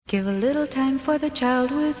Give a little time for the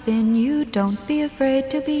child within you. Don't be afraid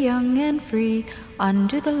to be young and free.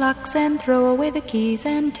 Undo the locks and throw away the keys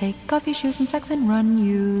and take off your shoes and socks and run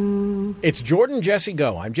you. It's Jordan Jesse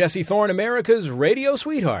Go. I'm Jesse Thorne, America's radio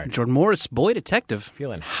sweetheart. Jordan Morris, boy detective.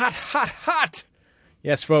 Feeling hot, hot, hot.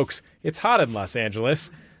 Yes, folks, it's hot in Los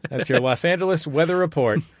Angeles. That's your Los Angeles weather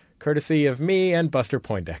report, courtesy of me and Buster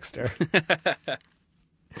Poindexter.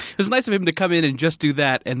 It was nice of him to come in and just do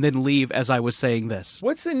that and then leave as I was saying this.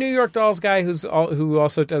 What's the New York Dolls guy who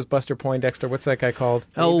also does Buster Poindexter? What's that guy called?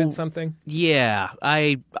 David something? Yeah.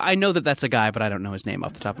 I know that's a guy, but I don't know his name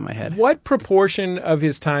off the top of my head. What proportion of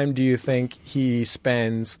his time do you think he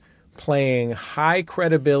spends playing high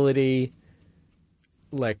credibility,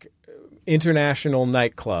 like international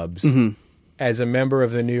nightclubs as a member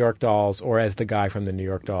of the New York Dolls or as the guy from the New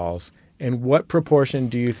York Dolls? And what proportion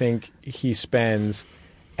do you think he spends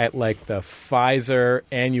at like the Pfizer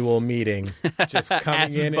annual meeting, just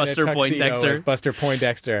coming in Buster a tuxedo Poindexter. as Buster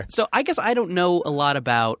Poindexter? So I guess I don't know a lot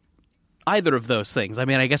about either of those things. I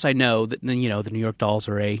mean, I guess I know that the New York Dolls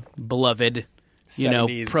are a beloved,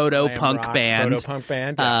 proto-punk band.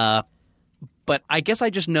 But I guess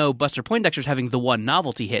I just know Buster Poindexter's having the one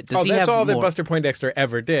novelty hit. Does he that's have all more? that Buster Poindexter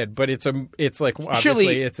ever did. But it's like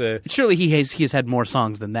obviously surely he has had more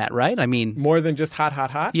songs than that, right? I mean, more than just Hot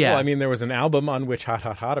Hot Hot. Yeah. Well, I mean, there was an album on which Hot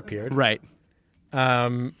Hot Hot appeared. Right.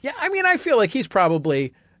 Yeah. I mean, I feel like he's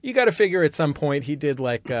probably. You got to figure at some point he did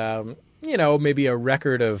like maybe a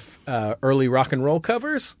record of early rock and roll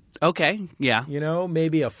covers. Okay, yeah.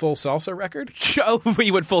 Maybe a full salsa record. Oh,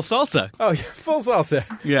 you went full salsa. Oh, yeah, full salsa.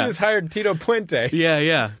 Yeah. He just hired Tito Puente.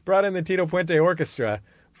 Yeah. Brought in the Tito Puente Orchestra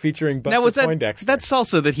featuring Buster now, was Poindexter. that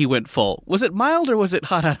salsa that he went full? Was it mild or was it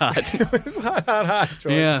hot, hot, hot? It was hot, hot, hot,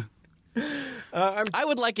 Jordan. Yeah. I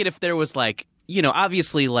would like it if there was like,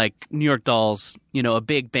 obviously like New York Dolls, a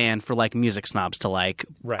big band for like music snobs to like.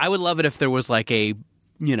 Right. I would love it if there was like a,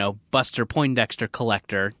 Buster Poindexter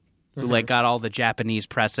collector who like got all the Japanese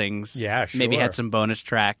pressings. Yeah, sure. Maybe had some bonus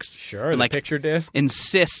tracks. Sure, and, the picture disc.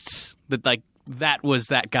 Insists that like that was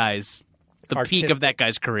that guy's peak of that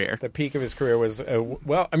guy's career. The peak of his career was it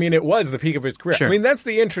was the peak of his career. Sure. I mean, that's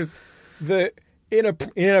the interest. In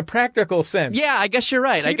a practical sense. Yeah, I guess you're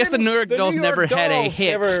right. I guess the New York Dolls never had a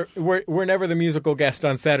hit. Were never the musical guest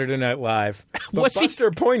on Saturday Night Live. But Was he? Buster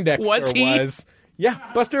Poindexter was. Yeah,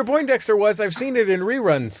 Buster Poindexter was. I've seen it in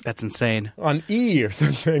reruns. That's insane. On E or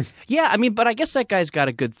something. Yeah, I mean, but I guess that guy's got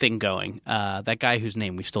a good thing going. That guy whose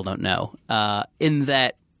name we still don't know. In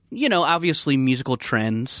that, obviously musical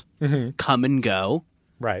trends come and go.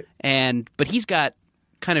 Right. But he's got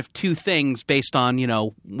kind of two things based on,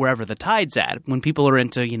 wherever the tide's at. When people are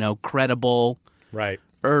into, credible, right,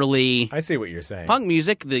 early I see what you're saying. Punk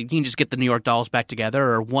music, you can just get the New York Dolls back together,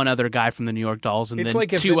 or one other guy from the New York Dolls, and it's then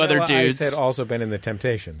like if two other Vanilla dudes. Ice had also been in the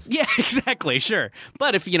Temptations. Yeah, exactly, sure.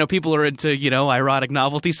 But if people are into ironic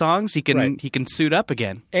novelty songs, he can suit up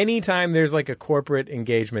again. Anytime there's like a corporate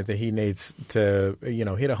engagement that he needs to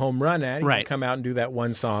hit a home run at, he can come out and do that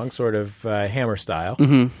one song, sort of Hammer style.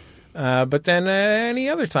 But then any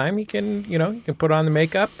other time he can put on the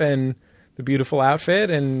makeup and the beautiful outfit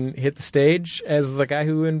and hit the stage as the guy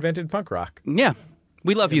who invented punk rock. Yeah.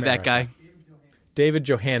 We love you, that guy. David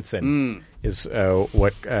Johansen is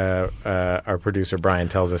what our producer Brian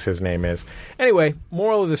tells us his name is. Anyway,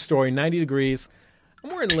 moral of the story, 90 degrees.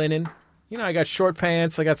 I'm wearing linen. I got short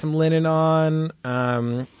pants. I got some linen on.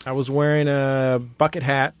 I was wearing a bucket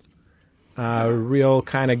hat. Real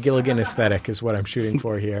kind of Gilligan aesthetic is what I'm shooting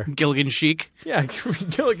for here. Gilligan chic? Yeah,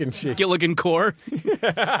 Gilligan chic. Gilligan core?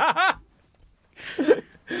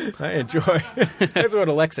 I enjoy. That's what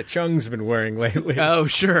Alexa Chung's been wearing lately. Oh,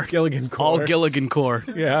 sure. Gilligan core. All Gilligan core.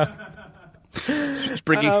 Yeah. Just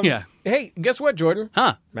bringing, yeah. Hey, guess what, Jordan?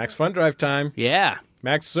 Huh? Max Fun Drive time. Yeah.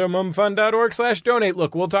 MaximumFun.org/donate.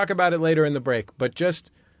 Look, we'll talk about it later in the break, but just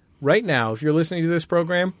right now, if you're listening to this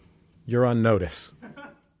program, you're on notice.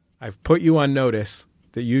 I've put you on notice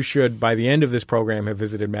that you should, by the end of this program, have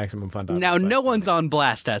visited MaximumFun.org. Now, no one's on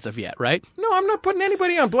blast as of yet, right? No, I'm not putting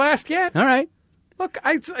anybody on blast yet. All right. Look,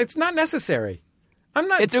 it's not necessary. I'm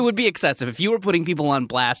not. It would be excessive. If you were putting people on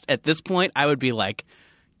blast at this point, I would be like,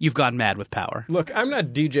 you've gone mad with power. Look, I'm not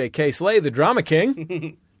DJ K. Slay, the drama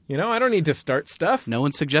king. I don't need to start stuff. No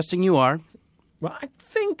one's suggesting you are. Well, I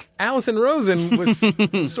think Alison Rosen was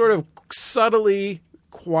sort of subtly,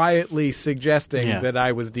 quietly suggesting that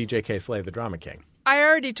I was DJ K. Slay, the drama king. I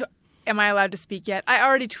already am I allowed to speak yet? I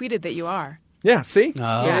already tweeted that you are. Yeah, see?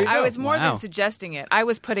 Oh. Yeah, I was more than suggesting it. I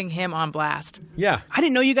was putting him on blast. Yeah. I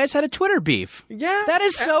didn't know you guys had a Twitter beef. Yeah. That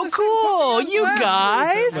is so cool. You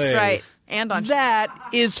guys. That's right. And on That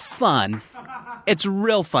is fun. it's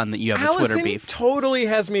real fun that you have a Alison Twitter beef. Totally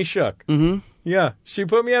has me shook. Mm-hmm. Yeah, she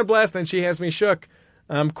put me on blast and she has me shook.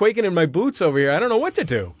 I'm quaking in my boots over here. I don't know what to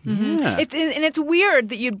do. Mm-hmm. Yeah. It's weird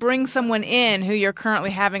that you'd bring someone in who you're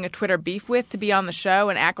currently having a Twitter beef with to be on the show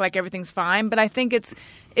and act like everything's fine. But I think it's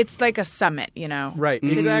like a summit, you know? Right,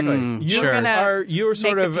 exactly. You're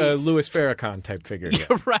sort of a Louis Farrakhan type figure.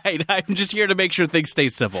 Yeah, right. I'm just here to make sure things stay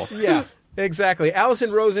civil. Yeah, exactly.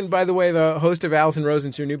 Alison Rosen, by the way, the host of Alison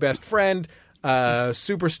Rosen's Your New Best Friend,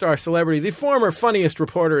 superstar celebrity, the former funniest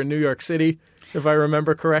reporter in New York City, if I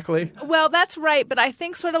remember correctly. Well, that's right, but I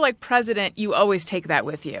think sort of like president, you always take that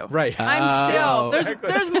with you. Right. I'm still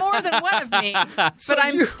there's more than one of me, but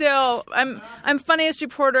I'm funniest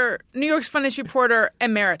reporter, New York's funniest reporter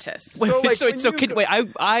emeritus.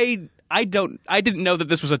 I didn't know that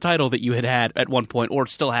this was a title that you had at one point, or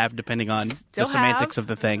still have, depending on the semantics of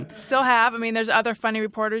the thing. Still have. I mean, there's other funny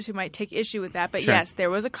reporters who might take issue with that. But yes, there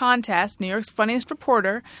was a contest, New York's funniest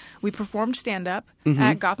reporter. We performed stand-up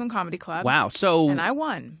at Gotham Comedy Club. Wow. And I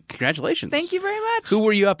won. Congratulations. Thank you very much. Who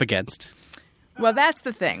were you up against? Well, that's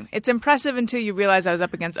the thing. It's impressive until you realize I was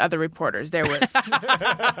up against other reporters. There was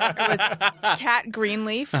Kat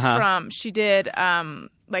Greenleaf she did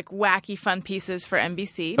like wacky fun pieces for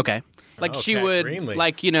NBC. Okay. Like she would,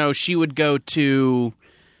 Greenleaf. She would go to,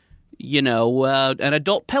 an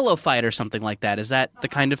adult pillow fight or something like that. Is that the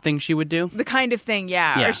kind of thing she would do? The kind of thing,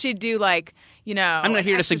 yeah. Or she'd do I'm not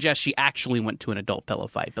here to suggest she actually went to an adult pillow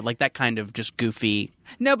fight, but like that kind of just goofy.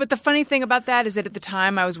 No, but the funny thing about that is that at the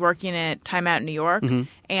time I was working at Time Out in New York,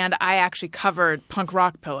 and I actually covered punk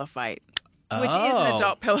rock pillow fight. Which is an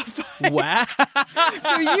adult pillow fight. Wow.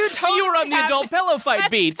 So you were on the adult pillow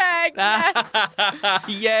fight beat. Yes.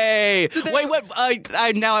 Yay. So wait, what?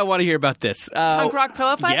 Now I want to hear about this. Punk rock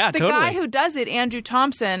pillow fight? Yeah, totally. The guy who does it, Andrew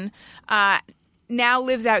Thompson, now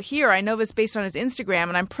lives out here. I know this based on his Instagram,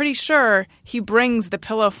 and I'm pretty sure he brings the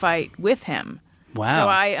pillow fight with him. Wow. So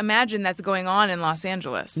I imagine that's going on in Los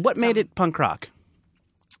Angeles. What made it punk rock?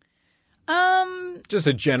 Just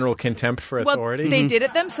a general contempt for authority. They did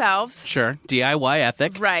it themselves. Sure. DIY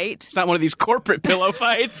ethic. Right. It's not one of these corporate pillow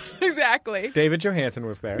fights. Exactly. David Johansen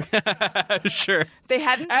was there. Sure. They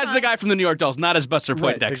hadn't As the guy from the New York Dolls, not as Buster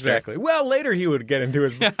Poindexter. Exactly. Well, later he would get into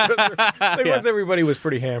his... Once everybody was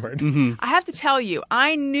pretty hammered. Mm-hmm. I have to tell you,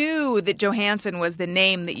 I knew that Johansen was the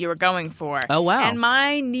name that you were going for. Oh, wow. And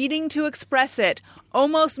my needing to express it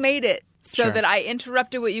almost made it so that I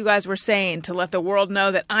interrupted what you guys were saying to let the world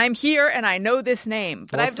know that I'm here and I know this name.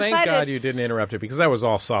 But I've decided... thank God you didn't interrupt it, because that was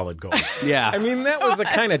all solid gold. Yeah. I mean, that was the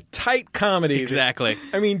kind of tight comedy. Exactly.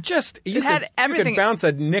 You could bounce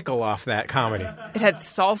a nickel off that comedy. It had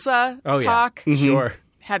salsa talk. Yeah. Sure.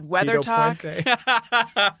 Had weather Tito talk.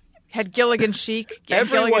 Had Gilligan chic.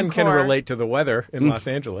 Everyone can relate to the weather in Los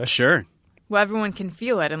Angeles. Sure. Well, everyone can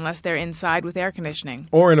feel it unless they're inside with air conditioning.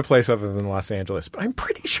 Or in a place other than Los Angeles. But I'm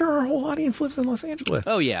pretty sure our whole audience lives in Los Angeles.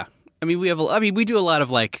 Oh, yeah. I mean, we do a lot of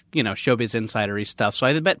showbiz insidery stuff. So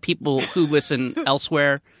I bet people who listen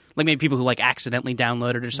elsewhere, like maybe people who accidentally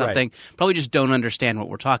download it or something, probably just don't understand what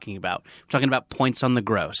we're talking about. We're talking about points on the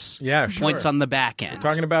gross. Yeah, sure. Points on the back end. We're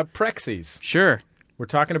talking about Prexies. Sure. We're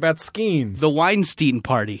talking about Skeens. The Weinstein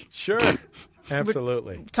Party. Sure.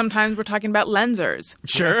 Absolutely. Sometimes we're talking about lensers.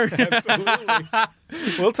 Sure. Absolutely.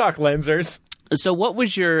 We'll talk lensers. So what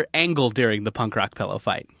was your angle during the punk rock pillow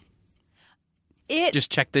fight? Just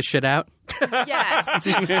check this shit out? Yes.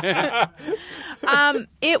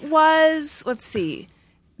 It was, let's see,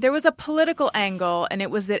 there was a political angle, and it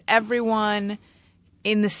was that everyone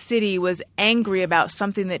in the city was angry about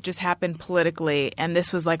something that just happened politically, and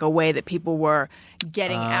this was like a way that people were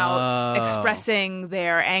getting out, expressing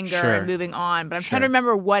their anger and moving on. But I'm trying to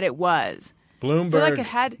remember what it was. Bloomberg. I feel like it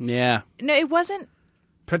had... Yeah. No, it wasn't...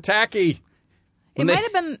 Pataki. It might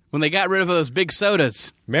have been... When they got rid of those big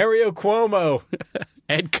sodas. Mario Cuomo.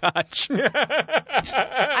 Ed Koch.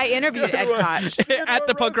 I interviewed Ed Koch. At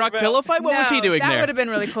the punk rock pillow fight? What was he doing there? That would have been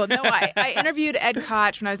really cool. No, I interviewed Ed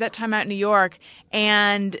Koch when I was at Time Out in New York,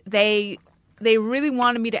 and they really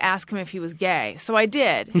wanted me to ask him if he was gay. So I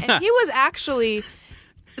did. And he was actually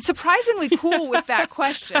surprisingly cool with that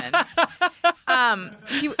question.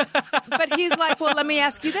 But he's like, well, let me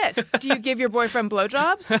ask you this. Do you give your boyfriend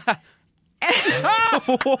blowjobs?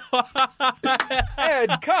 Ed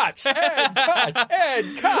Koch.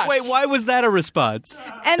 Wait, why was that a response?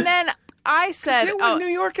 And then I said... It was New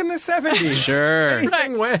York in the 70s. Sure.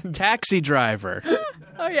 Anything went. Taxi driver.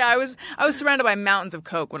 Oh yeah, I was surrounded by mountains of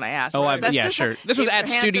Coke when I asked. Sure. This was at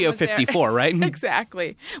Studio 54, right?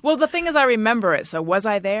 Exactly. Well, the thing is, I remember it. So was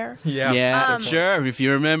I there? Yeah. Sure. If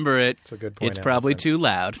you remember it, that's a good point, it's probably too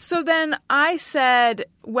loud. So then I said,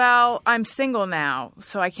 "Well, I'm single now,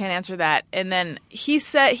 so I can't answer that." And then he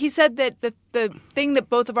said that the thing that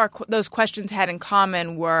both of those questions had in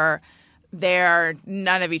common were they're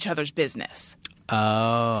none of each other's business.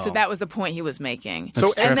 Oh. So that was the point he was making.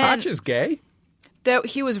 So Ed Koch is gay? Though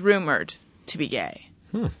he was rumored to be gay.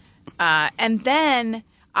 And then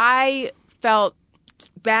I felt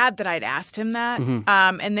bad that I'd asked him that.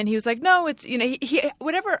 And then he was like, no, it's, he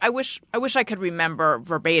whatever. I wish I could remember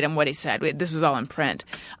verbatim what he said. This was all in print.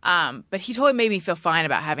 But he totally made me feel fine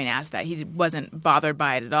about having asked that. He wasn't bothered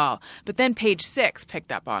by it at all. But then Page 6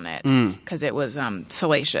 picked up on it because it was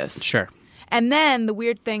salacious. Sure. And then the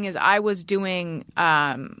weird thing is I was doing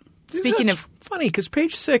speaking of funny because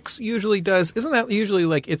Page 6 usually does. Isn't that usually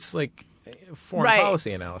like it's like foreign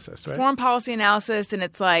policy analysis, right? Foreign policy analysis, and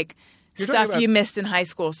it's like stuff you missed in high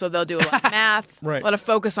school. So they'll do a lot of math, a lot of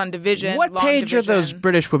focus on division. What page are those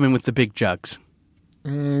British women with the big jugs?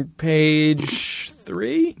 Page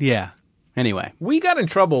 3? Yeah. Anyway. We got in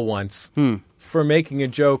trouble once for making a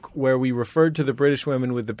joke where we referred to the British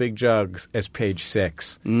women with the big jugs as Page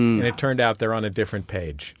 6. And it turned out they're on a different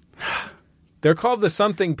page. They're called the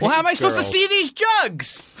something page. Well, how am I supposed girls. to see these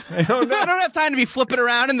jugs? I don't know. I don't have time to be flipping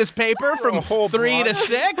around in this paper from 3 to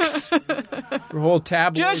 6. The whole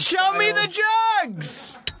tabloid Just show me the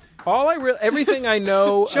jugs. Everything I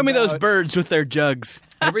know Show me those birds with their jugs.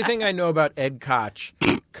 Everything I know about Ed Koch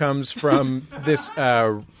comes from this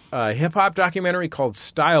hip-hop documentary called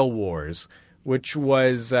Style Wars, which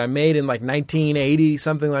was made in like 1980,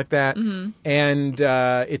 something like that. And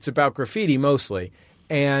it's about graffiti mostly.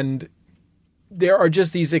 And there are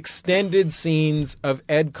just these extended scenes of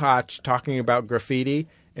Ed Koch talking about graffiti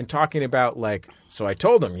and talking about like, so I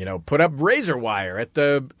told him, put up razor wire at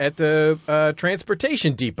the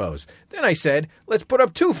transportation depots. Then I said, let's put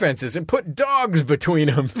up 2 fences and put dogs between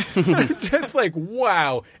them. Just like,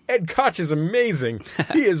 wow, Ed Koch is amazing.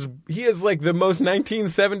 He is like the most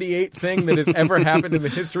 1978 thing that has ever happened in the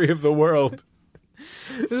history of the world.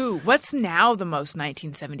 Ooh, what's now the most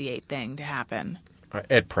 1978 thing to happen?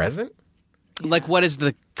 At present? Like, what is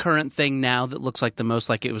the current thing now that looks like the most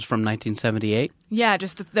like it was from 1978? Yeah,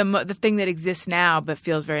 just the thing that exists now but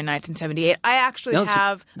feels very 1978. I actually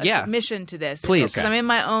have a submission to this. Please. Okay. I'm in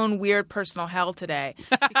my own weird personal hell today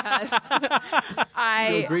because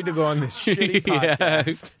You agreed to go on this shitty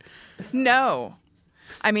podcast. No.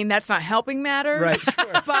 I mean, that's not helping matters. Right,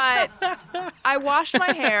 sure. But I washed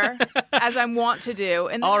my hair, as I'm wont to do.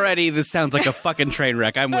 And already, this sounds like a fucking train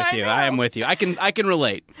wreck. I'm with you. I am with you. I can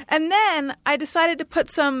relate. And then I decided to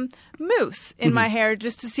put some mousse in my hair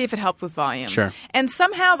just to see if it helped with volume. Sure. And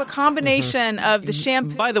somehow the combination of the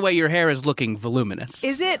shampoo... By the way, your hair is looking luminous.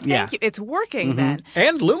 Is it? Yeah. Thank you. It's working then.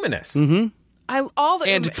 And luminous. All the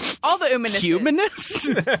uminousness. Humanous?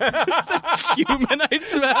 Is that human I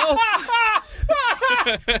smell?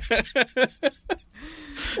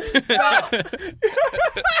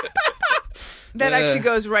 That actually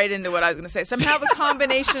goes right into what I was going to say. Somehow the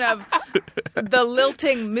combination of the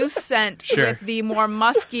lilting mousse scent with the more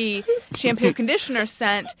musky shampoo conditioner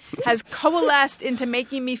scent has coalesced into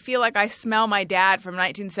making me feel like I smell my dad from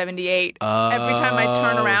 1978. Every time I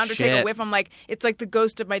turn around or take a whiff, I'm like, it's like the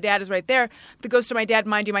ghost of my dad is right there. The ghost of my dad,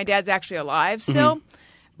 mind you, my dad's actually alive still.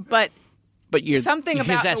 But something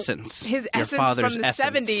about his essence from the essence.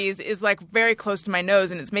 70s is like very close to my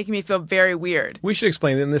nose, and it's making me feel very weird. We should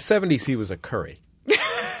explain that in the 70s he was a curry.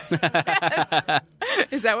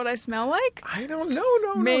 Is that what I smell like? I don't know.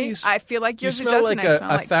 No. I feel like you're smell suggesting like I smell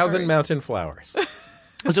like 1,000 curry. mountain flowers.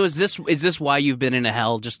 So is this why you've been in a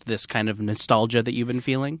hell? Just this kind of nostalgia that you've been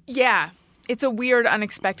feeling? Yeah, it's a weird,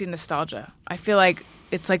 unexpected nostalgia. I feel like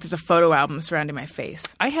it's like there's a photo album surrounding my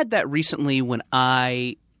face. I had that recently when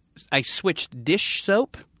I switched dish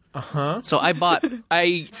soap. So I bought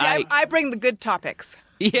I bring the good topics.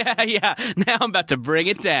 Yeah. Now I'm about to bring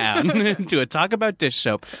it down to a talk about dish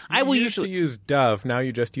soap. I will used to use Dove. Now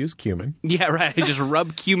you just use cumin. Yeah, right. I just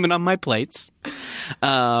rub cumin on my plates.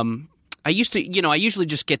 I usually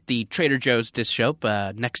just get the Trader Joe's dish soap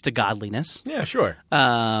next to godliness. Yeah, sure.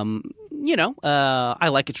 I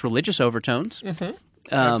like its religious overtones.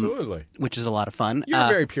 Absolutely. Which is a lot of fun. You're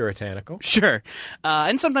very puritanical. Sure.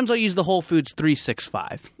 And sometimes I'll use the Whole Foods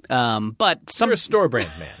 365. You're a store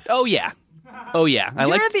brand man. Oh, yeah. You're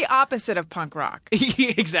the opposite of punk rock.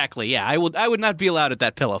 Exactly, yeah. I would not be allowed at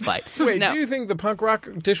that pillow fight. Wait, do you think the punk rock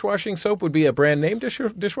dishwashing soap would be a brand name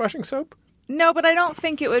dishwashing soap? No, but I don't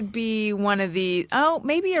think it would be one of the. Oh,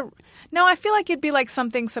 maybe a. No, I feel like it'd be like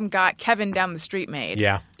something some guy Kevin down the street made.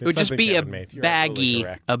 Yeah, it would just be a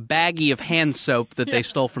baggie of hand soap that they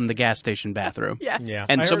stole from the gas station bathroom. Yes. Yeah,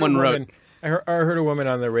 and someone wrote. I heard a woman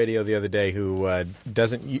on the radio the other day who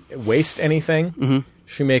doesn't waste anything. Mm-hmm.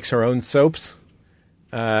 She makes her own soaps.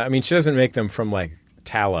 I mean, she doesn't make them from like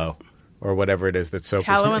tallow or whatever it is that soap.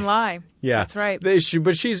 Tallow and lye. Yeah, that's right. But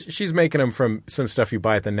she's making them from some stuff you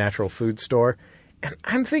buy at the natural food store. And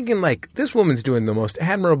I'm thinking, like, this woman's doing the most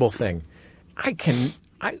admirable thing.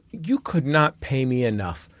 You could not pay me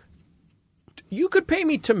enough. You could pay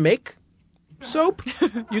me to make soap.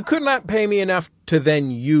 You could not pay me enough to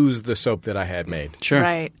then use the soap that I had made. Sure.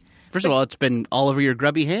 Right. First of all, it's been all over your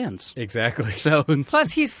grubby hands. Exactly. So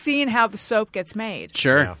plus, he's seen how the soap gets made.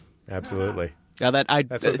 Sure. Yeah, absolutely. Now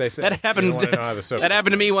that's what they say. That happened. That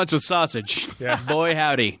happened to me once with sausage. Yeah. Boy,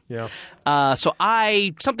 howdy. Yeah. So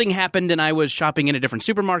something happened, and I was shopping in a different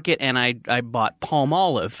supermarket, and I bought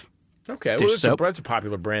Palmolive. Okay, that's a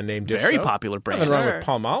popular brand name. Dish Very soap. popular brand. Nothing wrong with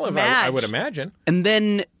Palmolive, I would imagine. And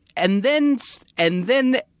then,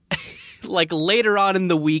 like later on in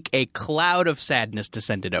the week, a cloud of sadness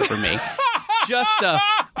descended over me.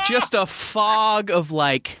 just a fog of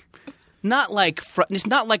like. It's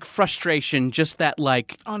not like frustration, just that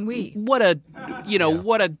like ennui. What a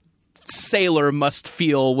sailor must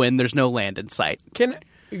feel when there's no land in sight.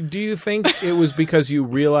 Do you think it was because you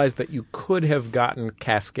realized that you could have gotten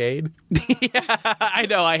Cascade? Yeah, I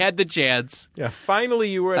know. I had the chance. Yeah,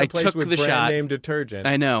 finally you were at a place with brand name detergent.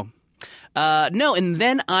 I know. No, and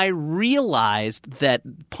then I realized that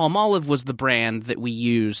Palmolive was the brand that we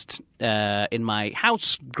used in my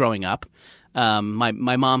house growing up. My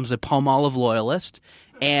mom's a Palmolive loyalist,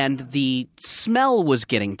 and the smell was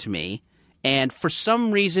getting to me. And for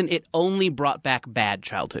some reason, it only brought back bad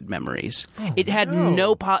childhood memories. It had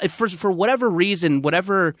for whatever reason,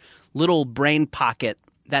 whatever little brain pocket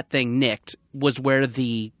that thing nicked was where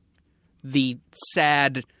the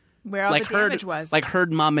sad, where all the damage was, like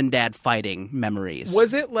heard mom and dad fighting memories.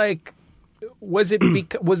 Was there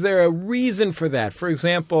a reason for that? For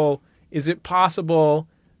example, is it possible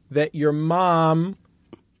that your mom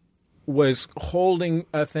was holding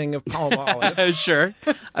a thing of Palmolive? Sure.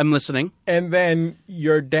 I'm listening. And then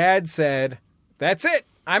your dad said, "That's it.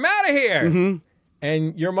 I'm out of here." Mm-hmm.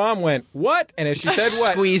 And your mom went, "What?" And as she said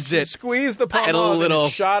what? Squeezed the Palmolive and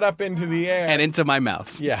it shot up into the air. And into my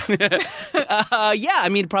mouth. Yeah. Yeah, I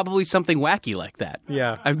mean, probably something wacky like that.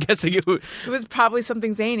 Yeah. I'm guessing it was probably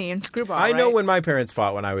something zany and screwball, I know when my parents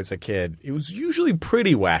fought when I was a kid, it was usually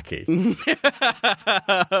pretty wacky.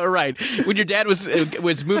 Right. When your dad was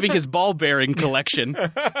moving his ball bearing collection.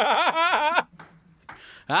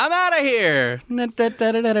 I'm out of here. I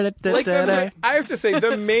have to say,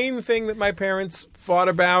 the main thing that my parents fought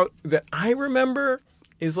about that I remember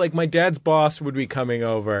is like my dad's boss would be coming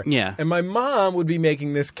over. Yeah. And my mom would be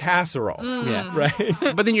making this casserole. Yeah. Right?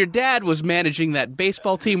 But then your dad was managing that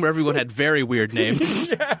baseball team where everyone had very weird names.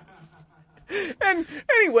 Yes. And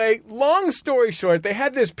anyway, long story short, they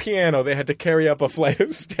had this piano they had to carry up a flight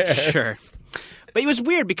of stairs. Sure. But it was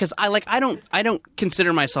weird because I don't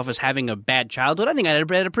consider myself as having a bad childhood. I think I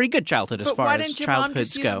had a pretty good childhood as far as childhoods go. Why didn't your mom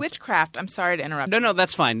just use witchcraft? I'm sorry to interrupt. No,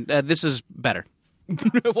 that's fine. This is better.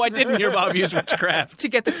 Why didn't your mom use witchcraft? To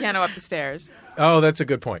get the piano up the stairs. Oh, that's a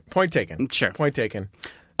good point. Point taken. Sure. Point taken.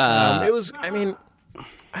 It was, I mean,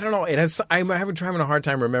 I don't know. I'm having a hard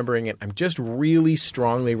time remembering it. I'm just really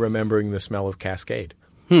strongly remembering the smell of Cascade.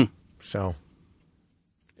 So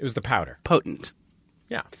it was the powder. Potent.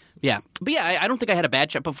 Yeah. Yeah. But yeah, I don't think I had a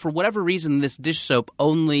bad shot. But for whatever reason, this dish soap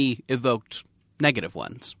only evoked negative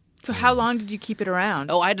ones. So how long did you keep it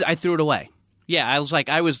around? Oh, I threw it away. Yeah, I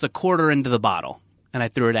was the quarter into the bottle, and I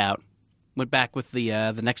threw it out. Went back with the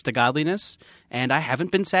next to godliness, and I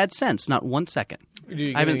haven't been sad since. Not 1 second.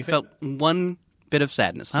 I haven't felt one bit of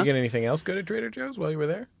sadness. Did you get anything else good at Trader Joe's while you were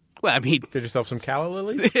there? Well, I mean, did yourself some calla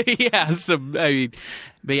lilies? Yeah,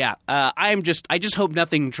 but yeah, I just hope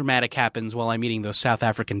nothing dramatic happens while I'm eating those South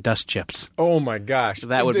African dust chips. Oh my gosh,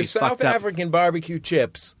 that would be fucked up. The South African barbecue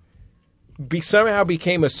chips somehow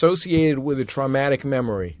became associated with a traumatic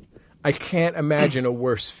memory. I can't imagine a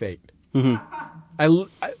worse fate. Mm-hmm.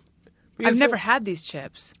 I've never had these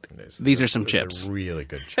chips. These are some chips. Really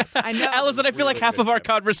good chips. I know. Alison, I feel like half of our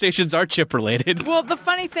conversations are chip-related. Well, the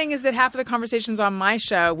funny thing is that half of the conversations on my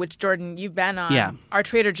show, which, Jordan, you've been on, are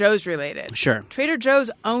Trader Joe's related. Sure. Trader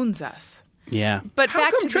Joe's owns us. Yeah. But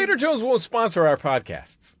how come Trader Joe's won't sponsor our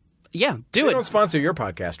podcasts? Yeah, they don't sponsor your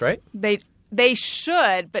podcast, right? They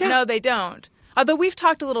should, but no, they don't. Although we've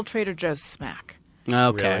talked a little Trader Joe's smack.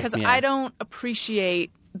 Okay. Because I don't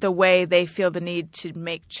appreciate the way they feel the need to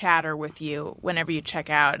make chatter with you whenever you check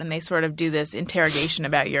out, and they sort of do this interrogation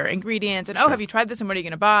about your ingredients and, have you tried this and what are you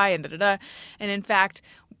going to buy and da-da-da. And in fact,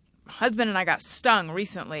 my husband and I got stung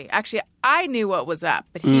recently. Actually, I knew what was up,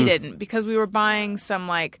 but he didn't, because we were buying some,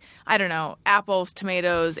 like, I don't know, apples,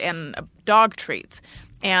 tomatoes, and dog treats.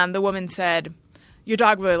 And the woman said, "Your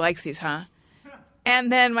dog really likes these, huh?"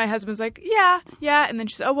 And then my husband's like, yeah. And then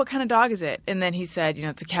she said, "Oh, what kind of dog is it?" And then he said,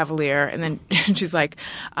 "It's a Cavalier." And then she's like,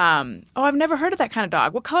 "Oh, I've never heard of that kind of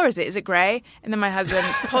dog. What color is it? Is it gray?" And then my husband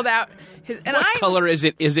pulled out his... And what color is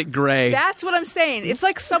it? Is it gray? That's what I'm saying. It's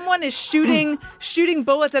like someone is shooting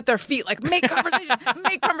bullets at their feet. Like, make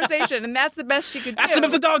conversation. And that's the best she could do. Ask him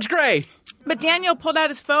if the dog's gray. But Danielle pulled out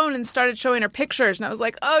his phone and started showing her pictures. And I was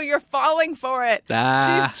like, oh, you're falling for it.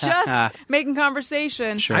 She's just making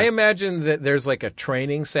conversation. Sure. I imagine that there's like a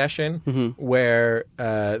training session where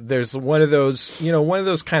there's one of those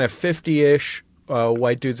kind of 50-ish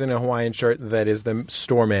white dudes in a Hawaiian shirt that is the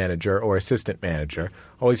store manager or assistant manager.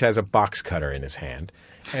 Always has a box cutter in his hand.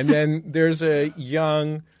 And then there's a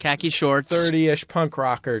young khaki shorts 30-ish punk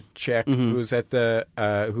rocker chick who's at the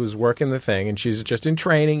who's working the thing, and she's just in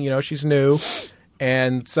training. She's new,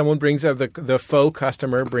 and someone brings up the faux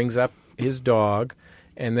customer brings up his dog,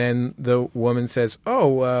 and then the woman says,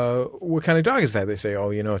 "Oh, what kind of dog is that?" They say,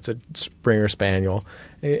 "Oh, it's a Springer Spaniel,"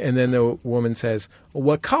 and then the woman says, well,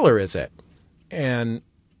 "What color is it?" And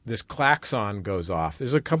this klaxon goes off.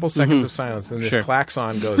 There's a couple seconds of silence, and this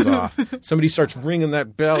klaxon goes off. Somebody starts ringing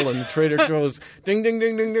that bell, and the Trader Joe's ding, ding,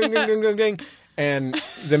 ding, ding, ding, ding, ding, ding, ding. And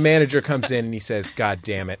the manager comes in, and he says, "God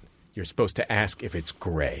damn it, you're supposed to ask if it's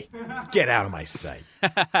gray. Get out of my sight."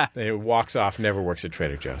 And it walks off, never works at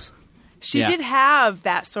Trader Joe's. She did have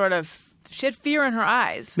that sort of... She had fear in her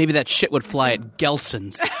eyes. Maybe that shit would fly at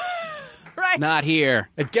Gelson's. Right. Not here.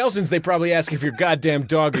 At Gelson's, they probably ask if your goddamn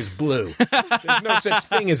dog is blue. There's no such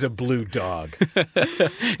thing as a blue dog.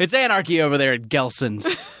 It's anarchy over there at Gelson's.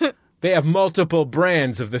 They have multiple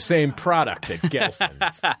brands of the same product at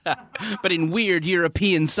Gelson's. But in weird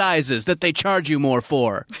European sizes that they charge you more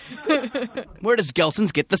for. Where does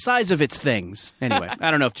Gelson's get the size of its things? Anyway, I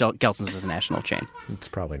don't know if Gelson's is a national chain. It's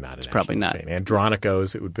probably not a probably not. chain.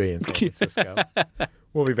 Andronico's it would be in San Francisco.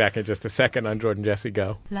 We'll be back in just a second on Jordan Jesse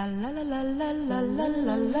Go.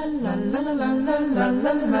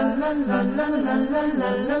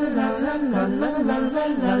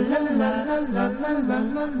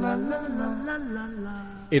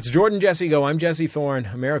 It's Jordan Jesse Go. I'm Jesse Thorne,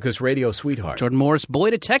 America's radio sweetheart. Jordan Morris, boy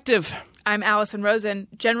detective. I'm Alison Rosen,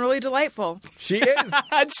 generally delightful. She is.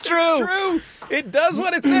 It's true. It's true. It does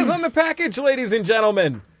what it says on the package, ladies and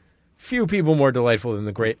gentlemen. Few people more delightful than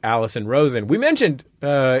the great Alison Rosen. We mentioned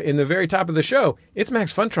in the very top of the show, it's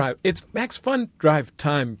Max Fun Drive. It's Max Fun Drive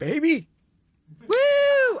time, baby.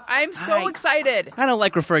 Woo! I'm so excited. I don't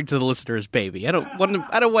like referring to the listener as baby. I don't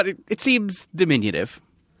want it. It seems diminutive.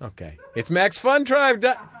 Okay. It's Max Fun Drive.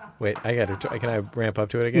 Wait, I got to. Can I ramp up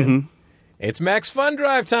to it again? It's Max Fun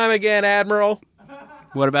Drive time again, Admiral.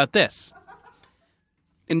 What about this?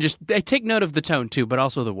 And just take note of the tone too, but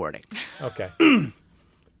also the wording. Okay.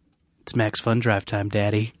 It's Max Fun Drive time,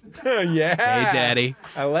 Daddy. Yeah. Hey, Daddy.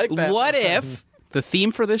 I like that. What if the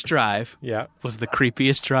theme for this drive was the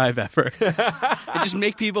creepiest drive ever? It just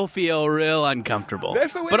make people feel real uncomfortable,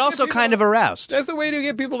 but also kind of aroused. That's the way to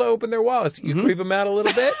get people to open their wallets. You creep them out a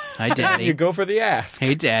little bit. Hi, Daddy. You go for the ask.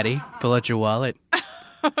 Hey, Daddy. Pull out your wallet.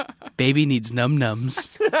 Baby needs num-nums.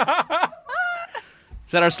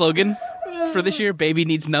 Is that our slogan for this year? Baby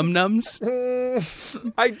needs num-nums?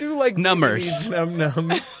 I do like numbers.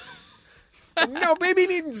 Num-nums. No, baby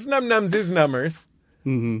needs num-nums is numbers.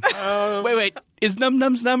 Wait. Is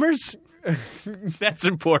num-nums numbers? That's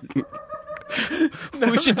important.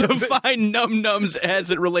 We should define num-nums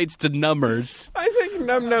as it relates to numbers. I think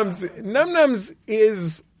num-nums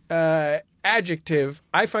is adjective.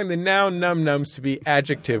 I find the noun num-nums to be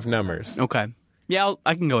adjective numbers. Okay. Yeah,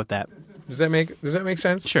 I can go with that. Does that make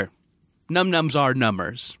sense? Sure. Num-nums are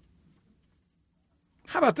numbers.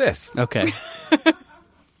 How about this? Okay.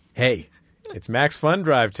 Hey, it's Max Fun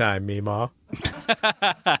Drive time, Meemaw.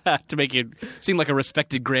 To make you seem like a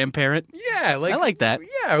respected grandparent? Yeah. I like that.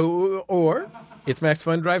 Yeah, or it's Max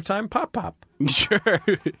Fun Drive time, Pop. Sure.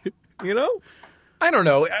 I don't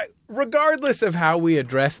know. Regardless of how we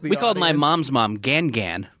address the We called my mom's mom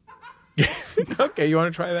Gan. Okay, you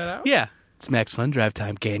want to try that out? Yeah. It's Max Fun Drive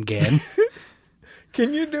time, Gan.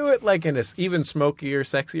 Can you do it like in an even smokier,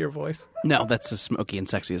 sexier voice? No, that's as smoky and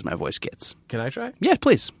sexy as my voice gets. Can I try? Yeah,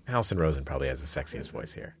 please. Alison Rosen probably has the sexiest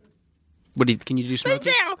voice here. Can you do smoky?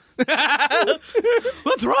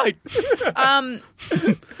 That's right.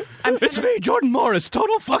 It's me, Jordan Morris,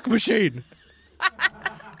 total fuck machine.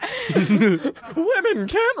 Women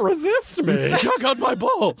can't resist me. Check out my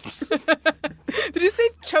balls. Did you say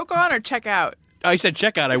choke on or check out? I said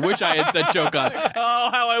check out. I wish I had said choke on. Oh,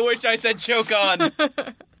 how I wish I said choke on. All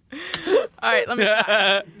right, let me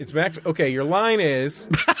try. It's Max. Okay, your line is.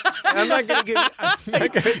 I'm not going to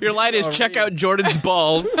give. Your line is check out Jordan's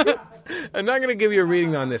balls. I'm not going to give you a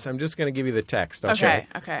reading on this. I'm just going to give you the text. Okay.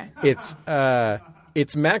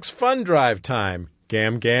 It's Max Fun Drive time.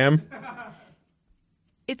 Gam gam.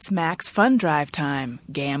 It's Max Fun Drive time.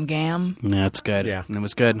 Gam gam. That's good. Yeah, it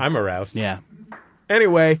was good. I'm aroused. Yeah.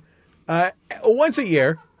 Anyway, once a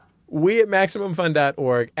year, we at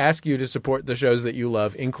MaximumFun.org ask you to support the shows that you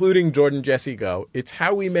love, including Jordan Jesse Go. It's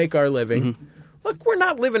how we make our living. Mm-hmm. Look, we're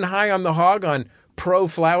not living high on the hog on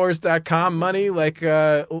proflowers.com money like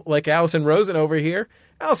Alison Rosen over here.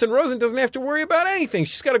 Alison Rosen doesn't have to worry about anything.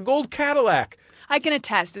 She's got a gold Cadillac. I can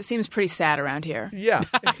attest. It seems pretty sad around here. Yeah.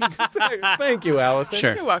 Thank you, Alison.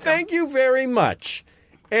 Sure. You're welcome. Thank you very much.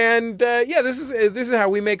 And this is how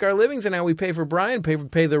we make our livings and how we pay for Brian,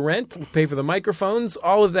 pay the rent, pay for the microphones.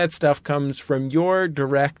 All of that stuff comes from your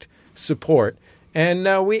direct support. And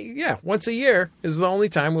once a year is the only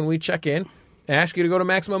time when we check in and ask you to go to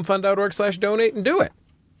MaximumFun.org/donate and do it.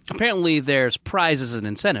 Apparently there's prizes and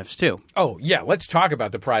incentives, too. Oh, yeah. Let's talk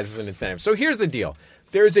about the prizes and incentives. So here's the deal.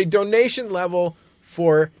 There's a donation level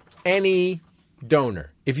for any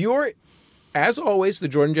donor. If you're, as always, the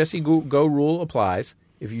Jordan Jesse Go rule applies.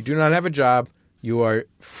 If you do not have a job, you are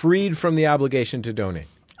freed from the obligation to donate.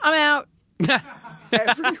 I'm out.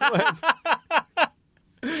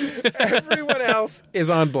 Everyone else is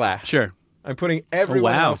on blast. Sure. I'm putting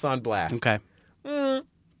everyone else on blast. Okay.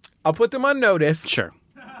 I'll put them on notice. Sure.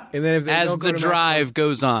 And then if they as don't the drive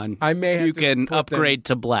goes on, I may have you to can put upgrade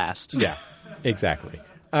to blast. Yeah, exactly.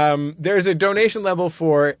 There's a donation level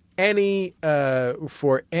for any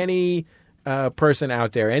person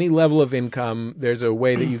out there, any level of income. There's a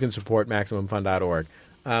way that you can support MaximumFun.org.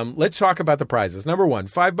 Let's talk about the prizes. Number one,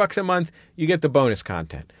 $5 a month, you get the bonus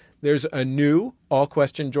content. There's a new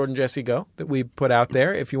all-question Jordan Jesse Go that we put out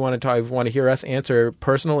there. If you want to hear us answer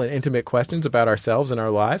personal and intimate questions about ourselves and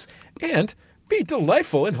our lives, and be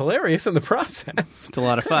delightful and hilarious in the process. It's a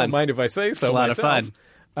lot of fun. I don't mind if I say so. It's a lot myself. of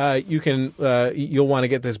fun. You'll want to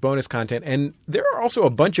get this bonus content, and there are also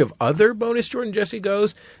a bunch of other bonus Jordan Jesse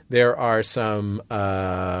Goes. There are some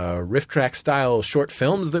riff track style short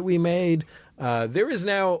films that we made. There is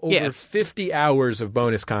now over 50 hours of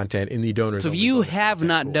bonus content in the donors. So if you have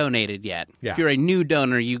not donated yet, if you're a new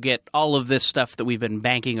donor, you get all of this stuff that we've been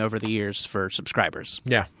banking over the years for subscribers.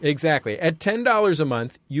 Yeah, exactly. At $10 a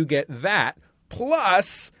month, you get that,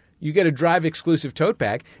 plus you get a Drive-exclusive tote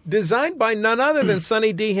bag designed by none other than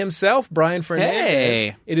Sonny D himself, Brian Fernandez.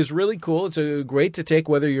 Hey. It is really cool. It's great to take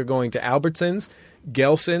whether you're going to Albertsons,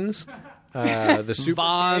 Gelson's, the Super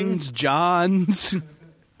Vons, King. Johns,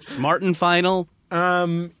 Smart and Final.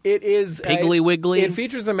 It is Piggly Wiggly. It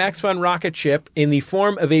features the Max Fun rocket ship in the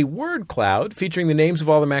form of a word cloud featuring the names of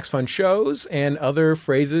all the Max Fun shows and other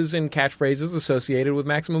phrases and catchphrases associated with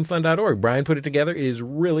MaximumFun.org. Brian put it together. It is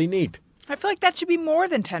really neat. I feel like that should be more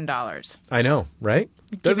than $10. I know, right?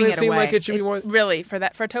 Doesn't it seem away. like it should be more? Really, for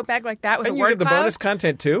a tote bag like that with And a you word get the cloud? bonus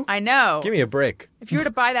content too? I know. Give me a break. If you were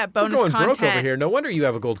to buy that bonus We're going content, broke over here. No wonder you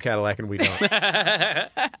have a gold Cadillac and we don't.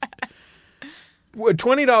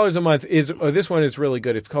 $20 a month is. Oh, this one is really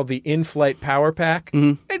good. It's called the In-Flight Power Pack.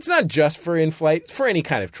 Mm-hmm. It's not just for in-flight; it's for any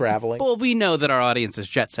kind of traveling. Well, we know that our audience is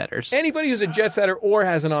jet setters. Anybody who's a jet setter or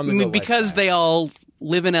has an on-the-go because lifestyle. they all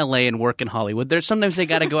live in L.A. and work in Hollywood. There's sometimes they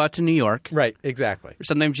got to go out to New York. Right, exactly. Or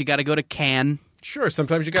sometimes you got to go to Cannes. Sure,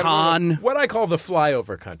 sometimes you got to go to what I call the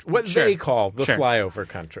flyover country. What they call the flyover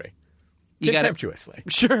country. Contemptuously.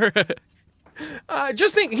 Sure.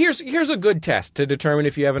 Just think, here's a good test to determine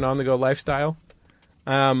if you have an on-the-go lifestyle.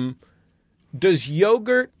 Does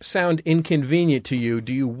yogurt sound inconvenient to you?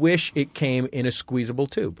 Do you wish it came in a squeezable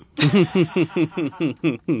tube?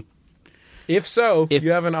 If so,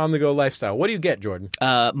 you have an on-the-go lifestyle. What do you get, Jordan?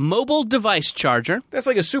 Mobile device charger. That's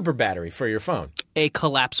like a super battery for your phone. A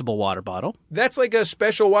collapsible water bottle. That's like a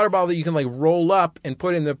special water bottle that you can like roll up and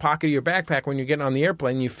put in the pocket of your backpack when you're getting on the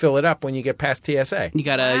airplane. And you fill it up when you get past TSA. You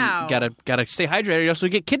gotta stay hydrated. You also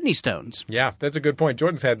get kidney stones. Yeah, that's a good point.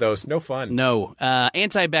 Jordan's had those. No fun. No.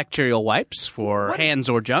 Antibacterial wipes for hands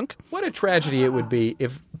or junk. What a tragedy it would be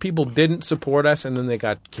if people didn't support us and then they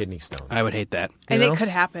got kidney stones. I would hate that. And it could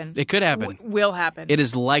happen. It could happen. Will happen. It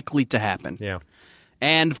is likely to happen. Yeah.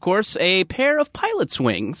 And, of course, a pair of pilot's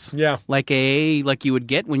wings. Yeah. Like you would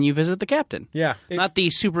get when you visit the captain. Yeah. Not the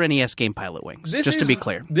Super NES game pilot wings, just to be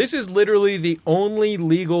clear. This is literally the only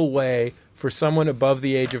legal way for someone above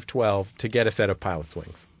the age of 12 to get a set of pilot's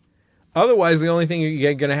wings. Otherwise, the only thing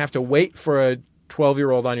you're going to have to wait for a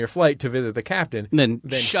 12-year-old on your flight to visit the captain. And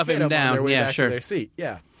then shove him down. On their way back sure. to their seat.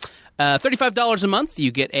 Yeah. $35 a month,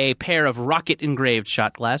 you get a pair of rocket engraved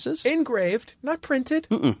shot glasses. Engraved, not printed.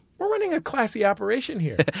 We're running a classy operation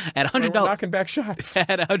here. At $100, we're knocking back shots.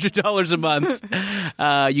 At $100 a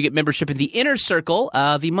month, you get membership in the Inner Circle,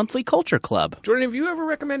 the monthly culture club. Jordan, have you ever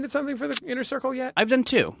recommended something for the Inner Circle yet? I've done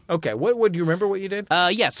 2. Okay, what do you remember what you did?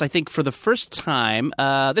 Yes, I think for the first time,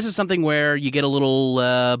 this is something where you get a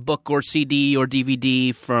little book or CD or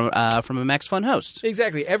DVD from a Max Fun host.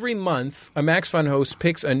 Exactly. Every month, a Max Fun host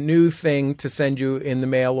picks a new thing to send you in the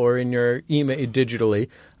mail or in your email digitally.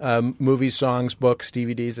 Movies, songs, books,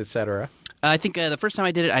 DVDs, etc. I think the first time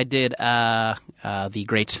I did it, I did the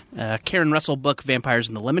great Karen Russell book, Vampires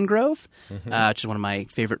in the Lemon Grove, which is one of my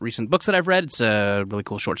favorite recent books that I've read. It's really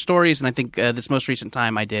cool short stories. And I think this most recent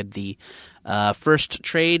time I did the first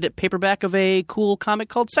trade paperback of a cool comic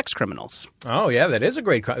called Sex Criminals. Oh, yeah, that is a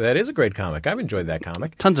great comic. I've enjoyed that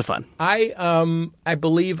comic. Tons of fun. I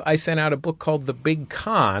believe I sent out a book called The Big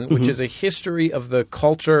Con, which is a history of the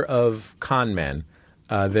culture of con men.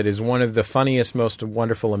 That is one of the funniest, most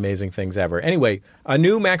wonderful, amazing things ever. Anyway, a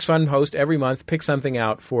new Max Fun host every month picks something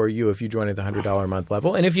out for you if you join at the $100 a month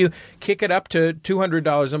level. And if you kick it up to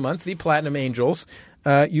 $200 a month, the Platinum Angels,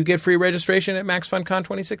 you get free registration at Max Fun Con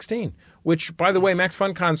 2016, which, by the way, Max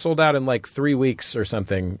Fun Con sold out in like 3 weeks or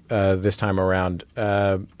something this time around.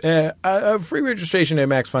 Free registration at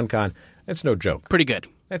Max Fun Con, that's no joke. Pretty good.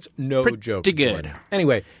 That's no joke. Pretty good. Jordan.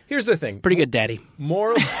 Anyway, here's the thing. Pretty good, Daddy.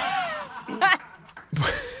 Moral...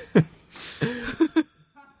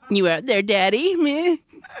 You out there, Daddy? Meh.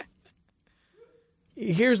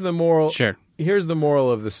 Here's the moral. Sure. Here's the moral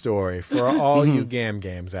of the story for all you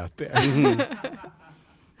gams out there.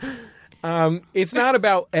 It's not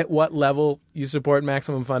about at what level you support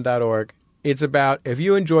MaximumFun.org. It's about if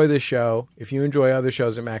you enjoy this show, if you enjoy other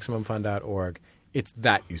shows at MaximumFun.org, it's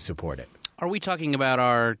that you support it. Are we talking about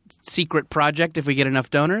our secret project if we get enough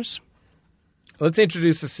donors? Let's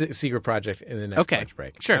introduce the secret project in the next lunch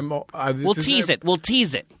break. Sure. We'll tease it. We'll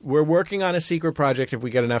tease it. We're working on a secret project if we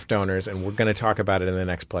get enough donors, and we're going to talk about it in the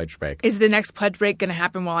next pledge break. Is the next pledge break going to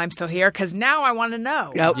happen while I'm still here? Because now I want to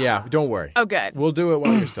know. Yeah, don't worry. Oh, good. We'll do it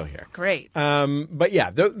while you're still here. Great. But yeah,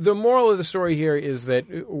 the moral of the story here is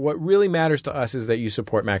that what really matters to us is that you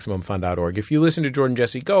support MaximumFun.org. If you listen to Jordan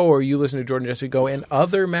Jesse Go or you listen to Jordan Jesse Go and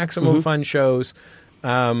other Maximum Fun shows,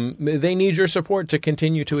 they need your support to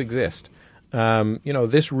continue to exist.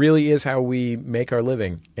 This really is how we make our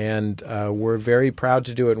living, and we're very proud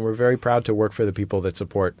to do it, and we're very proud to work for the people that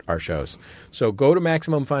support our shows. So go to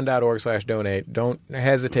MaximumFun.org/donate. Don't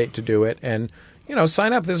hesitate to do it, and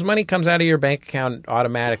sign up. This money comes out of your bank account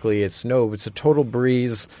automatically. It's a total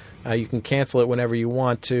breeze. You can cancel it whenever you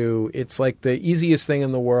want to. It's like the easiest thing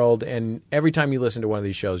in the world, and every time you listen to one of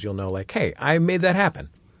these shows, you'll know, like, hey, I made that happen.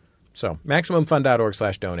 So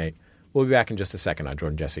MaximumFun.org/donate. We'll be back in just a second on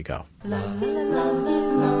Jordan Jesse Go.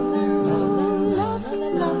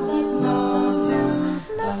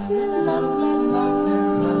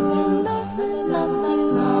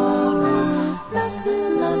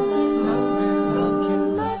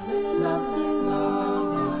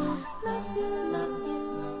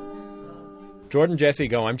 Jordan Jesse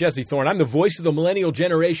Go. I'm Jesse Thorne. I'm the voice of the millennial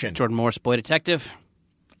generation. Jordan Morris, boy detective.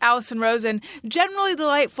 Alison Rosen. Generally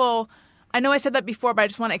delightful. I know I said that before, but I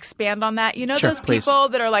just want to expand on that. Sure, those please. people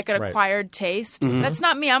that are like an acquired taste? That's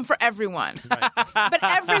not me. I'm for everyone. Right. But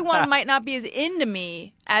everyone might not be as into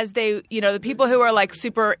me as they, the people who are like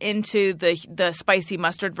super into the spicy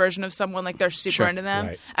mustard version of someone, like they're super into them.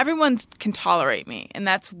 Right. Everyone can tolerate me, and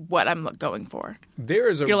that's what I'm going for.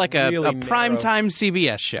 You're like a primetime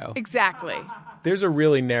CBS show. Exactly. There's a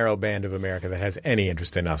really narrow band of America that has any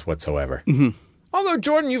interest in us whatsoever. Mm-hmm. Although,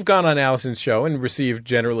 Jordan, you've gone on Alison's show and received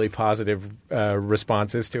generally positive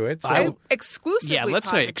responses to it. So. Exclusively let's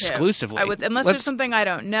positive. Say exclusively. Unless there's something I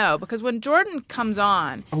don't know. Because when Jordan comes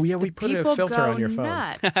on, we put a filter on your phone.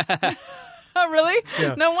 Nuts. Oh, really?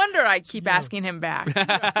 Yeah. No wonder I keep asking him back.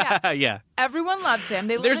 Yeah. Everyone loves him.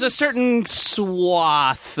 There's a certain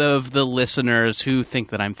swath of the listeners who think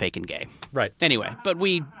that I'm fake and gay. Right. Anyway, but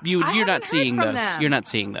you're not seeing those. You're not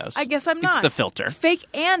seeing those. I guess I'm not. It's the filter. Fake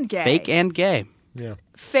and gay. Fake and gay. Yeah.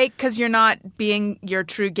 Fake because you're not being your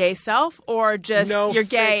true gay self, or just you're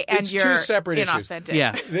gay and it's you're two separate inauthentic. Issues.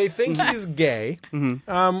 Yeah. They think he's gay,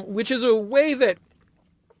 which is a way that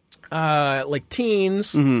like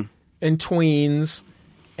teens and tweens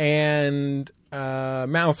and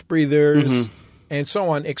mouth breathers and so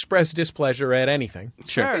on express displeasure at anything.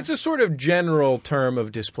 Sure. It's a sort of general term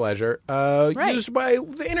of displeasure used by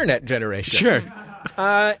the internet generation. Sure.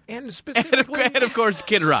 And specifically... and of course,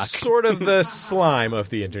 Kid Rock. Sort of the slime of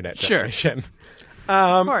the internet generation. Sure.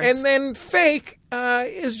 Of course. And then fake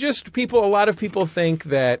is just people... A lot of people think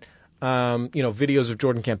that... videos of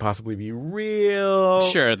Jordan can't possibly be real.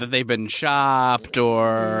 Sure, that they've been shopped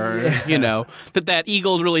or, that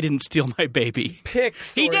eagle really didn't steal my baby.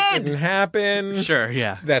 Pics. He or did! It didn't happen. Sure,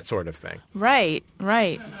 yeah. That sort of thing. Right.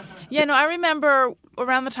 Yeah, no, I remember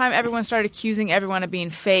around the time everyone started accusing everyone of being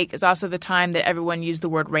fake is also the time that everyone used the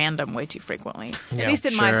word random way too frequently. Yeah. At least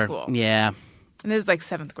in my school. Yeah. And this is like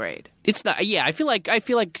 7th grade. It's not, yeah, I feel like I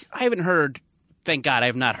haven't heard, thank God I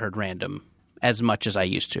have not heard random as much as I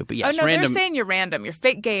used to. But yes, no, random. they're saying you're random. You're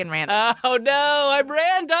fake, gay, and random. Oh, no, I'm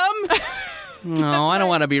random. No, I don't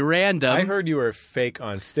want to be random. I heard you were fake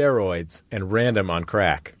on steroids and random on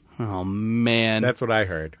crack. Oh, man. That's what I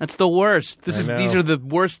heard. That's the worst. I know. These are the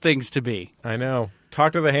worst things to be. I know.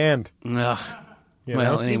 Talk to the hand. Ugh. You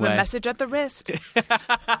Well, know? anyway. Leave a message at the wrist.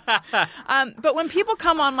 But when people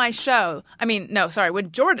come on my show,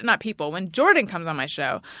 when Jordan comes on my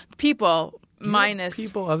show, people minus...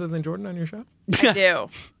 people other than Jordan on your show? I do.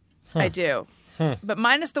 I do. But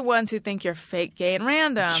minus the ones who think you're fake, gay, and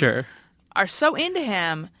random Sure. are so into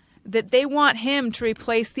him that they want him to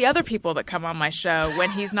replace the other people that come on my show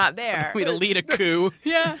when he's not there. Way to lead a coup.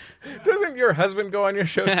 Yeah. Doesn't your husband go on your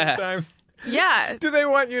show sometimes? Yeah. Do they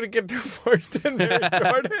want you to get divorced and marry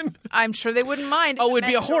Jordan? I'm sure they wouldn't mind. Oh, if it'd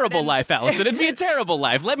be a meant horrible Jordan. life, Alison. It'd be a terrible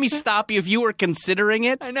life. Let me stop you if you were considering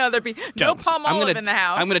it. I know, there'd be no Don't. palm olive in the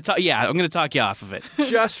house. I'm going to talk you off of it.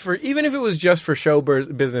 Even if it was just for show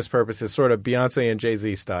business purposes, sort of Beyonce and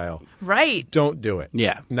Jay-Z style. Right. Don't do it.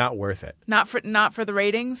 Yeah. Not worth it. Not for the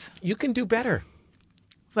ratings? You can do better.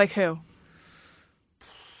 Like who?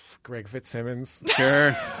 Greg Fitzsimmons.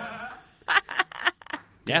 Sure.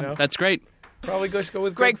 Yeah, know? that's great. Probably just go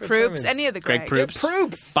with Greg Fitzsimmons. Proops? Any of the Greg Gregs. Proops.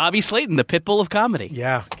 Proops. Bobby Slayton, the pit bull of comedy.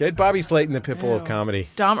 Yeah. Get Bobby Slayton, the pitbull of Ew. comedy.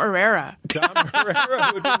 Dom Herrera. Dom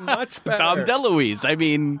Herrera would be much better. Tom DeLuise. I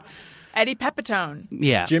mean, Eddie Pepitone.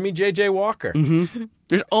 yeah. Jimmy J.J. Walker.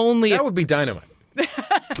 There's only That would be dynamite.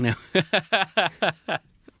 No.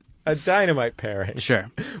 A dynamite pairing.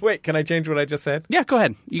 Sure. Wait, can I change what I just said? Yeah, go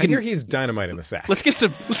ahead. I hear he's dynamite in the sack. Let's get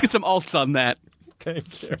some alts on that.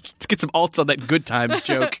 Thank you. Let's get some alts on that good times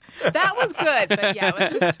joke. That was good, but yeah, it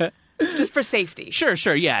was just for safety. Sure,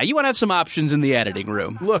 yeah. You want to have some options in the editing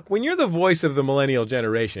room. Look, when you're the voice of the millennial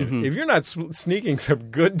generation, if you're not sneaking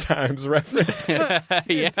some good times references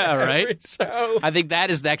Yeah, to every right? show, I think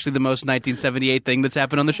that is actually the most 1978 thing that's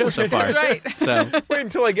happened on the show so far. That's right. So, wait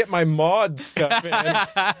until I get my mod stuff in.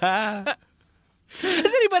 has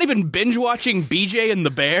anybody been binge watching BJ and the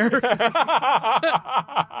Bear?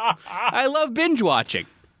 I love binge watching.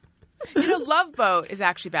 Love Boat is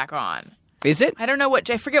actually back on. Is it? I don't know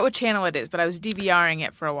I forget what channel it is, but I was DVRing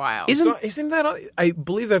it for a while. Isn't that on, I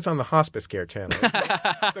believe that's on the hospice care channel.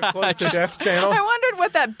 The Close to Death channel. I wondered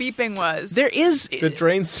what that beeping was. There is The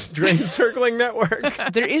drain circling network.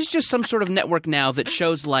 there is just some sort of network now that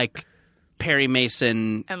shows like Perry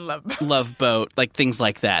Mason And Love Boat. Love Boat, like things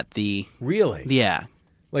like that. Really? Yeah.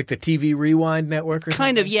 Like the TV Rewind network or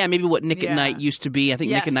Kind something? of, yeah, maybe what Nick at Yeah. Night used to be. I think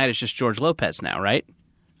Nick Yes. at Night is just George Lopez now, right?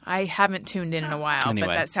 I haven't tuned in a while, Anyway.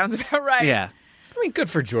 but that sounds about right. Yeah. I mean, good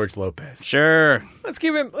for George Lopez. Sure. Let's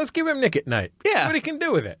give him Nick at Night. Yeah. What he can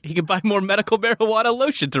do with it. He could buy more medical marijuana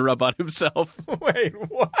lotion to rub on himself. Wait,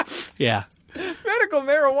 what? Yeah. Medical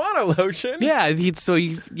marijuana lotion? Yeah,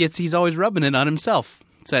 he's always rubbing it on himself,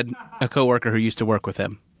 said a coworker who used to work with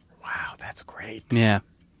him. Wow, that's great. Yeah.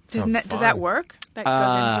 Does Sounds that fun. work? That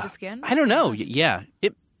goes into the skin? I don't know. Yeah.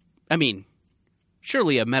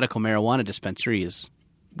 Surely a medical marijuana dispensary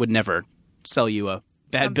would never sell you a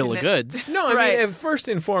bad Something bill of that- goods. No, I Right. mean, first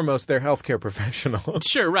and foremost, they're healthcare professionals.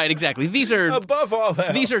 Sure, right, exactly. These are Above all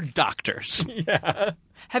else. these are doctors. Yeah.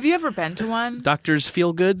 Have you ever been to one? Doctors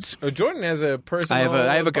feel goods. Oh, Jordan has a personal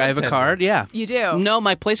I have a card, yeah. You do? No,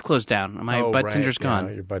 my place closed down. My bud tender's gone.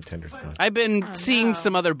 Yeah, your bud tender's gone. I've been seeing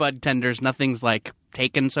some other bud tenders. Nothing's like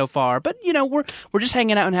taken so far, but we're just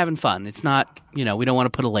hanging out and having fun. It's not, we don't want to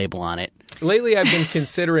put a label on it. Lately, I've been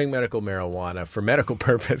considering medical marijuana for medical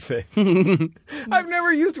purposes. I've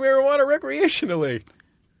never used marijuana recreationally.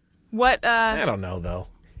 What? I don't know, though.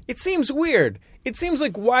 It seems weird. It seems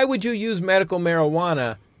like, why would you use medical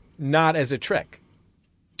marijuana not as a trick?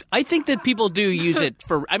 I think that people do use it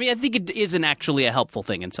for. I think it isn't actually a helpful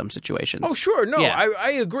thing in some situations. Oh, sure. No, Yeah.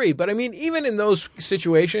 I agree. But I mean, even in those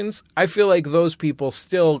situations, I feel like those people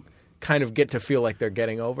still kind of get to feel like they're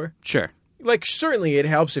getting over. Sure. Like, certainly it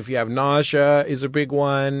helps if you have nausea is a big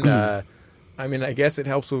one. I mean, I guess it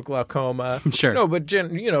helps with glaucoma. Sure. No, but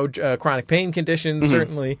chronic pain conditions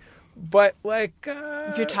certainly. But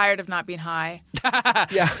if you're tired of not being high,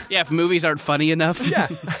 yeah, if movies aren't funny enough, yeah,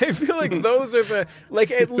 I feel like those are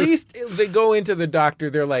at least they go into the doctor.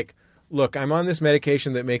 They're like, look, I'm on this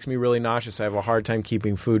medication that makes me really nauseous. I have a hard time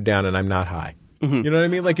keeping food down, and I'm not high. You know what I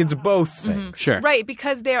mean? Like, it's both things. Sure. Right,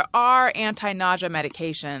 because there are anti-nausea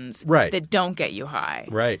medications that don't get you high.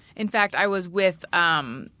 Right. In fact, I was with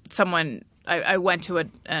someone. I went to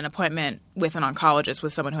an appointment with an oncologist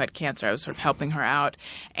with someone who had cancer. I was sort of helping her out,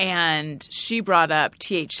 and she brought up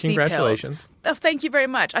THC Congratulations. pills. Oh, thank you very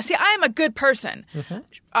much. I am a good person.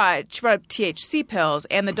 She brought up THC pills,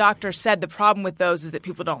 and the doctor said the problem with those is that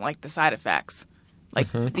people don't like the side effects,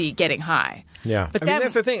 like the getting high. Yeah, but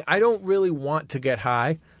that's the thing. I don't really want to get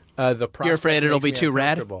high. You're afraid it'll be too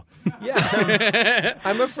rad? Yeah.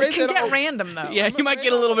 I'm afraid it can get random, though. Yeah, you might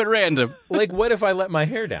get a little bit random. Like, what if I let my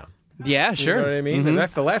hair down? Yeah, sure. You know what I mean? And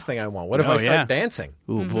that's the last thing I want. What if I start dancing?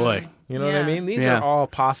 Oh, boy. You know what I mean? These are all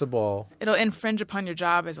possible. It'll infringe upon your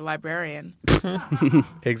job as a librarian.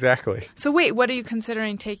 Exactly. So wait, what are you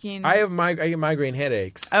considering taking? I get migraine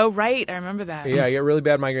headaches. Oh, right. I remember that. Yeah, I get really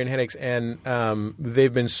bad migraine headaches, and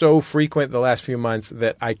they've been so frequent the last few months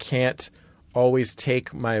that I can't always take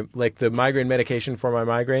the migraine medication for my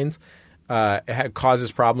migraines. It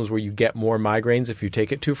causes problems where you get more migraines if you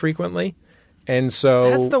take it too frequently. And so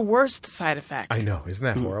that's the worst side effect. I know, isn't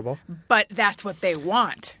that horrible? But that's what they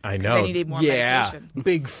want. I know. They need more medication.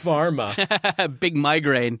 Big pharma, big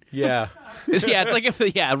migraine. Yeah, it's like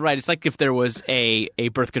It's like if there was a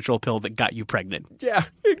birth control pill that got you pregnant. Yeah,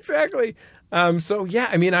 exactly. So yeah,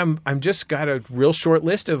 I mean, I'm just got a real short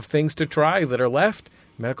list of things to try that are left.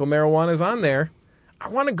 Medical marijuana is on there. I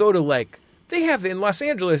want to go to they have in Los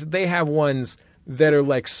Angeles. They have ones that are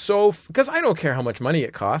because I don't care how much money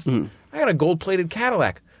it costs. I got a gold-plated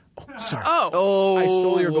Cadillac. Oh, sorry. Oh. I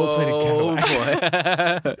stole your gold-plated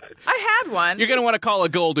Cadillac. Boy. I had one. You're going to want to call a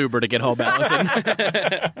gold Uber to get home, Alison.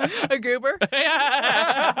 A goober?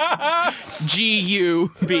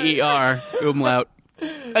 G-U-B-E-R, umlaut.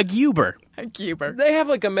 A goober. A goober. They have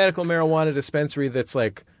a medical marijuana dispensary that's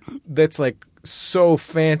so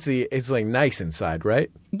fancy. It's nice inside,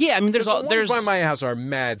 right? Yeah, I mean, there's by my house are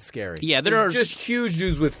mad scary. Yeah, there are just huge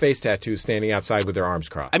dudes with face tattoos standing outside with their arms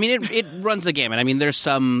crossed. I mean, it runs the gamut. I mean, there's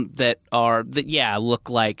some that look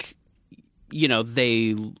like,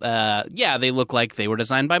 they look like they were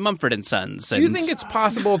designed by Mumford and Sons. Do you think it's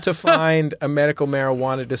possible to find a medical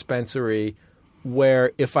marijuana dispensary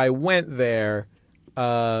where if I went there,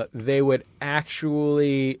 they would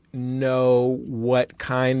actually know what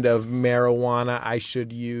kind of marijuana I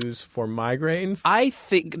should use for migraines? I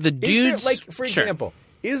think the dudes... for example,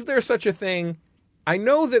 is there such a thing? I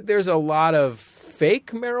know that there's a lot of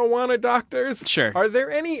fake marijuana doctors. Sure. Are there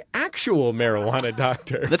any actual marijuana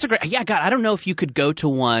doctors? That's a great... Yeah, God, I don't know if you could go to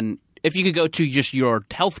one... If you could go to just your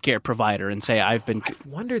healthcare provider and say, I've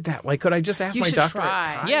wondered that. Could I just ask my doctor?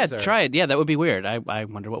 Try. Yeah, try it. Yeah, that would be weird. I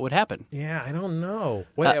wonder what would happen. Yeah, I don't know.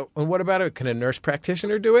 What about it? Can a nurse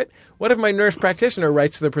practitioner do it? What if my nurse practitioner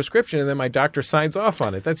writes the prescription and then my doctor signs off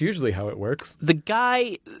on it? That's usually how it works. The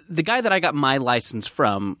guy that I got my license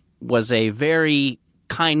from was a very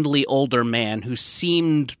kindly older man who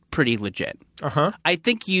seemed pretty legit. Uh-huh. I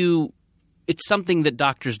think it's something that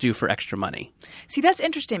doctors do for extra money. See, that's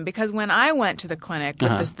interesting because when I went to the clinic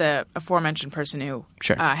with the aforementioned person who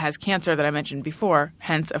has cancer that I mentioned before,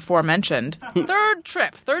 hence aforementioned, third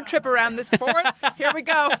trip around this fourth. Here we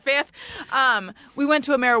go, fifth. We went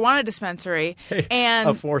to a marijuana dispensary and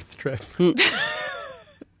a fourth trip.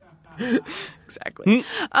 Exactly.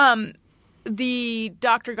 The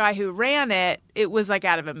doctor guy who ran it was like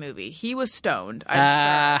out of a movie. He was stoned,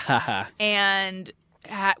 I'm sure, and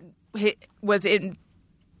was in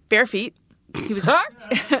bare feet. He was,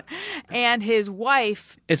 and his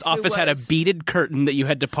wife. His office had a beaded curtain that you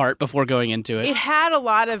had to part before going into it. It had a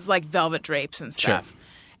lot of velvet drapes and stuff. Sure.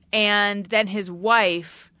 And then his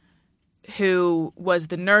wife, who was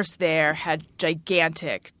the nurse there, had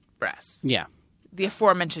gigantic breasts. Yeah. The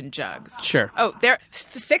aforementioned jugs. Sure. Oh, there,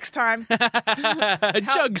 sixth time.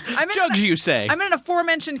 Jugs, you say. I'm in an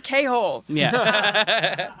aforementioned K-hole.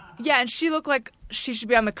 Yeah. Yeah, and she looked like she should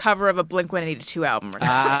be on the cover of a Blink-182 album. This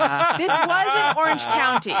was in Orange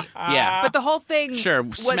County. Yeah. But the whole thing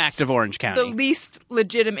smacked of Orange County. The least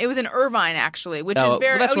legitimate. It was in Irvine, actually, which is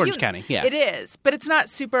very... Well, that's Orange County, yeah. It is. But it's not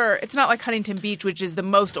super... It's not like Huntington Beach, which is the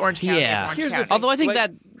most Orange County of Orange County. Although I think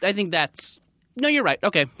that's... No, you're right.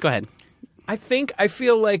 Okay, go ahead. I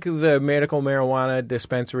feel like the medical marijuana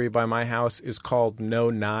dispensary by my house is called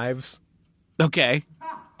No Knives. Okay.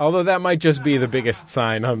 Although that might just be the biggest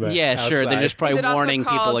sign on the outside. Sure. They're just probably warning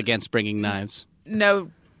people called against bringing knives. No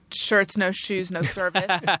shirts, no shoes, no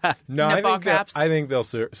service. No, I think they'll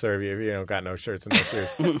serve you if you don't got no shirts and no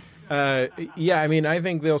shoes. I mean, I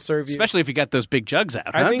think they'll serve you. Especially if you got those big jugs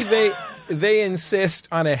out. I think they insist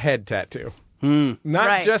on a head tattoo.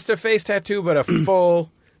 Not just a face tattoo, but a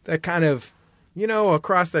full, that kind of,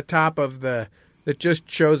 across the top of that just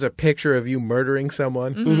shows a picture of you murdering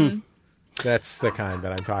someone. Mm-hmm. That's the kind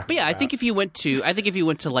that I'm talking about. But yeah, I think if you went to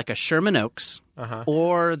like a Sherman Oaks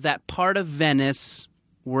or that part of Venice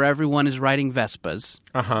where everyone is riding Vespas,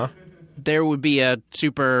 there would be a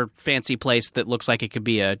super fancy place that looks like it could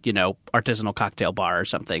be a, artisanal cocktail bar or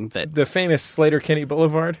something. The famous Slater-Kinney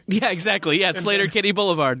Boulevard? Yeah, exactly. Yeah, Slater-Kinney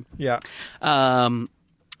Boulevard. Yeah.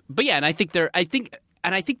 But yeah, and I think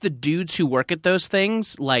the dudes who work at those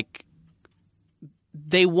things, like,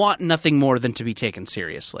 they want nothing more than to be taken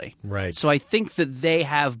seriously. Right. So I think that they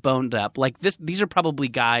have boned up. Like, these are probably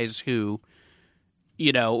guys who,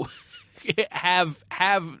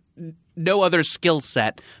 have no other skill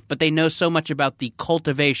set, but they know so much about the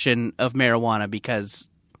cultivation of marijuana because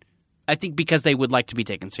they would like to be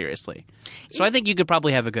taken seriously. So I think you could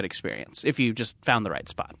probably have a good experience if you just found the right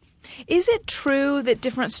spot. Is it true that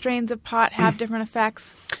different strains of pot have different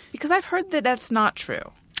effects? Because I've heard that that's not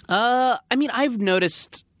true. I mean, I've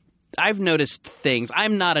noticed things.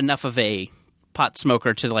 I'm not enough of a pot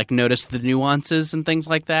smoker to like notice the nuances and things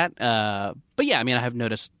like that. But yeah, I mean, I have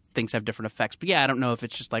noticed things have different effects. But yeah, I don't know if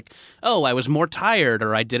it's just like, oh, I was more tired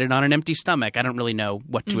or I did it on an empty stomach. I don't really know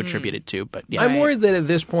what to attribute it to. But yeah, I'm worried that at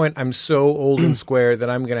this point I'm so old and square that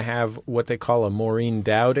I'm going to have what they call a Maureen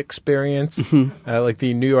Dowd experience, like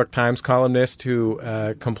the New York Times columnist who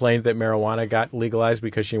complained that marijuana got legalized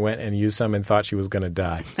because she went and used some and thought she was going to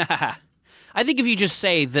die. I think if you just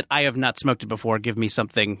say that I have not smoked it before, give me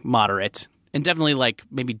something moderate. And definitely, like,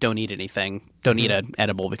 maybe don't eat anything. Don't eat an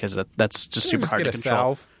edible because that's just super hard to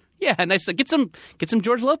control. Salve. Yeah, nice. Get some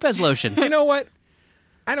George Lopez lotion. You know what?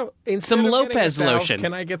 Some Lopez lotion.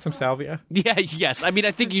 Can I get some salvia? Yeah, yes. I mean,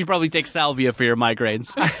 I think you should probably take salvia for your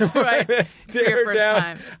migraines. Right. For your first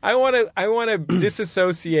time. I want to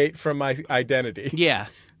disassociate from my identity. Yeah.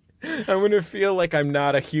 I'm going to feel like I'm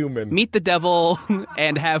not a human. Meet the devil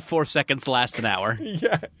and have 4 seconds last an hour.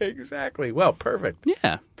 Yeah, exactly. Well, perfect.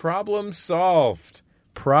 Yeah. Problem solved.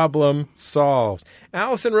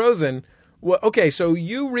 Alison Rosen. Well, okay, so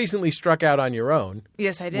you recently struck out on your own.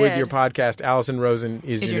 Yes, I did. With your podcast, Alison Rosen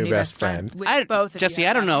is your new best friend. Both Jesse,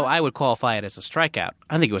 I don't know. I would qualify it as a strikeout.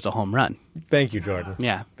 I think it was a home run. Thank you, Jordan.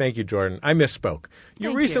 Yeah. Thank you, Jordan. I misspoke.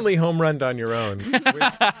 You recently home runned on your own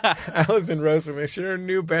with Alison Rosen is your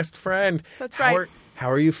new best friend. That's right. How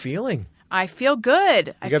are you feeling? I feel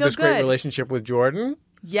good. You got this great relationship with Jordan?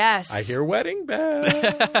 Yes. I hear wedding bells.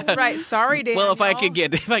 Right. Sorry, Daniel. Well, if I can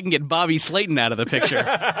get Bobby Slayton out of the picture,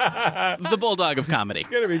 the bulldog of comedy. It's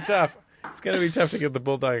going to be tough. It's going to be tough to get the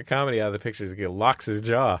bulldog of comedy out of the picture. He locks his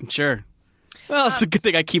jaw. Sure. Well, it's a good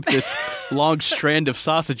thing I keep this long strand of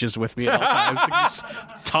sausages with me at all times. I can just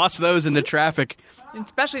toss those into traffic.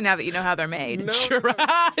 Especially now that you know how they're made. No, sure.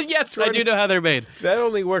 Yes, Jordan, I do know how they're made. That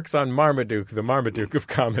only works on Marmaduke, the Marmaduke of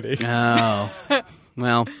comedy. Oh.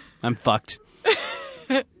 Well, I'm fucked.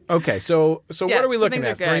 Okay, so yes, what are we looking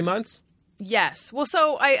at? 3 months? Yes. Well,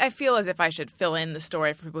 so I feel as if I should fill in the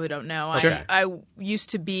story for people who don't know. Okay. I used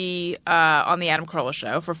to be on the Adam Carolla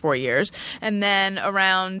Show for 4 years, and then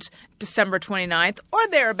around December 29th or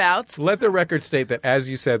thereabouts. Let the record state that as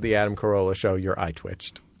you said the Adam Carolla Show, your eye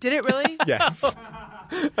twitched. Did it really? Yes.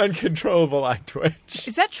 Uncontrollable eye twitch.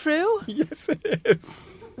 Is that true? Yes, it is.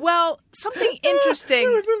 Well, something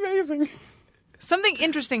interesting. It was amazing. Something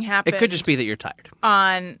interesting happened. It could just be that you're tired.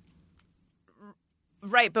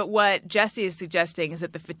 Right, but what Jesse is suggesting is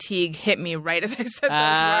that the fatigue hit me right as I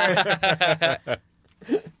said those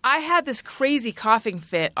words. I had this crazy coughing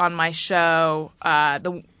fit on my show,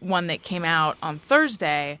 the one that came out on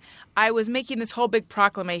Thursday. I was making this whole big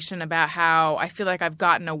proclamation about how I feel like I've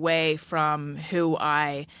gotten away from who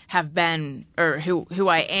I have been or who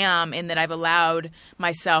I am, in that I've allowed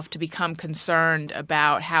myself to become concerned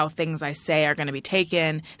about how things I say are going to be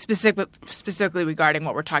taken, specifically regarding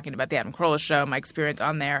what we're talking about, the Adam Carolla Show, my experience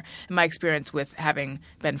on there, and my experience with having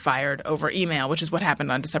been fired over email, which is what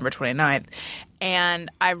happened on December 29th. And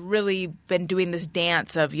I've really been doing this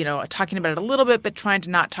dance of, talking about it a little bit, but trying to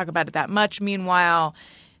not talk about it that much. Meanwhile,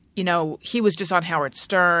 he was just on Howard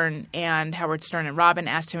Stern, and Howard Stern and Robin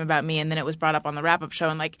asked him about me, and then it was brought up on the wrap-up show.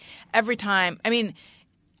 And, every time – I mean,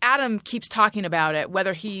 Adam keeps talking about it,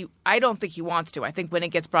 whether I don't think he wants to. I think when it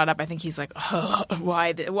gets brought up, I think he's like, oh,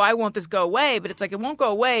 why won't this go away? But it's like it won't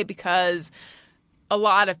go away because a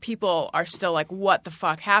lot of people are still like, what the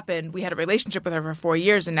fuck happened? We had a relationship with her for 4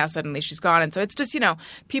 years and now suddenly she's gone. And so it's just,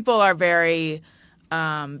 people are very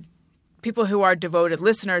people who are devoted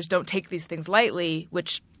listeners don't take these things lightly,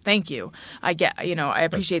 which thank you. I get, I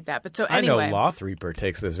appreciate that. But so anyway. I know Loth Reaper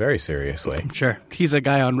takes this very seriously. Sure. He's a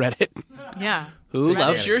guy on Reddit. Yeah. Who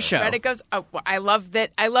loves your show? Reddit goes, oh, I love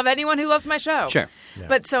that. I love anyone who loves my show. Sure. Yeah.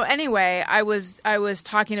 But so anyway, I was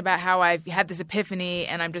talking about how I've had this epiphany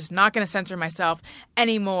and I'm just not going to censor myself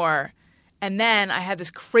anymore. And then I had this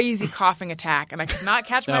crazy coughing attack and I could not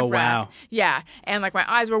catch my breath. Wow. Yeah. And like my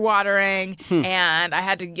eyes were watering and I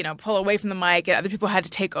had to, pull away from the mic and other people had to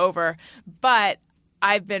take over. But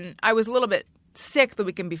I was a little bit sick the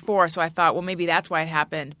weekend before, so I thought, well, maybe that's why it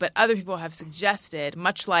happened. But other people have suggested,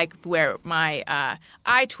 much like where my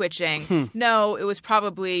eye twitching, no, it was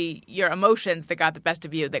probably your emotions that got the best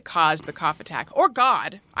of you that caused the cough attack. Or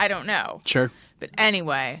God. I don't know. Sure. But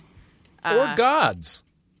anyway. Or gods.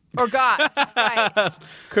 Or God. Right.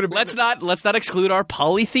 Let's not exclude our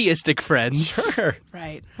polytheistic friends. Sure.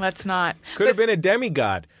 Right. Let's not. Could have been a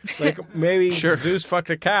demigod. Like maybe Zeus fucked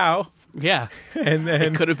a cow. Yeah. And then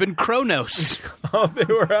it could have been Kronos. All they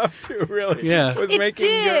were up to really was making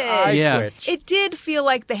your eye twitch. It did feel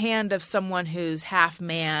like the hand of someone who's half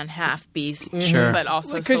man, half beast, Sure. but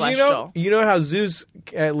also Because celestial. you know how Zeus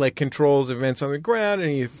controls events on the ground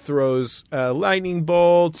and he throws lightning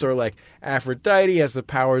bolts, or like Aphrodite has the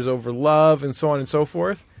powers over love and so on and so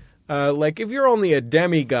forth. If you're only a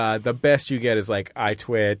demigod, the best you get is like eye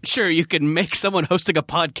twitch. Sure, you can make someone hosting a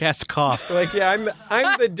podcast cough. I'm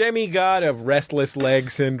the demigod of restless leg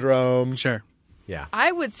syndrome. Sure. Yeah.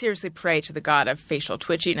 I would seriously pray to the god of facial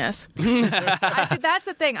twitchiness. That's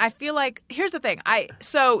the thing. I feel like here's the thing.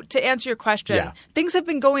 So to answer your question, things have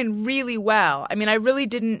been going really well. I mean, I really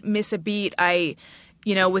didn't miss a beat. I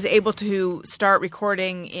was able to start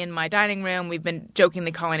recording in my dining room. We've been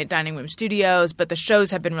jokingly calling it Dining Room Studios, but the shows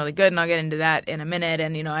have been really good, and I'll get into that in a minute.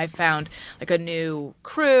 And, I found like a new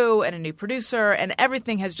crew and a new producer, and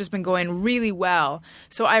everything has just been going really well.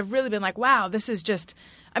 So I've really been like, wow, this is just –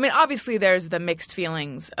 I mean, obviously there's the mixed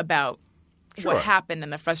feelings about what happened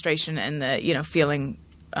and the frustration and the, feeling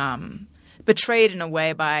betrayed in a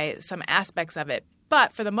way by some aspects of it.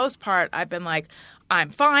 But for the most part, I've been like, I'm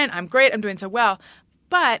fine, I'm great, I'm doing so well.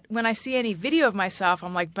 But when I see any video of myself,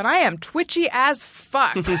 I'm like, but I am twitchy as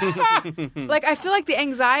fuck. I feel like the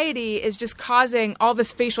anxiety is just causing all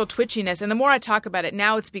this facial twitchiness. And the more I talk about it,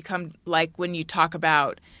 now it's become like when you talk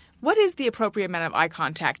about what is the appropriate amount of eye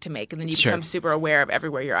contact to make. And then you become super aware of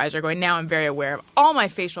everywhere your eyes are going. Now I'm very aware of all my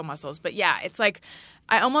facial muscles. But yeah, it's like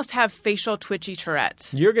I almost have facial twitchy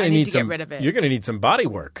Tourette's. You're going to need get rid of it. You're going to need some body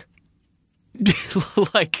work.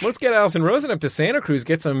 Let's get Alison Rosen up to Santa Cruz,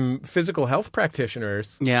 get some physical health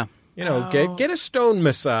practitioners. Yeah. Get a stone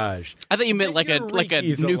massage. I thought you meant like a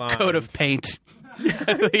new coat of paint.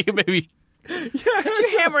 Maybe. Could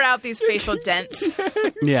you hammer out these facial dents?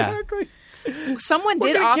 Yeah. Exactly. Someone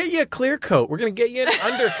We're did going to get you a clear coat. We're going to get you an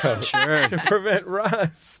undercoat to prevent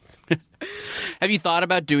rust. Have you thought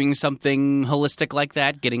about doing something holistic like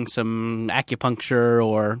that? Getting some acupuncture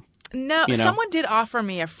or... No, someone did offer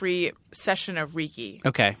me a free session of Reiki.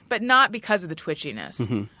 Okay. But not because of the twitchiness.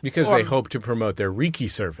 Mm-hmm. Because they hope to promote their Reiki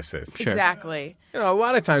services. Sure. Exactly. A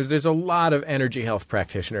lot of times there's a lot of energy health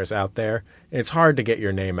practitioners out there, and it's hard to get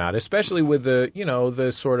your name out, especially with the,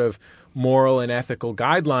 the sort of moral and ethical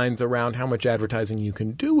guidelines around how much advertising you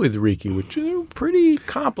can do with Reiki, which is pretty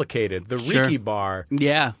complicated. The Reiki bar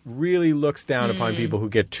really looks down upon people who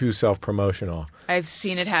get too self-promotional. I've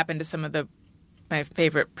seen it happen to some of my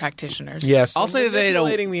favorite practitioners. Yes. I'll say that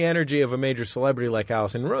manipulating the energy of a major celebrity like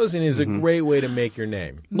Alison Rosen is a great way to make your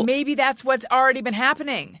name. Maybe that's what's already been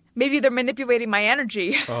happening. Maybe they're manipulating my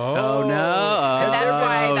energy. Oh no. And that's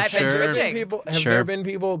why I've been twitching. Have there been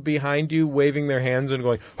people behind you waving their hands and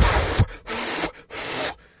going...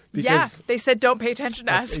 Because, they said don't pay attention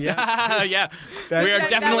to us. We are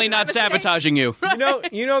definitely not sabotaging you.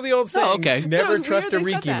 You know the old saying, never trust a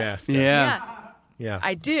Reiki master. Yeah.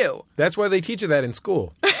 I do. That's why they teach you that in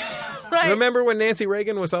school. Right. Remember when Nancy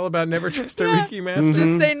Reagan was all about never trust a Reiki master?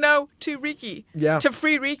 Just say no to Reiki. Yeah. To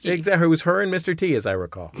free Reiki. Exactly. It was her and Mr. T, as I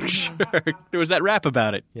recall. Sure. There was that rap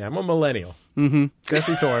about it. Yeah, I'm a millennial. Mm-hmm.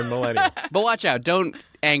 Jesse Thorne, millennial. But watch out. Don't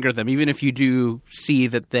anger them, even if you do see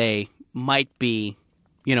that they might be,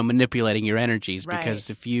 manipulating your energies. Right.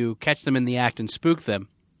 Because if you catch them in the act and spook them,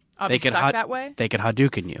 They could that way? They could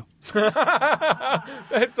Hadouken you.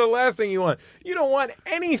 That's the last thing you want. You don't want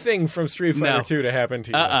anything from Street Fighter 2 to happen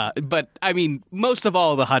to you. But, I mean, most of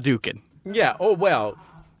all, the Hadouken. Yeah. Oh, well.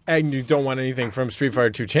 And you don't want anything from Street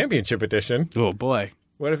Fighter 2 Championship Edition. Oh, boy.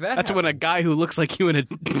 What if that That's happened? when a guy who looks like you in a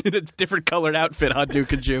different colored outfit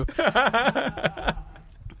Hadoukened you.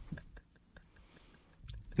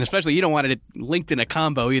 And especially, you don't want it linked in a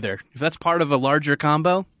combo either. If that's part of a larger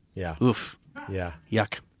combo, Yeah. oof, Yeah.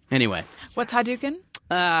 yuck. Anyway. What's Hadouken?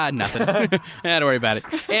 Nothing. Don't worry about it.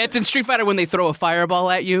 It's in Street Fighter when they throw a fireball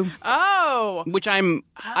at you. Oh. Which I'm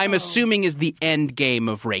assuming is the end game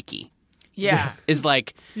of Reiki. Yeah. Is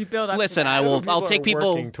like, You build up to listen, that. I'll take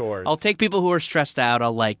people who are stressed out.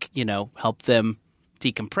 I'll help them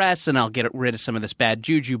decompress, and I'll get rid of some of this bad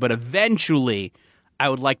juju. But eventually, I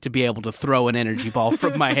would like to be able to throw an energy ball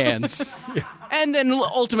from my hands, and then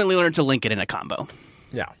ultimately learn to link it in a combo.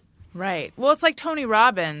 Yeah. Right. Well, it's like Tony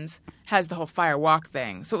Robbins has the whole fire walk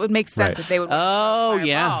thing, so it would make sense that they would. Oh, fire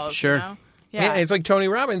yeah, balls, sure. You know? Yeah, Yeah. it's like Tony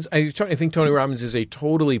Robbins. I think Tony Robbins is a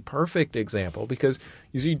totally perfect example because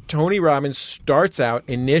you see, Tony Robbins starts out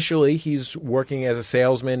initially he's working as a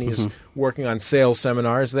salesman. He's working on sales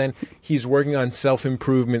seminars. Then he's working on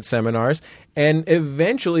self-improvement seminars, and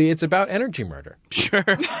eventually it's about energy murder. Sure.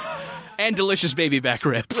 And delicious baby back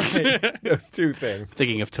ribs. Right. Those two things.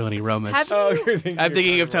 Thinking of Tony Romas. I'm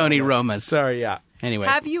thinking of Tony Romas. Sorry, yeah. Anyway,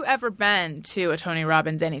 Have you ever been to a Tony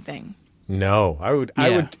Robbins anything? No, I would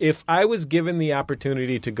Yeah. if I was given the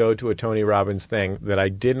opportunity to go to a Tony Robbins thing that I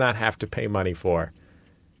did not have to pay money for,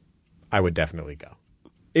 I would definitely go.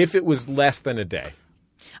 If it was less than a day.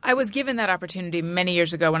 I was given that opportunity many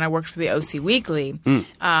years ago when I worked for the OC Weekly.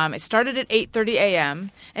 It started at 8:30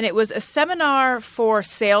 a.m., and it was a seminar for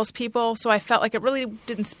salespeople, so I felt like it really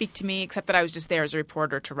didn't speak to me, except that I was just there as a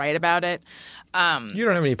reporter to write about it. You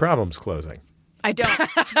don't have any problems closing. I don't.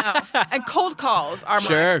 No. And cold calls are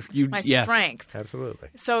my strength. Absolutely.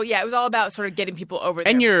 So, yeah, it was all about sort of getting people over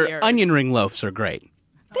and their your fears. onion ring loaves are great.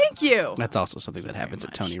 Thank you. That's also something that happens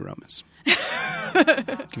at Tony Romas.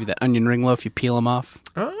 Give you that onion ring loaf, you peel them off,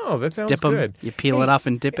 Oh, that sounds dip them, good. you peel it off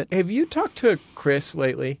and dip it. Have you talked to Chris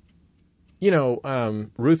lately? You know,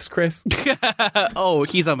 Ruth's Chris? Oh,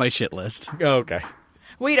 he's on my shit list. Oh, okay.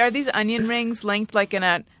 Wait, are these onion rings linked like in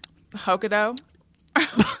a Hokkaido?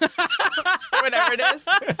 Whatever it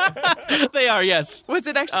is. They are, yes. What's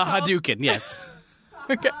it actually called? Hadouken, yes.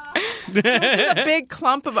 Okay. So it's a big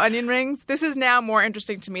clump of onion rings. This is now more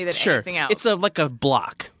interesting to me than Sure. anything else. It's like a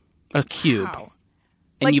block, a cube. Wow.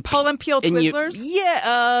 And Like you pull and peel and you- Twizzlers?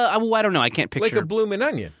 I don't know. I can't picture. Like a bloomin'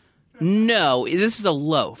 onion. No, this is a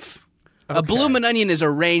loaf. A Okay. bloomin' onion is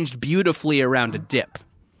arranged beautifully around a dip.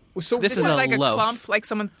 So This This is is a like loaf. a clump, like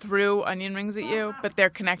someone threw onion rings at you, but they're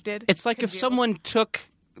connected. It's like if Concealed. someone took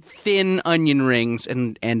thin onion rings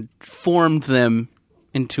and formed them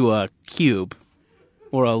into a cube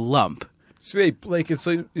or a lump. So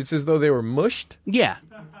it's as though they were mushed? Yeah,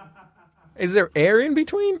 Is there air in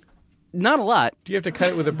between? not a lot. Do you have to cut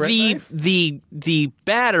it with a bread The knife? the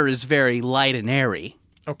batter is very light and airy.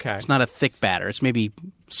 Okay. It's not a thick batter. It's maybe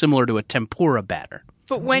similar to a tempura batter.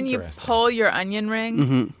 But when you Interesting. pull your onion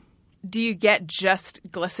ring, do you get just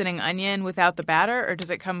glistening onion without the batter, or does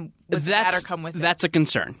it come? Does the batter come with it? That's a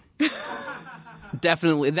concern.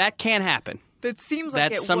 Definitely, that can happen. That seems like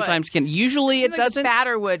That it sometimes would. can. Usually, it Seems like doesn't. The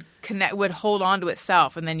batter would hold on to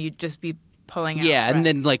itself, and then you'd just be pulling out. Yeah, and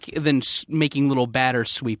threads. then making little batter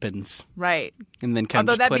sweepins, right. and then kind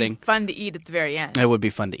Although of just that'd putting. be fun to eat at the very end. It would be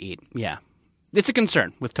fun to eat. Yeah, it's a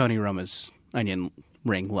concern with Tony Roma's onion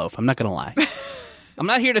ring loaf. I'm not going to lie. I'm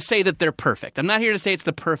not here to say that they're perfect. I'm not here to say it's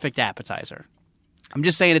the perfect appetizer. I'm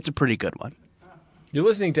just saying it's a pretty good one. You're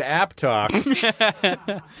listening to App Talk.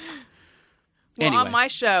 Well, Anyway. on my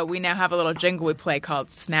show, we now have a little jingle we play called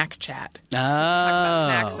Snack Chat. Oh, About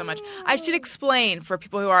snacks so much. I should explain for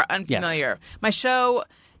people who are unfamiliar. My show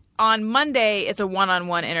on Monday it's a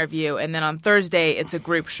one-on-one interview, and then on Thursday it's a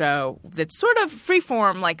group show that's sort of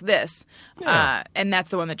freeform like this, and that's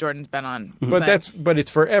the one that Jordan's been on. But it's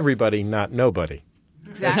for everybody, not nobody.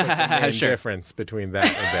 Exactly. Main Sure. difference between that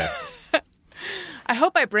and this. I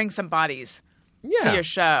hope I bring some bodies to your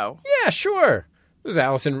show. Yeah, sure. There's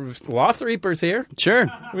Alison Loth Reaper's here. sure.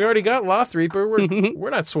 We already got Loth Reaper.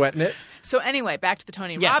 We're not sweating it. So anyway, back to the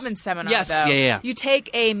Tony Yes. Robbins seminar. Yes, though. yeah. You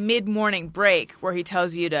take a mid-morning break where he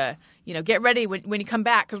tells you to, get ready when you come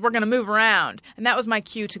back because we're going to move around, and that was my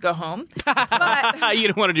cue to go home. But You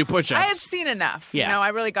don't want to do push-ups. I had seen enough. Yeah. I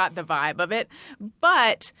really got the vibe of it.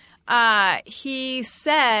 But he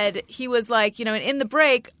said he was like, in the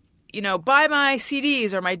break, buy my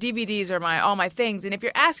CDs or my DVDs or all my things. And if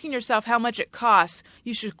you're asking yourself how much it costs,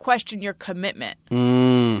 you should question your commitment.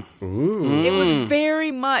 It was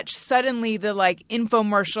very much suddenly the like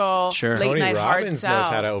infomercial late Tony night hard Robbins sell. knows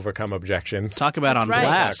how to overcome objections. Talk about That's on right.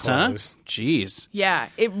 blast, huh? Jeez. Yeah,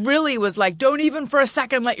 it really was like, don't even for a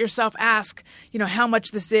second let yourself ask, how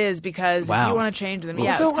much this is, because if you want to change them,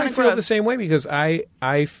 I feel the same way because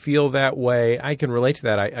I feel that way. I can relate to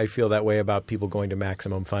that. I feel that way about people going to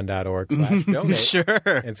MaximumFun.org/donate Sure.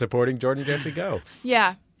 and supporting Jordan Jesse Go.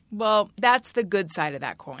 Yeah, well, that's the good side of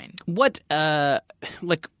that coin. What, I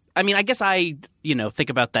guess I, think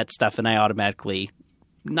about that stuff and I automatically,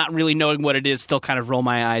 not really knowing what it is, still kind of roll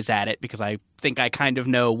my eyes at it because I think I kind of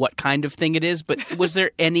know what kind of thing it is. But was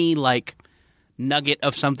there any, nugget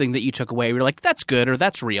of something that you took away? You're like, that's good or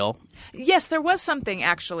that's real? Yes, there was something,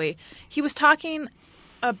 actually. He was talking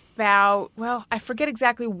about, I forget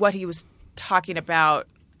exactly what he was talking about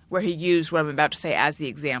where he used what I'm about to say as the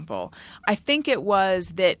example. I think it was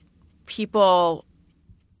that people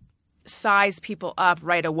size people up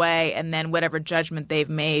right away and then whatever judgment they've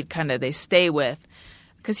made kind of they stay with.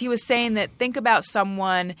 Because he was saying that think about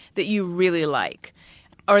someone that you really like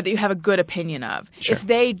or that you have a good opinion of. Sure. If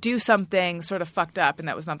they do something sort of fucked up, and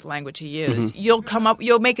that was not the language he used, you'll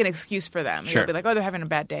make an excuse for them. Sure. You'll be like, oh, they're having a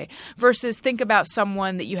bad day. Versus think about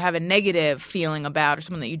someone that you have a negative feeling about or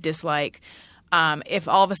someone that you dislike. If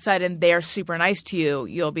all of a sudden they're super nice to you,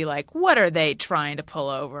 you'll be like, what are they trying to pull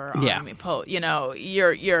over on me?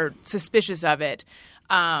 You're suspicious of it.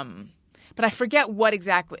 But I forget what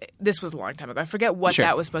exactly – this was a long time ago. I forget what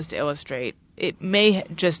that was supposed to illustrate. It may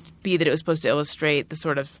just be that it was supposed to illustrate the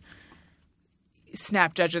sort of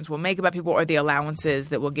snap judgments we'll make about people or the allowances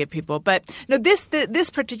that we'll give people. But no, this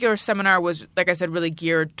particular seminar was, like I said, really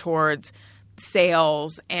geared towards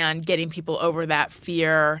sales and getting people over that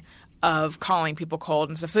fear of calling people cold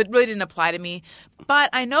and stuff. So it really didn't apply to me. But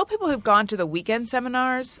I know people who've gone to the weekend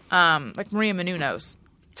seminars, like Maria Menounos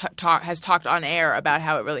has talked on air about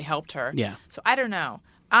how it really helped her. Yeah. So I don't know.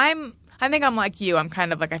 I think I'm like you. I'm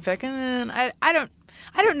kind of like I feel like I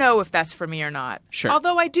don't know if that's for me or not. Sure.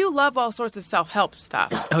 Although I do love all sorts of self-help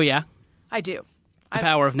stuff. Oh yeah. I do. The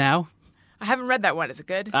Power of Now. I haven't read that one. Is it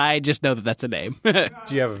good? I just know that that's a name. Do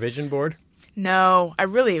you have a vision board? No, I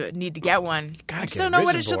really need to get one. I just don't know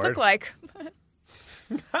what it should look like.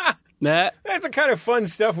 That's the kind of fun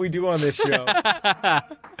stuff we do on this show.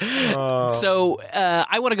 So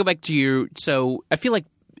I want to go back to you. So I feel like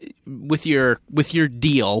with your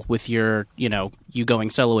deal, with your you going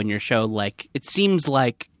solo in your show, like it seems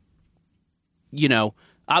like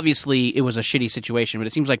obviously it was a shitty situation, but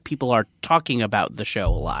it seems like people are talking about the show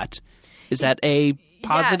a lot. Is that a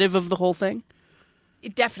positive of the whole thing?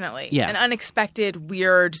 Definitely. Yeah. An unexpected,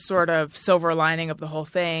 weird sort of silver lining of the whole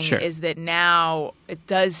thing is that now it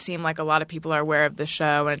does seem like a lot of people are aware of the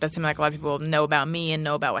show, and it does seem like a lot of people know about me and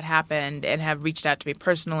know about what happened and have reached out to me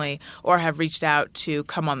personally or have reached out to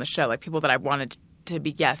come on the show. Like people that I wanted to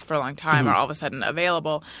be guests for a long time are all of a sudden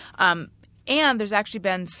available. And there's actually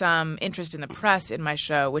been some interest in the press in my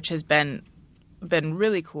show, which has been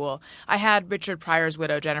really cool. I had Richard Pryor's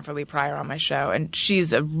widow, Jennifer Lee Pryor, on my show, and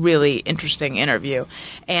she's a really interesting interview.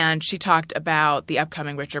 And she talked about the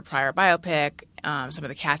upcoming Richard Pryor biopic, some of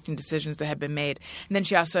the casting decisions that had been made. And then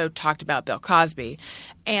she also talked about Bill Cosby.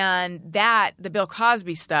 And the Bill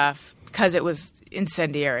Cosby stuff, because it was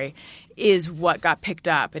incendiary, is what got picked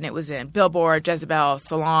up. And it was in Billboard, Jezebel,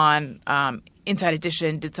 Salon, Inside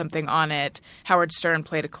Edition did something on it. Howard Stern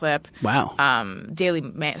played a clip. Wow. Daily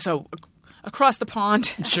Mail. So across the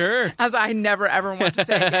pond. Sure. As I never, ever want to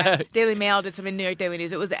say again. Daily Mail did some in New York Daily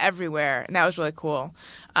News. It was everywhere, and that was really cool.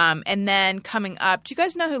 And then coming up, do you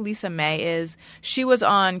guys know who Lisa May is? She was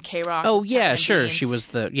on K-Rock. Oh, yeah, sure. She was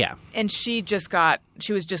And she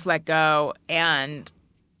was just let go. And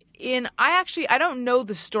I don't know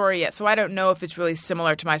the story yet, so I don't know if it's really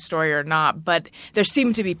similar to my story or not, but there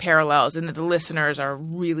seem to be parallels in that the listeners are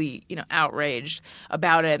really, outraged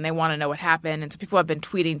about it and they want to know what happened. And so people have been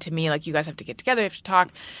tweeting to me like, you guys have to get together, you have to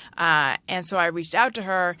talk. And so I reached out to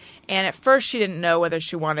her, and at first she didn't know whether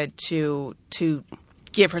she wanted to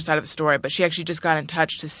give her side of the story, but she actually just got in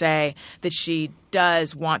touch to say that she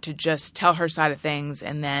does want to just tell her side of things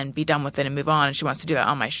and then be done with it and move on, and she wants to do that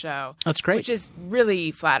on my show. That's great. Which is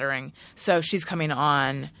really flattering. So she's coming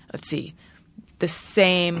on,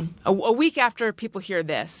 a week after people hear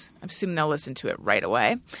this. I'm assuming they'll listen to it right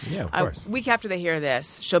away. Yeah, of course. A week after they hear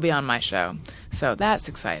this, she'll be on my show. So that's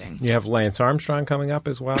exciting. You have Lance Armstrong coming up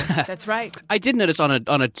as well. That's right. I did notice on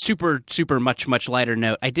a super, super much lighter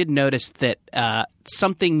note, I did notice that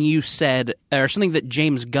something you said, or something that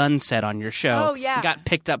James Gunn said on your show got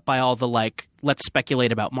picked up by all the let's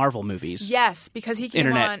speculate about Marvel movies. Yes, because he came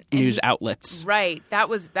Internet on news outlets. Right, that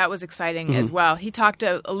was exciting as well. He talked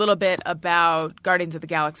a little bit about Guardians of the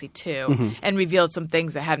Galaxy 2 and revealed some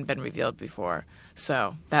things that hadn't been revealed before.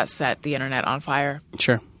 So that set the internet on fire.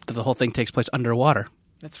 Sure, the whole thing takes place underwater.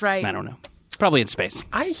 That's right. I don't know. Probably in space.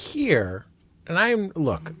 I hear, and I'm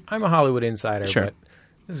a Hollywood insider, Sure. but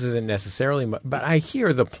this isn't necessarily, but I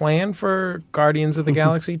hear the plan for Guardians of the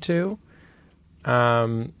Galaxy 2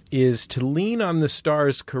 is to lean on the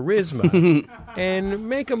star's charisma and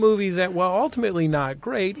make a movie that, while ultimately not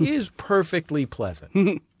great, is perfectly pleasant.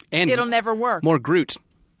 And It'll never work. more Groot.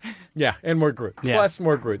 Yeah, and more Groot. Yeah. Plus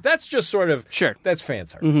more Groot. That's just sort of, Sure. that's fan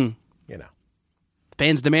service, you know.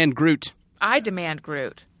 Fans demand Groot. I demand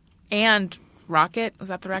Groot. And Rocket. Was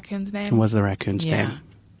that the raccoon's name? Was the raccoon's Yeah. name.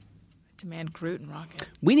 Demand Groot and Rocket.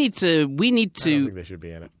 We need to. I don't think they should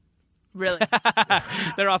be in it. Really?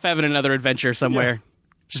 They're off having another adventure somewhere.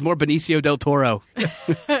 Just more Benicio del Toro.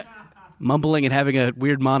 Mumbling and having a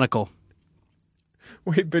weird monocle.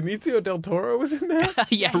 Wait, Benicio del Toro was in that?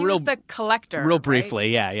 Yeah, He was the collector. real right?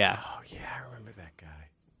 briefly. Yeah. Oh, yeah, I remember that guy.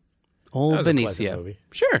 Old That was a pleasant Benicio. movie.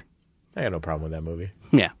 Sure. I had no problem with that movie.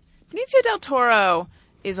 Yeah. Benicio del Toro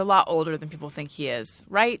is a lot older than people think he is,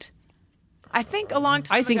 right? I think a long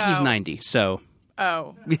time I think ago- he's 90. So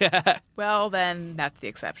Oh. yeah. Well, then that's the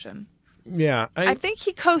exception. Yeah. I think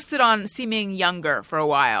he coasted on seeming younger for a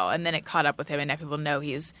while, and then it caught up with him, and now people know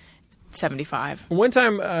he's 75. One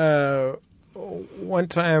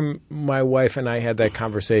time, my wife and I had that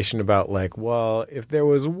conversation about, like, well, if there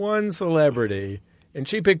was one celebrity, and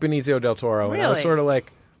she picked Benicio del Toro, and I was Really? sort of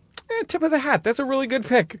like, tip of the hat. That's a really good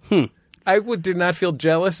pick. I did not feel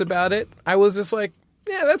jealous about it. I was just like,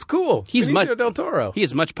 yeah, that's cool. He's Benicio del Toro. He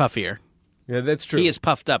is much puffier. Yeah, that's true. He is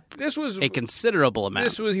puffed up This was a considerable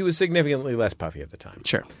amount. he was significantly less puffy at the time.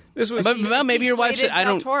 Sure. This was But well, maybe your wife said, deflated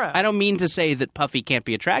Del Toro. I don't mean to say that puffy can't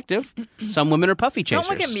be attractive. Some women are puffy chasers.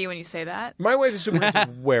 Don't look at me when you say that. my wife is super into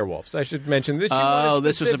werewolves. I should mention this. She Oh, wanted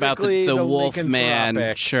this was about specifically the wolf man.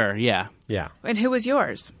 lycanthropic- Sure, yeah. Yeah. And who was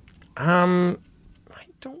yours? I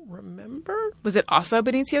don't remember. Was it also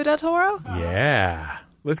Benicio del Toro? Yeah.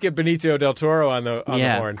 Let's get Benicio del Toro on the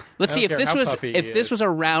horn. Let's I see don't if care this how was puffy if he this is. was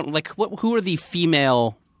around like who are the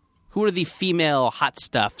female hot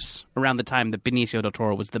stuffs around the time that Benicio del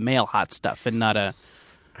Toro was the male hot stuff and not a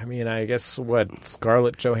I mean, I guess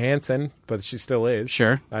Scarlett Johansson, but she still is.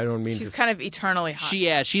 Sure. I don't mean She's to. kind of eternally hot.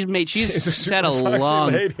 she's She's a had a super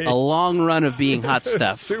foxy lady. long run of being hot She's a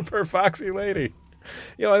stuff. super foxy lady.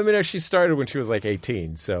 You know, I mean, she started when she was like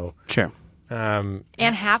 18, so. Sure. Anne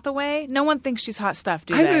Hathaway? No one thinks she's hot stuff,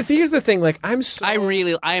 do they? Here's the thing, like, I'm so. I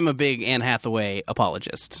am a big Anne Hathaway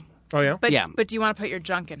apologist. Oh, yeah? But, yeah. but do you want to put your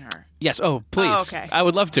junk in her? Yes. Oh, please. Oh, okay. I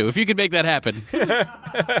would love to. If you could make that happen.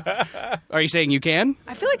 Are you saying you can?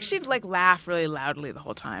 I feel like she'd laugh really loudly the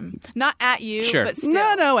whole time. Not at you, Sure. but still.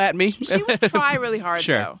 No, at me. She would try really hard,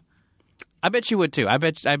 Sure. though. I bet you would too. I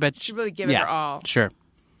bet She'd really give it her all. Sure.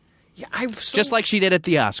 Yeah, Just like she did at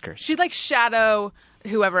the Oscars. She'd shadow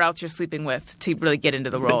whoever else you're sleeping with to really get into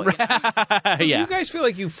the role. You know? Do you guys feel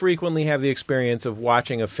like you frequently have the experience of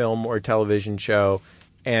watching a film or television show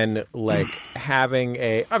and having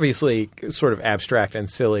a obviously sort of abstract and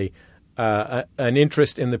silly an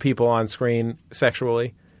interest in the people on screen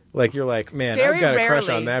sexually? Like you're like, man, Very I've got a crush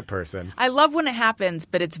rarely. on that person. I love when it happens,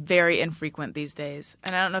 but it's very infrequent these days.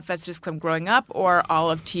 And I don't know if that's just 'cause I'm growing up or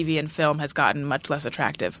all of TV and film has gotten much less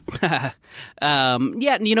attractive. Yeah,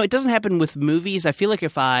 it doesn't happen with movies. I feel like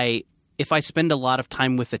if I spend a lot of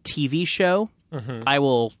time with a TV show, I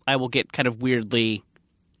will get kind of weirdly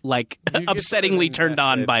upsettingly turned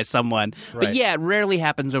on by someone. Right. But yeah, it rarely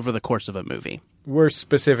happens over the course of a movie. We're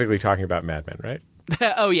specifically talking about Mad Men, right?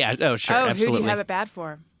 Oh yeah, oh sure, absolutely. Who do you have it bad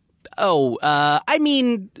for? Oh, I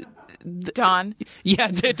mean, Don. yeah,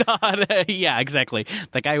 Don. Yeah, exactly.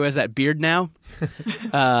 The guy who has that beard now.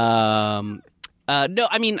 No,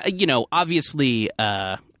 I mean, obviously,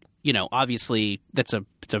 it's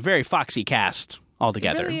a very foxy cast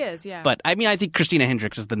altogether. It really is, yeah. But I mean, I think Christina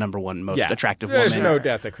Hendricks is the number one most attractive There's woman. no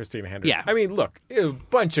doubt that Christina Hendricks. Yeah. I mean, look, a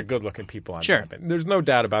bunch of good-looking people on Sure. Mad Men. There's no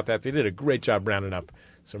doubt about that. They did a great job rounding up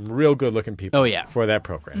some real good-looking people Oh, yeah. for that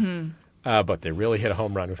program. But they really hit a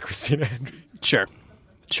home run with Christina Hendricks. Sure.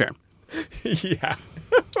 Yeah.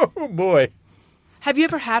 Oh, boy. Have you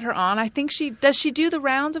ever had her on? I think does she do the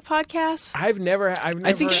rounds of podcasts? I've never.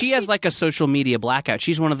 I think she has like a social media blackout.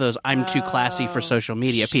 She's one of those I'm too classy for social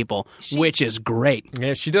media people, which is great.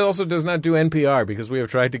 Yeah, she also does not do NPR because we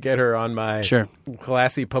have tried to get her on my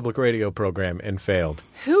classy public radio program and failed.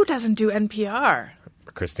 Who doesn't do NPR?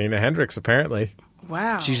 Christina Hendricks, apparently.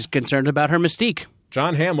 Wow. She's concerned about her mystique.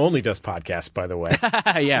 John Hamm only does podcasts, by the way.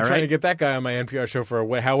 I'm trying to get that guy on my NPR show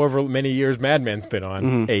for however many years Mad Men's been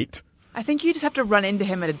on. 8. I think you just have to run into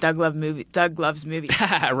him at a Doug Loves movie.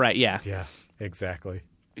 Right, yeah. Yeah, exactly.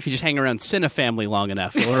 If you just hang around Cinefamily long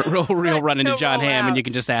enough, you'll run into John Hamm and you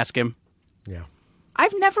can just ask him. Yeah.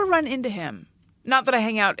 I've never run into him. Not that I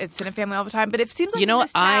hang out at Cinefamily all the time, but it seems like in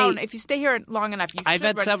this town, if you stay here long enough, you I've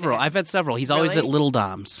should had several. I've had several. He's always at Little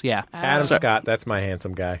Dom's. Yeah. Adam Scott, that's my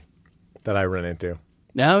handsome guy that I run into.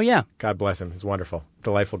 Oh, yeah. God bless him. He's wonderful.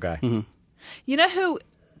 Delightful guy. Mm-hmm. You know who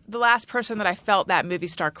the last person that I felt that movie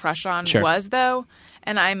star crush on was, though?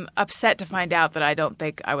 And I'm upset to find out that I don't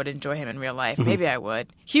think I would enjoy him in real life. Maybe I would.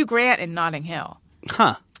 Hugh Grant in Notting Hill.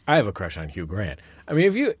 Huh. I have a crush on Hugh Grant. I mean,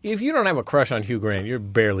 if you don't have a crush on Hugh Grant, you're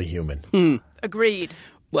barely human. Agreed.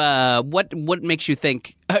 What makes you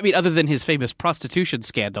think? I mean, other than his famous prostitution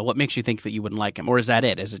scandal, what makes you think that you wouldn't like him, or is that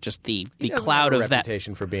it? Is it just the cloud have of a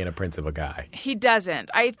reputation for being a prince of a guy? He doesn't.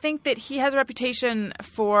 I think that he has a reputation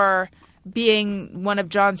for being one of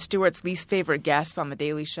Jon Stewart's least favorite guests on The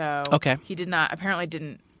Daily Show. Okay, he apparently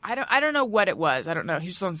didn't. I don't know what it was. I don't know. He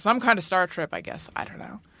was on some kind of star trip, I guess. I don't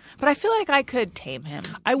know. But I feel like I could tame him.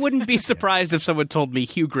 I wouldn't be surprised if someone told me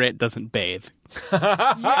Hugh Grant doesn't bathe.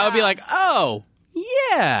 I would be like, oh.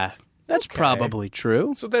 Yeah, that's probably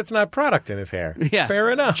true. So that's not product in his hair. Yeah.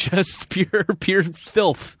 Fair enough. Just pure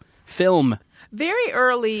filth. Film. Very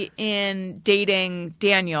early in dating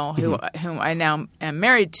Daniel, whom I now am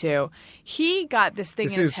married to, he got this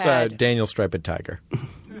thing in his head. This is Daniel Striped Tiger.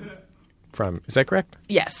 Is that correct?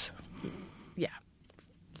 Yes. Yeah.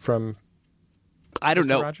 From... I don't Mr.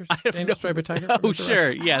 know. Rogers? I have Daniel Striped Tiger? Oh, Mr. sure.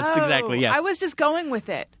 Rogers? Yes, exactly. Yes. I was just going with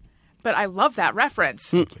it. But I love that reference.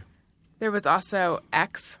 Thank you. There was also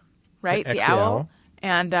X, right? X the owl.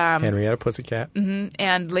 And Henrietta Pussycat.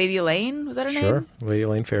 And Lady Elaine, was that her name? Sure. Lady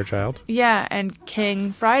Elaine Fairchild. Yeah, and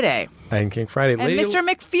King Friday. And King Friday. And Mr.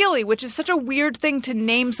 McFeely, which is such a weird thing to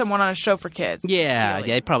name someone on a show for kids. Yeah,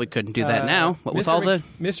 they probably couldn't do that now. What was Mr.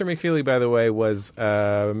 McFeely, by the way, was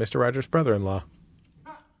Mr. Rogers' brother-in-law.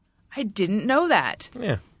 I didn't know that.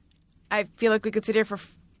 Yeah. I feel like we could sit here for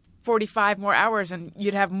 45 more hours and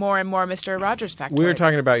you'd have more and more Mr. Rogers factoids. We were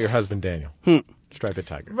talking about your husband, Daniel. Striped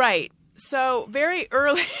Tiger. Right. So very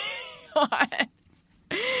early on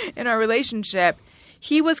in our relationship,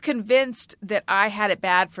 he was convinced that I had it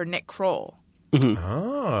bad for Nick Kroll.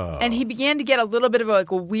 Oh. And he began to get a little bit of a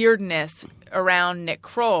weirdness around Nick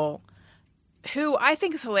Kroll, who I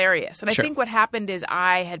think is hilarious. And I think what happened is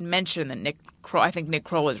I had mentioned that Nick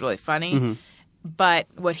Kroll is really funny. But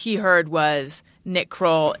what he heard was Nick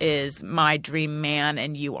Kroll is my dream man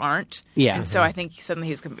and you aren't. Yeah. And so I think suddenly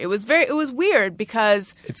he was – it was weird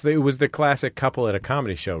because – it was the classic couple at a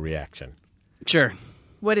comedy show reaction. Sure.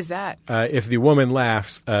 What is that? If the woman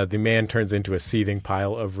laughs, the man turns into a seething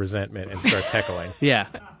pile of resentment and starts heckling. Yeah.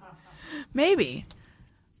 Maybe.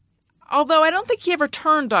 Although I don't think he ever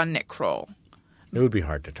turned on Nick Kroll. It would be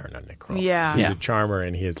hard to turn on Nick Kroll. Yeah. He's a charmer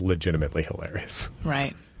and he is legitimately hilarious.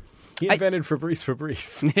 Right. He invented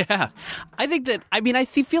Fabrice. Yeah. I think that, I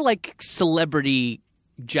feel like celebrity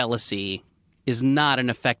jealousy is not an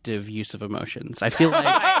effective use of emotions. I feel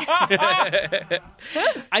like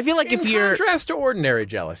if you're... In contrast to ordinary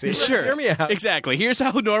jealousy. Sure. Hear me out. Exactly. Here's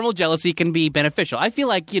how normal jealousy can be beneficial. I feel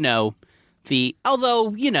like,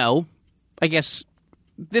 although, I guess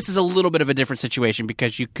this is a little bit of a different situation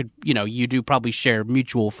because you could, you do probably share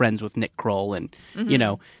mutual friends with Nick Kroll and, in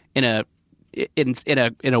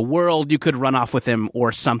a world you could run off with him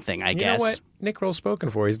or something, I guess. You know what? Nick Kroll's spoken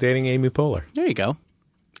for. He's dating Amy Poehler. There you go.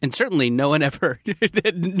 And certainly no one ever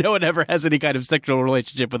has any kind of sexual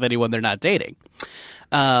relationship with anyone they're not dating.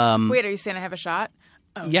 Wait, are you saying I have a shot?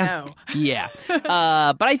 Oh, yeah. no. Yeah.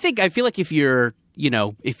 But I feel like if your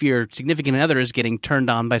significant other is getting turned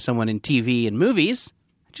on by someone in TV and movies,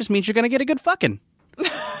 it just means you're going to get a good fucking.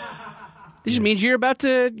 It just means you're about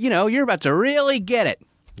to really get it.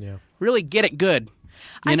 Yeah. Really get it good.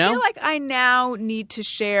 I feel like I now need to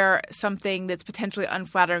share something that's potentially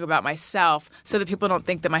unflattering about myself so that people don't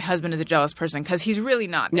think that my husband is a jealous person because he's really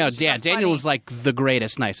not. No, Daniel was like the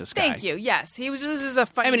greatest, nicest guy. Thank you. Yes. He was just a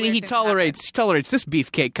funny he tolerates this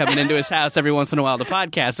beefcake coming into his house every once in a while to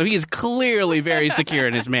podcast, so he is clearly very secure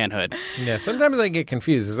in his manhood. Yeah, sometimes I get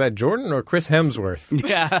confused. Is that Jordan or Chris Hemsworth?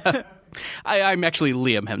 Yeah. I'm actually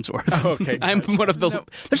Liam Hemsworth. Oh, okay. I'm one of the... No.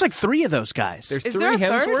 There's like 3 of those guys. There's is 3 there a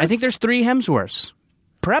third? Hemsworths? I think there's 3 Hemsworths.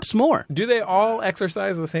 Perhaps more. Do they all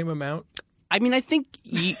exercise the same amount? I think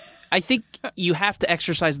you have to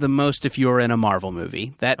exercise the most if you're in a Marvel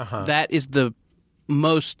movie. That is the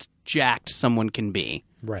most jacked someone can be.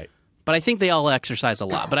 Right. But I think they all exercise a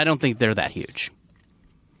lot, but I don't think they're that huge.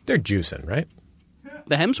 They're juicing, right?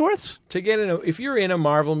 The Hemsworths? To get if you're in a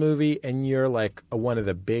Marvel movie and you're like one of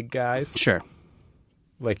the big guys. Sure.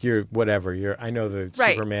 Like you're whatever. I know the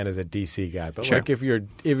Right. Superman is a DC guy, but Sure. like if you're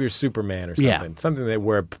Superman or something, something that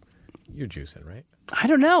you're juicing, right? I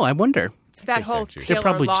don't know. I wonder. It's that whole they're Taylor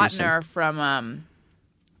probably Lautner from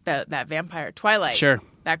that vampire Twilight. Sure.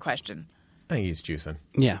 That question. I think he's juicing.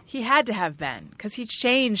 Yeah. He had to have been because he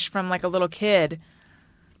changed from like a little kid.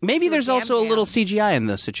 Maybe So there's also a Gam-Gam. little CGI in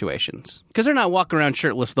those situations. Because they're not walking around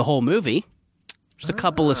shirtless the whole movie. Just a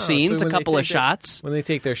couple of scenes, So a when they couple of take shots. When they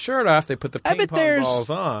take their shirt off, they put the I ping bet pong there's- balls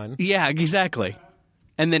on. Yeah, exactly.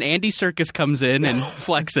 And then Andy Serkis comes in and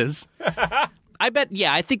flexes. I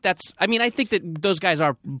think that those guys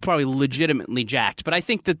are probably legitimately jacked, but I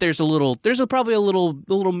think that there's probably a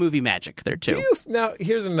little movie magic there too. Now,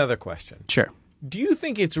 here's another question. Sure. Do you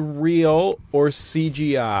think it's real or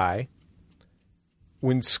CGI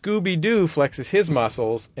when Scooby-Doo flexes his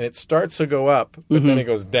muscles and it starts to go up, but then it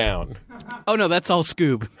goes down? Oh no, that's all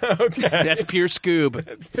Scoob. Okay. That's pure Scoob.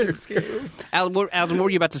 It's pure Scoob. Alan, what were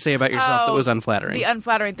you about to say about yourself that was unflattering? The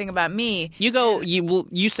unflattering thing about me.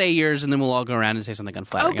 You say yours, and then we'll all go around and say something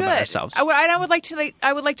unflattering good. about ourselves. I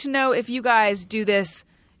would like to know if you guys do this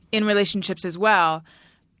in relationships as well.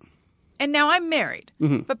 And now I'm married,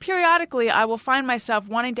 but periodically I will find myself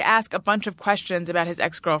wanting to ask a bunch of questions about his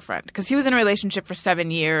ex-girlfriend because he was in a relationship for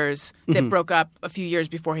 7 years that broke up a few years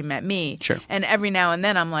before he met me. Sure. And every now and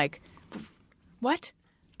then I'm like, what?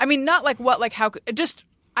 I mean, not like what, like how,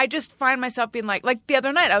 I just find myself being like the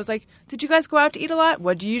other night I was like, did you guys go out to eat a lot?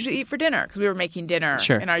 What do you usually eat for dinner? Because we were making dinner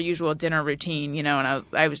in our usual dinner routine, and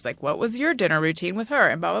I was like, what was your dinner routine with her?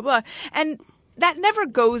 And blah, blah, blah. And that never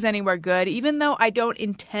goes anywhere good, even though I don't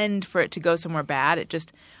intend for it to go somewhere bad.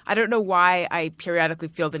 I don't know why I periodically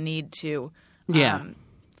feel the need to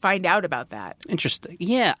find out about that. Interesting.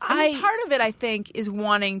 Yeah. I mean, part of it, I think, is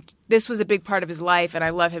wanting – this was a big part of his life, and I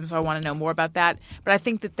love him, so I want to know more about that. But I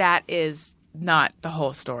think that is not the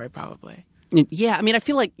whole story, probably. Yeah. I mean, I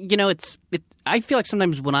feel like, I feel like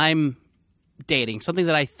sometimes when I'm dating, something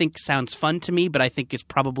that I think sounds fun to me, but I think is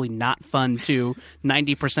probably not fun to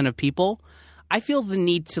 90% of people – I feel the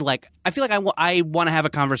need to I feel like I want to have a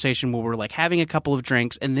conversation where we're like having a couple of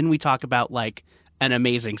drinks and then we talk about like an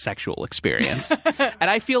amazing sexual experience. And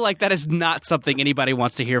I feel like that is not something anybody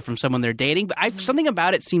wants to hear from someone they're dating, but something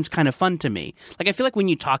about it seems kind of fun to me. Like I feel like when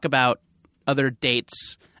you talk about other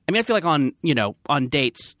dates, I mean I feel like on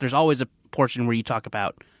dates there's always a portion where you talk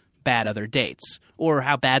about bad other dates or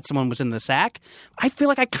how bad someone was in the sack. I feel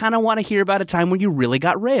like I kind of want to hear about a time when you really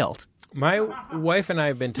got railed. My wife and I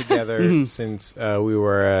have been together since we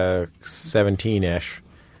were 17-ish.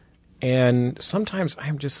 And sometimes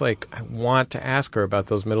I'm just like, I want to ask her about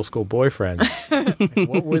those middle school boyfriends. Like,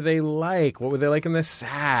 what were they like? What were they like in the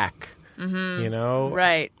sack? Mm-hmm.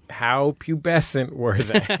 Right. How pubescent were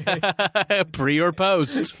they? Pre or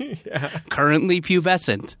post? Yeah. Currently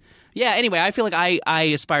pubescent. Yeah, anyway, I feel like I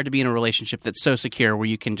aspire to be in a relationship that's so secure where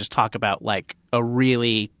you can just talk about like a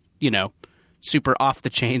really, super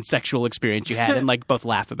off-the-chain sexual experience you had and like both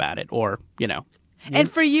laugh about it or, And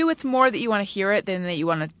for you, it's more that you want to hear it than that you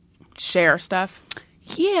want to share stuff?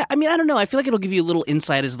 Yeah, I mean, I don't know. I feel like it'll give you a little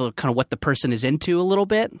insight as to kind of what the person is into a little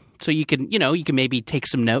bit. So you can maybe take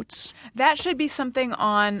some notes. That should be something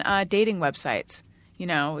on dating websites.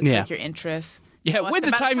 It's like your interests. Yeah, when's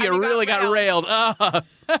the time you really got railed? Oh.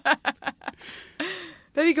 That'd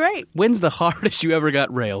be great. When's the hardest you ever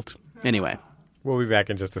got railed? Anyway. We'll be back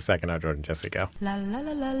in just a second. Now, Jordan, Jesse, go.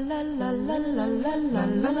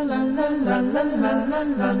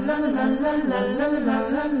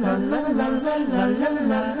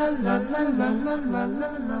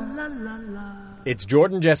 It's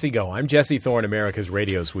Jordan, Jesse, go. I'm Jesse Thorne, America's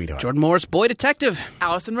radio sweetheart. Jordan Morris, boy detective.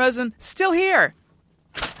 Alison Rosen, still here.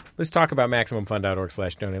 Let's talk about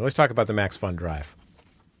MaximumFun.org/donate. Let's talk about the Max Fund Drive.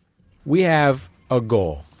 We have a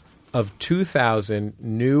goal of 2,000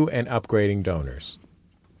 new and upgrading donors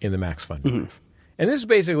in the Max Fund Drive. Mm-hmm. And this is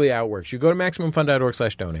basically how it works. You go to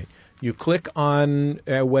MaximumFun.org/donate. You click on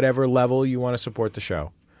whatever level you want to support the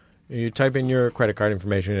show. You type in your credit card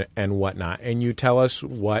information and whatnot, and you tell us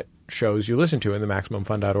what shows you listen to in the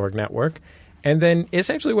MaximumFun.org network. And then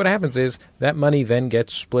essentially what happens is that money then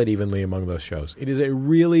gets split evenly among those shows. It is a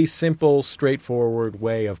really simple, straightforward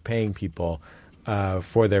way of paying people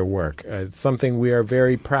for their work. It's something we are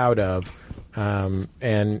very proud of.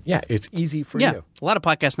 And, yeah, it's easy for you. Yeah, a lot of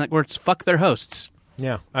podcast networks fuck their hosts.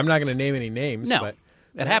 Yeah, I'm not going to name any names. No, but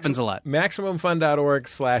it happens a lot.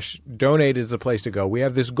 MaximumFun.org/donate is the place to go. We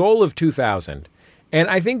have this goal of 2,000. And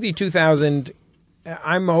I think the 2,000,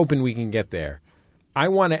 I'm hoping we can get there. I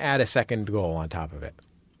want to add a second goal on top of it.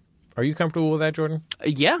 Are you comfortable with that, Jordan?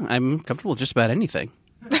 Yeah, I'm comfortable with just about anything.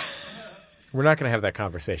 We're not going to have that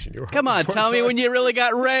conversation. Come on, tell me when you really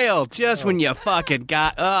got railed. Just when you fucking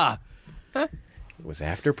got... It was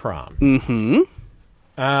after prom. Mm-hmm.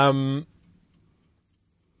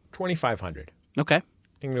 2,500. Okay. I'm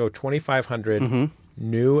going to go 2,500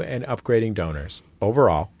 new and upgrading donors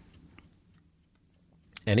overall.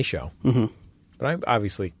 Any show. Mm-hmm. But I'm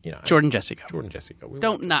obviously, Jordan Jessica.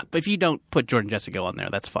 If you don't put Jordan Jessica on there,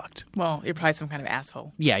 that's fucked. Well, you're probably some kind of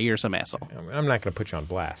asshole. Yeah, you're some asshole. I'm not going to put you on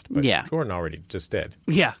blast, but Jordan already just did.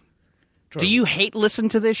 Yeah. Jordan. Do you hate listen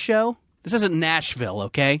to this show? This isn't Nashville,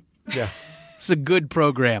 okay? Yeah. It's a good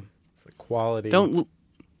program. It's a quality. Don't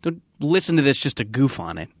listen to this just to goof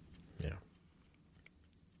on it. Yeah.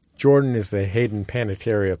 Jordan is the Hayden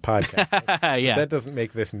Panettiere of podcasting. Yeah. That doesn't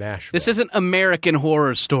make this Nashville. This isn't American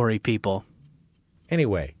Horror Story, people.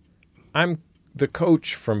 Anyway, I'm the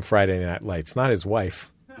coach from Friday Night Lights, not his wife.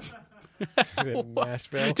 In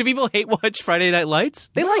Nashville. Do people hate watch Friday Night Lights?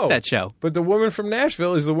 They like that show. But the woman from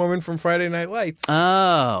Nashville is the woman from Friday Night Lights.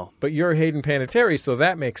 Oh. But you're Hayden Panettiere, so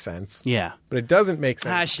that makes sense. Yeah. But it doesn't make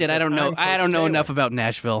sense. Ah, shit, I don't know. I don't know enough about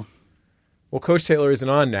Nashville. Well, Coach Taylor isn't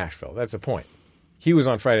on Nashville. That's the point. He was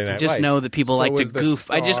on Friday Night Lights. I just know that people like to goof.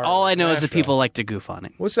 All I know is that people like to goof on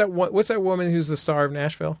it. What's that woman who's the star of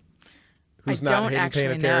Nashville? Who's not Hayden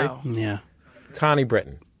Panettiere? Know. Yeah. Connie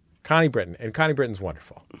Britton. And Connie Britton's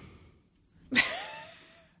wonderful.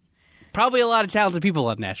 Probably a lot of talented people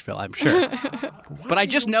in Nashville, I'm sure. But I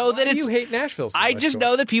just know that you hate Nashville so much, I just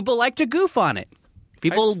know that people like to goof on it.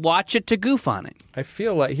 People watch it to goof on it. I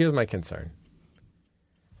feel like, here's my concern.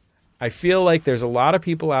 I feel like there's a lot of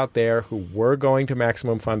people out there who were going to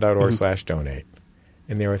MaximumFun.org/donate,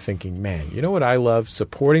 and they were thinking, man, you know what I love?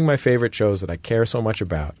 Supporting my favorite shows that I care so much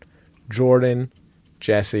about. Jordan,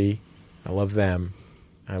 Jesse, I love them.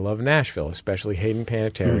 I love Nashville, especially Hayden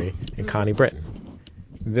Panettiere and Connie Britton.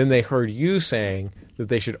 Then they heard you saying that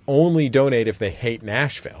they should only donate if they hate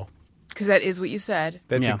Nashville. Because that is what you said.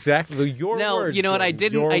 That's exactly your words. No, you know what? I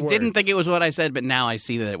didn't think it was what I said, but now I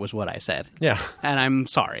see that it was what I said. Yeah. And I'm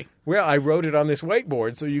sorry. Well, I wrote it on this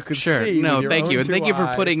whiteboard so you could see. No, thank you. And thank you for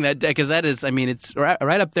eyes. putting that, because that is, I mean, it's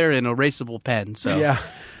right up there in erasable pen. So yeah.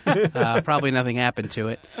 Probably nothing happened to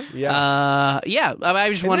it. Yeah. I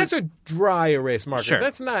just want that's a dry erase marker. Sure.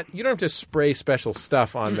 That's not, you don't have to spray special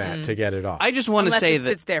stuff on that to get it off. I just want to say that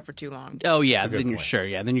it sits there for too long. Oh yeah, then you're sure.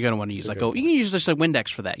 Yeah, then you're going to want to use you can use just a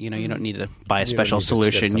Windex for that. You don't need to buy a special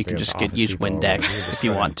solution. You can just use Windex if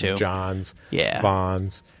you want to. John's,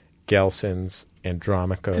 Vons, Gelson's,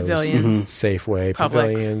 Andromicos, Pavilions, Safeway, Publix.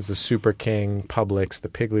 Pavilions, the Super King, Publix, the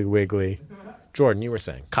Piggly Wiggly. Jordan, you were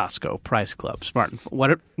saying Costco, Price Club, Smart.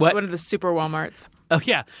 What? One of the super Walmarts. Oh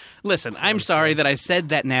yeah. Listen, I'm sorry that I said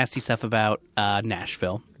that nasty stuff about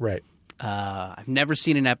Nashville. Right. I've never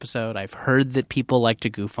seen an episode. I've heard that people like to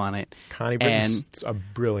goof on it. Connie Britton's a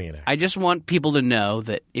brilliant actor. I just want people to know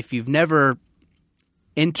that if you've never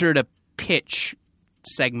entered a pitch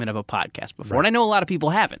segment of a podcast before, and I know a lot of people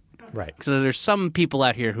haven't. Right. So there's some people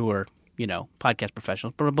out here who are, podcast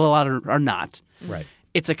professionals, but a lot are not. Right.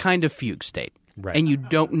 It's a kind of fugue state. Right. And you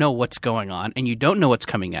don't know what's going on, and you don't know what's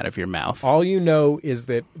coming out of your mouth. All you know is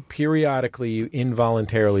that periodically you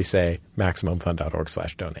involuntarily say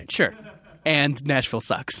MaximumFun.org/donate. Sure. And Nashville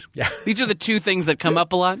sucks. Yeah. These are the two things that come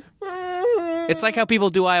up a lot. It's like how people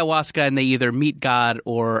do ayahuasca and they either meet God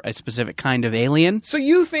or a specific kind of alien. So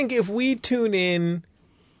you think if we tune in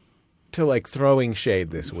to Throwing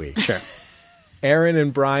Shade this week, sure, Aaron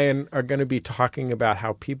and Brian are going to be talking about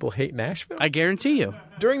how people hate Nashville? I guarantee you.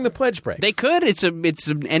 During the pledge breaks. They could. It's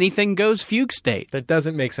an anything goes fugue state. That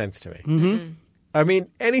doesn't make sense to me. Mm-hmm. I mean,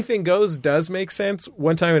 anything goes does make sense.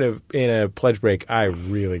 One time in a pledge break, I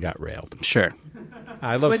really got railed. Sure.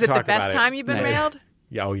 I love to talk about it. Was it the best time you've been railed?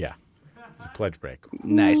 Yeah, oh yeah. It was a pledge break.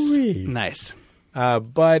 Nice. Ooh-wee. Nice. I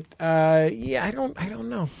don't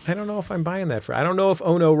know. I don't know if I'm buying that. I don't know if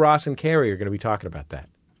Ono, Ross, and Carrie are going to be talking about that.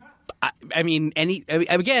 Again,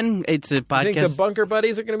 it's a podcast. You think the Bunker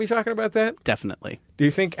Buddies are going to be talking about that? Definitely. Do you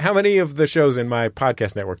think, how many of the shows in my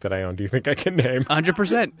podcast network that I own do you think I can name?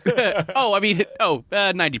 100%.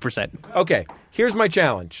 90%. Okay, here's my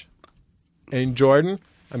challenge. And Jordan,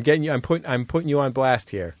 I'm putting you on blast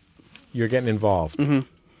here. You're getting involved. Mm-hmm.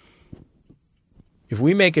 If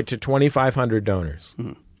we make it to 2,500 donors,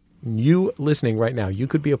 you listening right now, you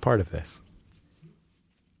could be a part of this.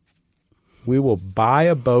 We will buy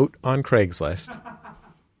a boat on Craigslist,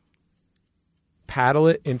 paddle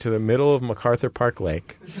it into the middle of MacArthur Park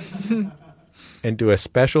Lake, and do a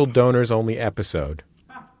special donors-only episode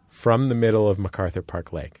from the middle of MacArthur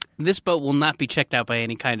Park Lake. This boat will not be checked out by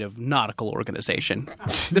any kind of nautical organization.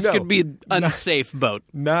 This could be an unsafe boat.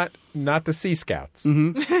 Not the Sea Scouts.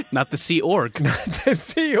 Mm-hmm. Not the Sea Org. Not the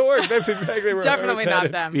Sea Org. That's exactly where Definitely I was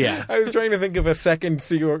not them. Yeah. I was trying to think of a second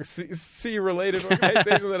sea-related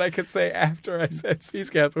organization that I could say after I said Sea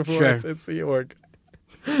Scouts before I said Sea Org.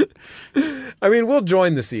 I mean, we'll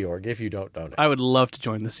join the Sea Org if you don't donate. I would love to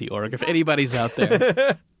join the Sea Org if anybody's out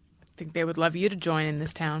there. I think they would love you to join in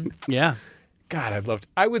this town. Yeah. God,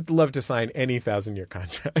 I would love to sign any 1,000-year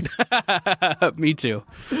contract. Me too.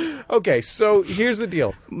 Okay, so here's the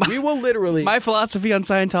deal. We will literally... My philosophy on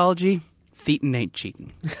Scientology, Thetan ain't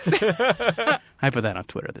cheating. I put that on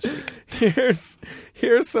Twitter this week.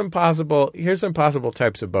 Here's some possible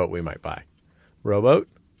types of boat we might buy. Rowboat,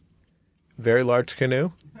 very large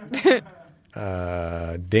canoe,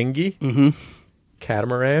 dinghy,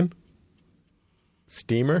 catamaran,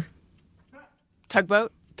 steamer,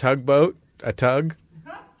 Tugboat, a tug,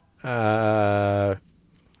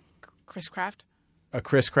 Chris Craft. a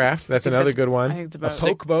Chris Craft. That's another good one. I think it's a boat.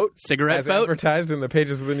 poke boat. Cigarette as boat? advertised in the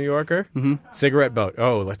pages of the New Yorker. Cigarette boat.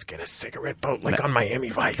 Oh, let's get a cigarette boat like on Miami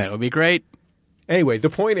Vice. That would be great. Anyway, the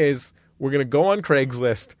point is we're going to go on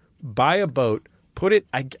Craigslist, buy a boat, put it,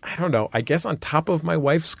 I don't know, I guess on top of my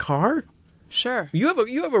wife's car? Sure. You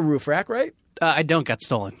have a roof rack, right? I don't got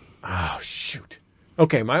stolen. Oh, shoot.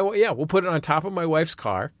 Okay, we'll put it on top of my wife's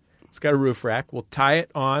car. It's got a roof rack. We'll tie it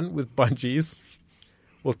on with bungees.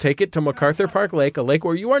 We'll take it to MacArthur Park Lake, a lake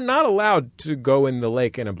where you are not allowed to go in the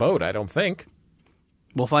lake in a boat, I don't think.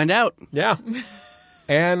 We'll find out. Yeah.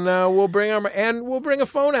 And we'll bring a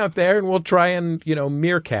phone out there and we'll try and,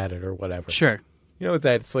 meerkat it or whatever. Sure. You know what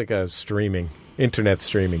that? It's like a internet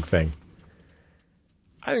streaming thing.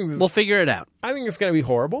 I think we'll figure it out. I think it's going to be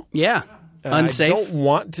horrible. Yeah. Unsafe. I don't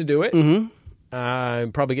want to do it.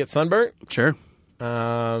 Probably get sunburnt. Sure.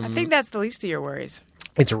 I think that's the least of your worries.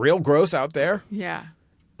 It's real gross out there. Yeah.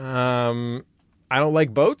 I don't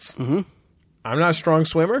like boats. I'm not a strong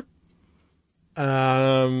swimmer.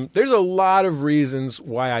 There's a lot of reasons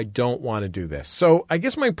why I don't want to do this. So I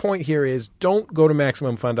guess my point here is don't go to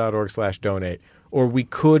MaximumFun.org/donate, or we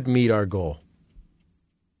could meet our goal.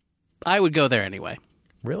 I would go there anyway.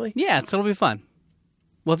 Really? Yeah, it'll be fun.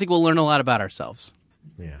 Well, I think we'll learn a lot about ourselves.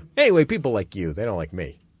 Yeah. Anyway, people like you. They don't like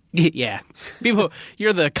me. Yeah.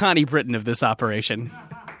 You're the Connie Britton of this operation.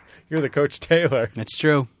 You're the Coach Taylor. That's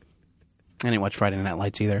true. I didn't watch Friday Night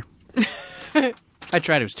Lights either. I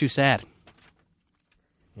tried. It was too sad.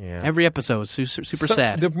 Yeah. Every episode was super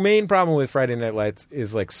sad. The main problem with Friday Night Lights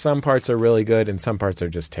is like some parts are really good and some parts are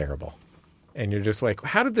just terrible. And you're just like,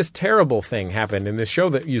 how did this terrible thing happen in this show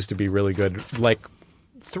that used to be really good like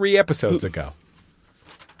 3 episodes ago?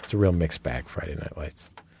 It's a real mixed bag, Friday Night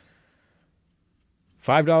Lights.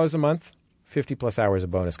 $5 a month, 50 plus hours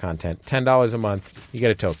of bonus content. $10 a month, you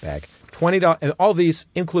get a tote bag. $20, and all these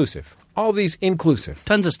inclusive.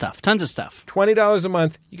 Tons of stuff. $20 a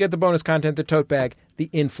month, you get the bonus content, the tote bag, the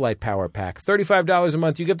in-flight power pack. $35 a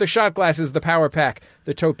month, you get the shot glasses, the power pack,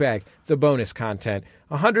 the tote bag, the bonus content.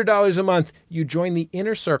 $100 a month, you join the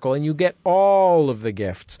inner circle and you get all of the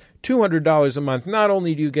gifts. $200 a month, not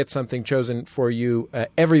only do you get something chosen for you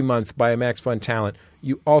every month by a Max Fun talent,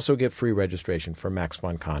 you also get free registration for Max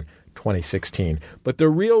Fun Con 2016. But the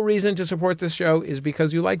real reason to support this show is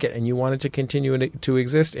because you like it and you want it to continue to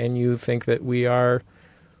exist and you think that we are,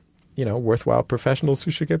 worthwhile professionals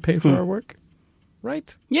who should get paid for our work.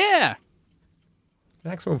 Right? Yeah.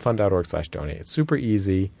 MaximumFun.org/donate. It's super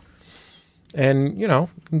easy. And, you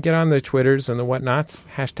can get on the Twitters and the whatnots.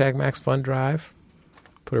 #MaxFunDrive.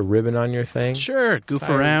 Put a ribbon on your thing. Sure. Goof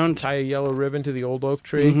around. Tie a yellow ribbon to the old oak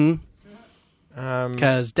tree.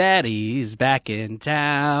 'Cause Daddy's back in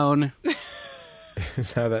town.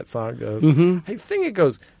 Is how that song goes. I think it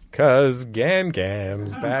goes, 'cause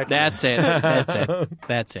Gam's back. That's it.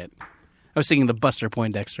 I was singing the Buster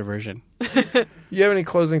Poindexter version. You have any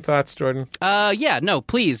closing thoughts, Jordan?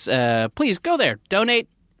 Please go there. Donate.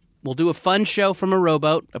 We'll do a fun show from a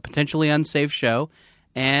rowboat, a potentially unsafe show.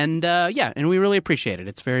 And and we really appreciate it.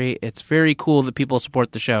 It's very cool that people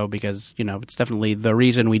support the show because, it's definitely the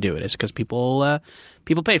reason we do it is because people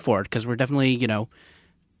pay for it because we're definitely,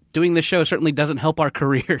 doing this show certainly doesn't help our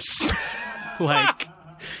careers.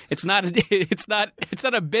 It's not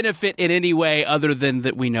a benefit in any way other than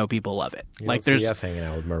that we know people love it. You don't see us hanging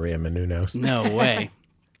out with Maria Menounos. No way.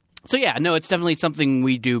 So it's definitely something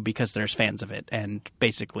we do because there's fans of it, and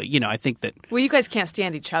basically, I think that. Well, you guys can't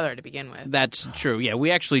stand each other to begin with. That's true. Yeah,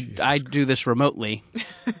 I do this remotely,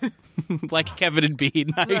 like Kevin and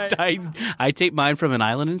Bean. Right. I tape mine from an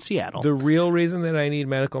island in Seattle. The real reason that I need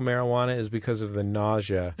medical marijuana is because of the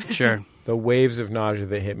nausea. Sure. the waves of nausea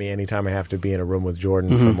that hit me anytime I have to be in a room with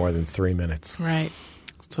Jordan for more than 3 minutes. Right.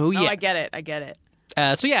 So, yeah. Oh, I get it.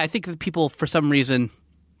 So, yeah, I think that people, for some reason,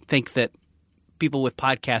 think that people with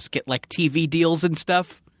podcasts get, like, TV deals and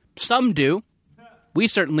stuff. Some do. We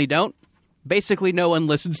certainly don't. Basically, no one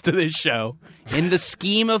listens to this show. In the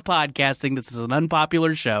scheme of podcasting, this is an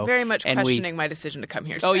unpopular show. Very much questioning my decision to come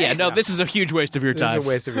here today. Oh, yeah. No, this is a huge waste of your time. This is a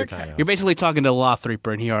waste of your time. You're basically talking to the Law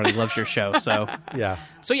Threeper, and he already loves your show. So, yeah.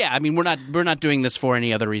 So, yeah, I mean, we're not doing this for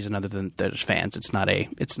any other reason other than there's fans.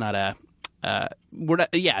 We're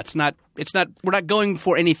not going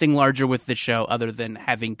for anything larger with this show other than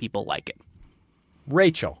having people like it.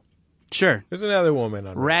 Rachel. Sure. There's another woman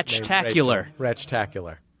on Ratchtacular.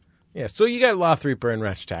 Ratchtacular. Yeah, so you got Law Threeper and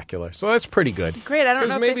Ratchtacular. So that's pretty good. Great. I don't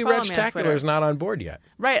know if maybe they follow me on Twitter. Ratchtacular is not on board yet.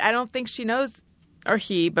 Right. I don't think she knows, or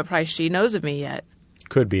he, but probably she knows of me yet.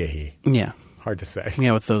 Could be a he. Yeah. Hard to say.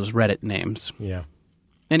 Yeah, with those Reddit names. Yeah.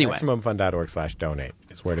 Anyway. MaximumFun.org/donate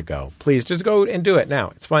is where to go. Please, just go and do it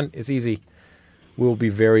now. It's fun. It's easy. We'll be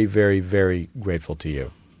very, very, very grateful to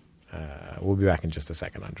you. We'll be back in just a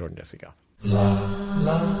second on Jordan Jesse Go.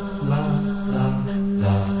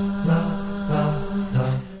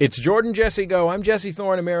 It's Jordan Jesse Go. I'm Jesse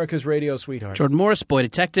Thorne, America's radio sweetheart. Jordan Morris, boy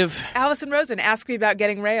detective. Alison Rosen, ask me about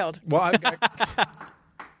getting railed. Well,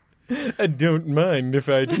 I don't mind if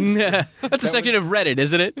I do. That's a section of Reddit,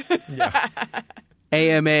 isn't it? Yeah.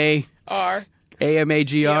 AMA. R.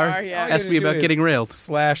 AMAGR. Yeah. Ask me about getting railed.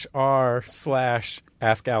 /r/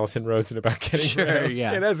 ask Alison Rosen about getting railed.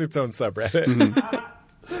 Yeah. It has its own subreddit.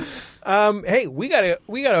 Hey, we got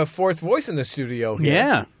a fourth voice in the studio here.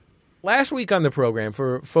 Yeah. Last week on the program,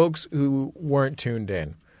 for folks who weren't tuned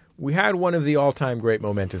in, we had one of the all-time great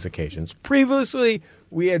momentous occasions. Previously,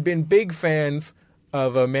 we had been big fans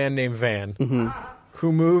of a man named Van,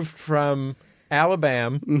 who moved from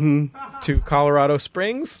Alabama to Colorado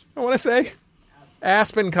Springs, I want to say.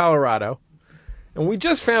 Aspen, Colorado. And we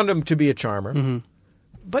just found him to be a charmer.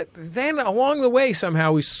 But then along the way,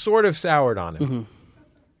 somehow, we sort of soured on him.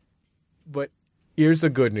 But here's the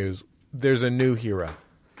good news. There's a new hero.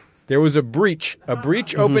 There was a breach. A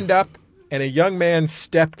breach opened up, and a young man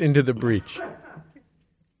stepped into the breach.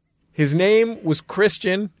 His name was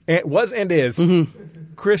Christian, and is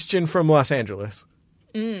Christian from Los Angeles.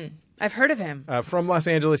 I've heard of him. From Los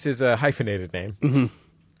Angeles is a hyphenated name.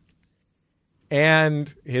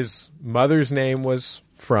 And his mother's name was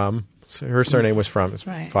from, her surname was from, his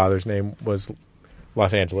father's name was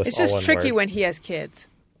Los Angeles. It's just tricky when he has kids.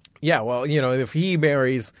 Yeah, well, if he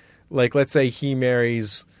marries, like, let's say he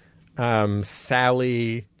marries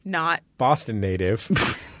Sally, not Boston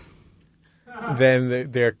native,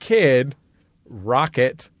 then their kid,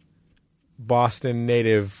 Rocket, Boston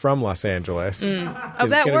native from Los Angeles, is that going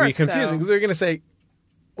to be works, confusing. though. They're going to say,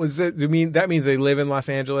 that means they live in Los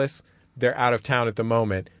Angeles? They're out of town at the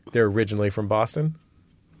moment. They're originally from Boston?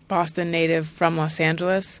 Boston native from Los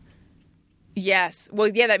Angeles? Yes. Well,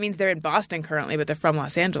 yeah, that means they're in Boston currently, but they're from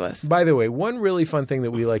Los Angeles. By the way, one really fun thing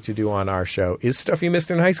that we like to do on our show is stuff you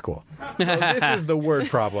missed in high school. So this is the word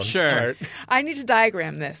problem. Sure. I need to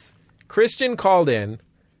diagram this. Christian called in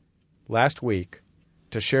last week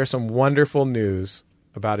to share some wonderful news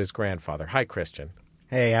about his grandfather. Hi, Christian.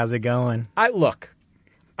 Hey, how's it going? I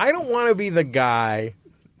don't want to be the guy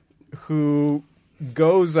who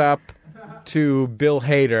goes up to Bill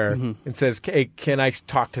Hader and says, hey, can I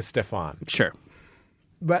talk to Stefan? Sure.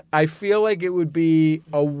 But I feel like it would be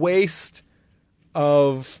a waste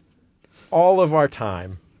of all of our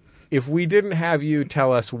time if we didn't have you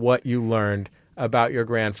tell us what you learned about your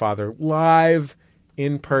grandfather live,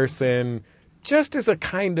 in person, just as a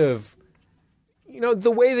kind of,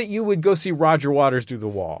 the way that you would go see Roger Waters do The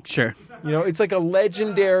Wall. Sure. It's like a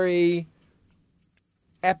legendary,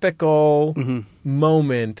 epical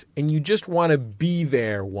moment, and you just want to be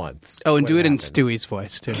there once. Oh, and do it in Stewie's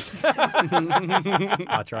voice, too.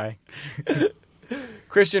 I'll try.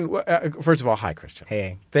 Christian, first of all, hi, Christian.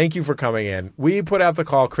 Hey. Thank you for coming in. We put out the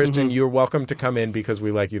call. Christian, you're welcome to come in because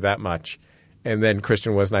we like you that much. And then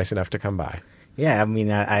Christian was nice enough to come by. Yeah, I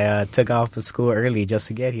mean, I took off of school early just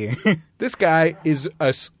to get here. This guy is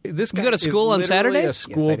You go to school on Saturdays? A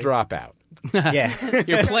school dropout. Yeah.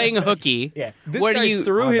 You're playing hooky. Yeah. This Where guy do you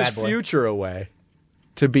threw his bad boy. future away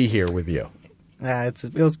to be here with you.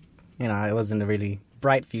 It was, it wasn't a really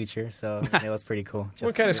bright future, so it was pretty cool.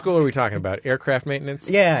 What kind of school are we talking about? Aircraft maintenance?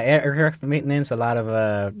 Yeah, aircraft maintenance, a lot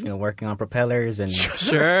of, working on propellers and...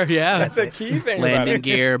 Sure, yeah. That's a key thing Landing about it.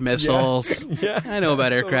 gear, missiles. Yeah, I know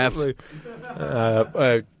about aircraft.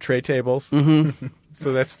 Tray tables.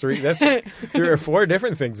 So that's 3 or 4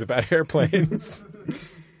 different things about airplanes.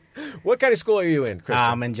 What kind of school are you in, Christian?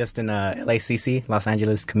 I'm in LACC, Los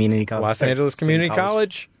Angeles Community College. Los Angeles Community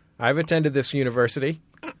College. I've attended this university.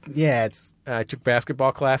 Yeah, I took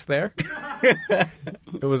basketball class there.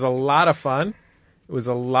 It was a lot of fun.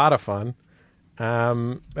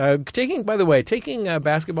 Taking a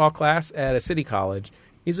basketball class at a city college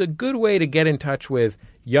is a good way to get in touch with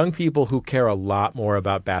young people who care a lot more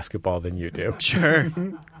about basketball than you do. Sure.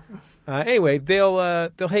 Anyway,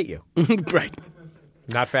 they'll hate you. Right.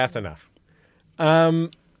 Not fast enough.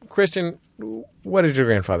 Christian, what did your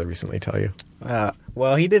grandfather recently tell you?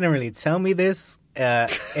 Well, he didn't really tell me this.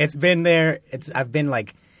 It's been there.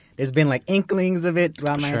 There's been like inklings of it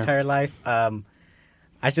throughout my entire life.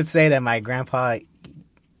 I should say that my grandpa,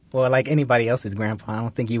 well, like anybody else's grandpa, I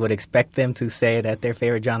don't think he would expect them to say that their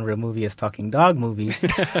favorite genre of movie is talking dog movies.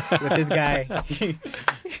 With this guy,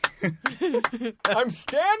 I'm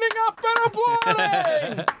standing up and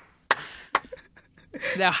applauding.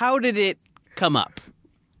 Now, how did it come up?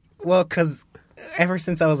 Well, because ever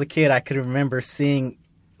since I was a kid, I could remember seeing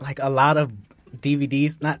like a lot of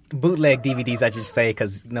DVDs, not bootleg DVDs, I should say,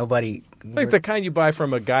 because nobody... Like the kind you buy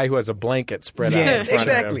from a guy who has a blanket spread out in front of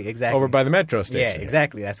him. Exactly. Over by the metro station. Yeah,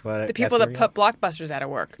 exactly. That's what... The people that put Blockbusters out of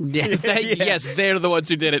work. Yeah, yes, they're the ones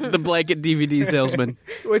who did it. The blanket DVD salesman.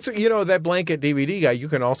 That blanket DVD guy, you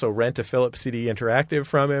can also rent a Philips CD Interactive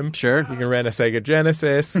from him. Sure. You can rent a Sega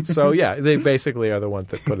Genesis. So, yeah, they basically are the ones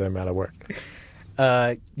that put them out of work.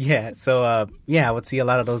 I would see a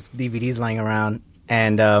lot of those DVDs lying around,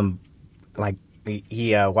 and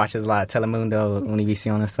he watches a lot of Telemundo,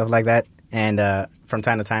 Univision, and stuff like that. And from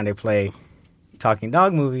time to time, they play talking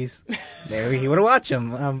dog movies. Maybe he would watch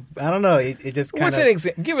them. I don't know. It just kind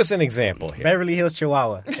of... Give us an example here. Beverly Hills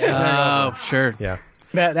Chihuahua. Oh, sure. Yeah.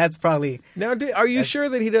 That's probably... Now, are you sure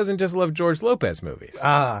that he doesn't just love George Lopez movies?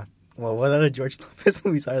 Well, what other George Lopez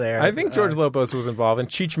movies are there? I think George Lopez was involved in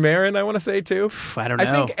Cheech Marin, I want to say, too. I don't know.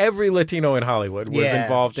 I think every Latino in Hollywood was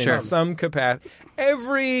involved in some capacity.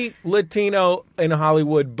 Every Latino in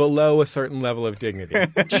Hollywood below a certain level of dignity.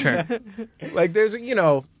 Sure. Like, there's,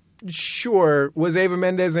 sure, was Eva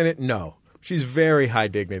Mendes in it? No. She's very high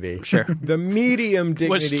dignity. Sure. The medium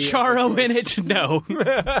dignity. Was Charo in it? No.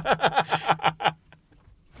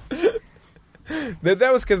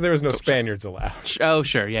 That was because there was no Spaniards allowed. Oh,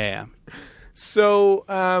 sure. Yeah. So,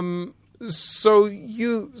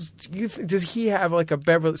 does he have like a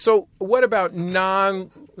Beverly? So, what about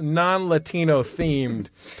non-Latino themed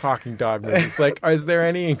talking dog movies? Like, is there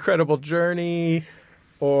any Incredible Journey,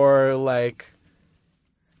 or like?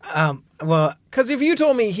 Well, because if you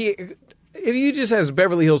told me if he just has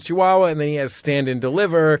Beverly Hills Chihuahua and then he has Stand and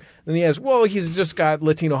Deliver, then he has he's just got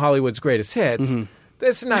Latino Hollywood's greatest hits. Mm-hmm.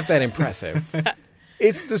 That's not that impressive.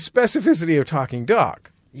 It's the specificity of Talking Dog.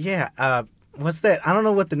 Yeah. What's that? I don't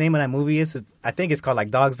know what the name of that movie is. I think it's called like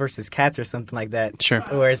Dogs versus Cats or something like that. Sure.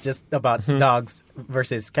 Where it's just about dogs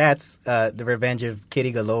versus cats, the Revenge of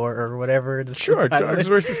Kitty Galore or whatever. Sure, Dogs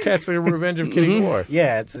versus Cats, the Revenge of Kitty Galore.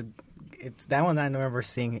 Yeah, it's that one I remember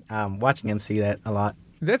watching him see that a lot.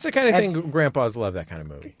 That's the kind of thing grandpas love, that kind of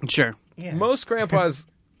movie. Sure. Yeah. Most grandpas'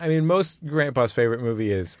 favorite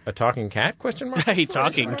movie is A Talking Cat, question mark? A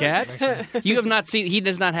talking cat? You have not seen, he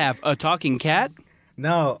does not have a talking cat?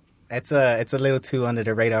 No. It's a little too under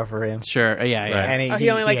the radar for him. Sure, yeah. Right. And he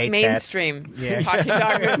only likes mainstream talking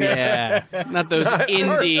dog movies. Yeah, not those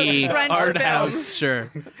indie French art films. house. Sure,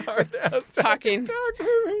 Talking dog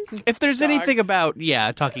movies. If there's anything about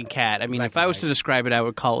talking cat, I mean, if I was to describe it, I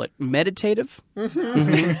would call it meditative.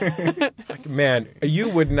 It's like, man, you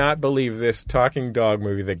would not believe this talking dog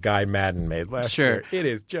movie that Guy Madden made last year. It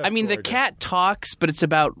is just. I mean, gorgeous. the cat talks, but it's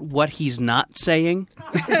about what he's not saying.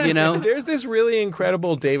 There's this really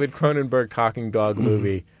incredible David Cronenberg talking dog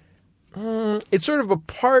movie. It's sort of a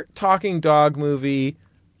part talking dog movie,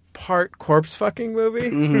 part corpse fucking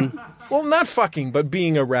movie. Well, not fucking, but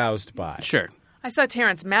being aroused by. Sure. I saw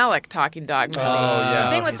Terrence Malick talking dog movie. Oh, yeah. The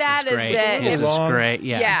thing with that is that this is great.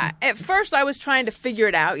 Yeah. At first, I was trying to figure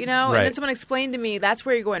it out, and then someone explained to me that's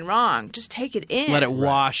where you're going wrong. Just take it in. Let it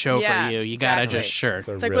wash over you. You gotta exactly. just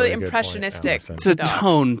It's like really impressionistic. It's a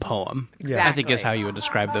tone poem. Exactly. I think is how you would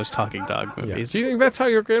describe those talking dog movies. Do you think that's how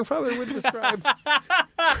your grandfather would describe?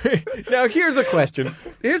 Now, here's a question.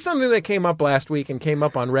 Here's something that came up last week and came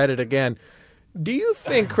up on Reddit again. Do you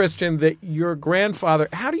think, Christian, that your grandfather,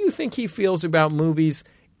 how do you think he feels about movies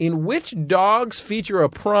in which dogs feature a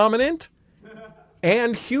prominent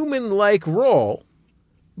and human-like role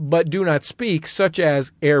but do not speak, such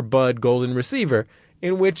as Air Bud Golden Retriever,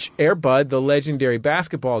 in which Air Bud, the legendary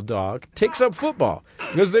basketball dog, takes up football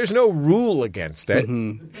because there's no rule against it.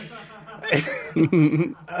 Blatant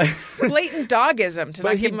dogism to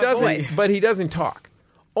not give him a voice. But he doesn't talk.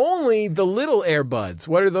 only the little Air Buds.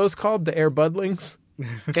 What are those called? The Air Budlings?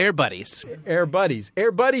 Air Buddies. Air Buddies.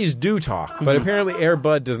 Air Buddies do talk, but apparently Air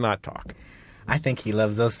Bud does not talk. I think he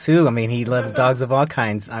loves those too. I mean, he loves dogs of all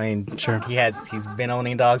kinds. I mean, sure. He's been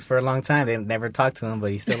owning dogs for a long time. They never talk to him,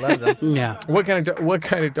 but he still loves them. Yeah. What kind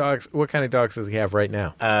of dogs does he have right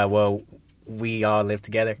now? Well, we all live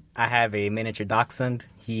together. I have a miniature dachshund.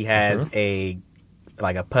 He has a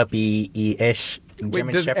puppy-ish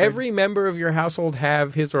German does Shepherd. every member of your household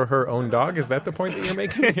have his or her own dog? Is that the point that you're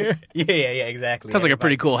making here? Yeah, exactly. Sounds like a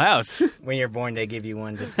pretty cool house. When you're born, they give you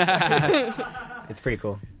one. It's pretty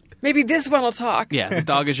cool. Maybe this one will talk. Yeah, the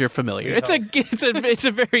dog is your familiar. It's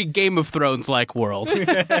a very Game of Thrones like world. You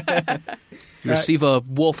receive a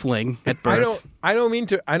wolfling at birth. I don't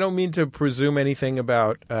mean to presume anything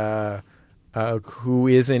about who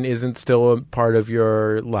is and isn't still a part of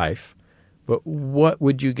your life. But what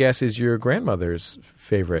would you guess is your grandmother's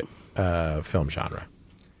favorite film genre?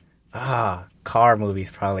 Car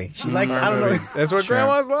movies, probably. She likes. I don't know. That's what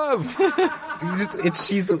grandmas love.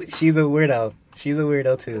 She's a weirdo. She's a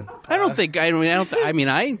weirdo too. I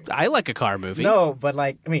like a car movie. No, but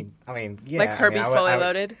yeah. Like Herbie Fully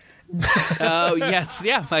Loaded. Oh yes,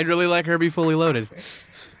 yeah. I'd really like Herbie Fully Loaded.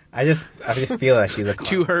 I just feel that she's a car.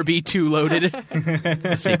 Too Herbie, Too Loaded.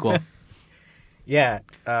 The sequel. Yeah,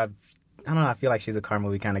 I don't know. I feel like she's a car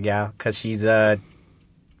movie kind of gal because she's her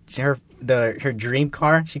dream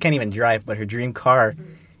car. She can't even drive, but her dream car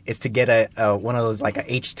is to get a one of those like a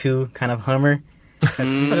H2 kind of Hummer.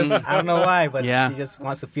 She just, I don't know why, but she just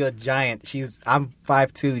wants to feel a giant. I'm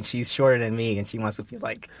 5'2", and she's shorter than me, and she wants to feel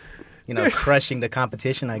like, crushing the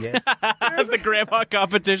competition, I guess. There's the grandma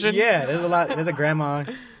competition. Yeah, there's a grandma.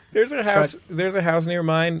 There's a house near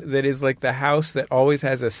mine that is like the house that always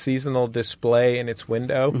has a seasonal display in its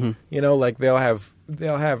window. Mm-hmm. Like they'll have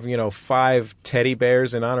 5 teddy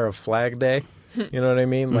bears in honor of Flag Day. You know what I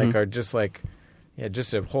mean? Mm-hmm. Like are just like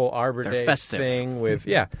just a whole Arbor They're Day festive. thing with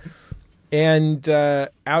And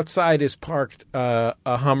outside is parked a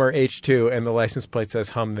Hummer H2, and the license plate says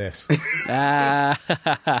 "Hum this."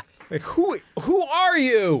 Like who are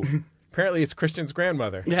you? Apparently, it's Christian's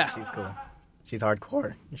grandmother. Yeah, she's cool. She's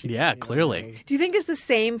hardcore. Clearly. Do you think it's the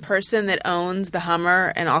same person that owns the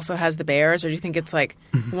Hummer and also has the bears, or do you think it's like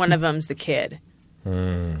one of them's the kid?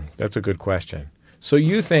 That's a good question. So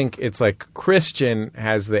you think it's like Christian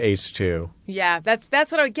has the H2? Yeah, that's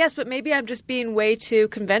what I would guess, but maybe I'm just being way too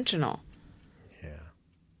conventional.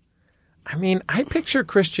 I mean, I picture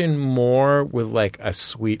Christian more with like a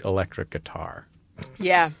sweet electric guitar.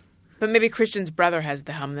 Yeah, but maybe Christian's brother has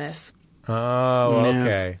the Hum This. Oh,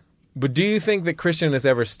 okay. But do you think that Christian has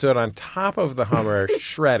ever stood on top of the Hummer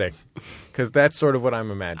shredding? Because that's sort of what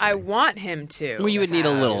I'm imagining. I want him to. Well, you would need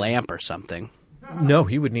a little amp or something. No,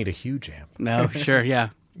 he would need a huge amp. No, sure, yeah.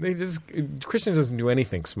 Christian doesn't do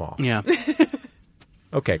anything small. Yeah.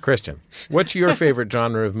 Okay, Christian, what's your favorite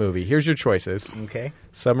genre of movie? Here's your choices. Okay.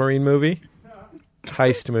 Submarine movie,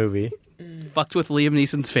 heist movie. Fucked with Liam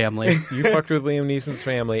Neeson's family. You fucked with Liam Neeson's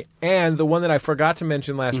family. And the one that I forgot to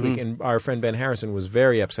mention last week, and our friend Ben Harrison was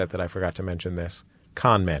very upset that I forgot to mention this,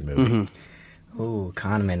 Con Man movie. Mm-hmm. Ooh,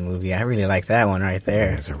 Con Man movie. I really like that one right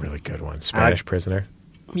there. It's a really good one. Spanish Prisoner.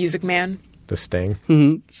 Music Man. The Sting.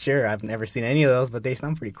 Mm-hmm. Sure, I've never seen any of those, but they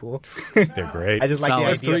sound pretty cool. They're great. I just like the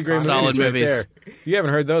idea. 3 great solid movies. movies. Right there. You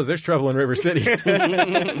haven't heard those. There's Trouble in River City.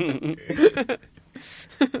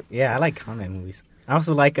 Yeah, I like Con Man movies. I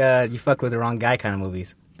also like You Fuck With the Wrong Guy kind of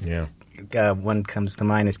movies. Yeah. One comes to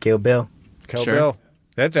mind is Kill Bill. Kill Bill.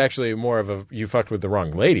 That's actually more of a You Fucked With the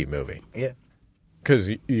Wrong Lady movie. Yeah. Because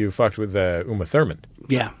you fucked with Uma Thurman.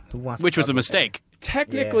 Yeah. Which was a mistake.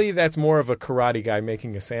 Technically, that's more of a karate guy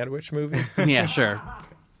making a sandwich movie. Yeah, sure.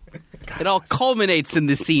 It all culminates in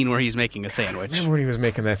the scene where he's making a sandwich. Remember when he was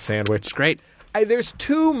making that sandwich? It's great. There's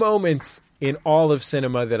 2 moments in all of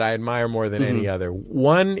cinema that I admire more than any other.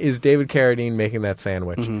 One is David Carradine making that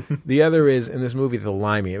sandwich. The other is, in this movie, The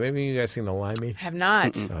Limey. Maybe you guys seen The Limey? Have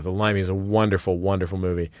not. Oh, The Limey is a wonderful, wonderful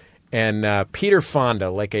movie. And Peter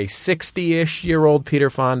Fonda, like a 60-ish-year-old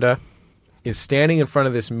Peter Fonda, is standing in front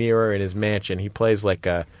of this mirror in his mansion. He plays like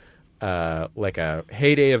a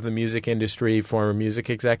heyday of the music industry, former music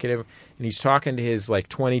executive, and he's talking to his like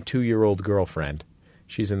 22-year-old girlfriend.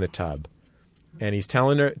 She's in the tub, and he's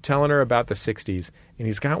telling her about the 60s, and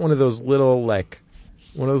he's got one of those little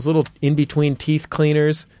in between teeth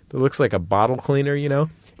cleaners that looks like a bottle cleaner, and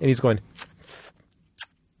he's going,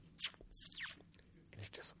 and he's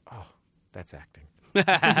just, oh, that's acting.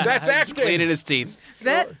 That's acting. Cleaning his teeth.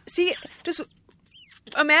 Just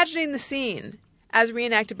imagining the scene as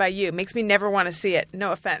reenacted by you makes me never want to see it.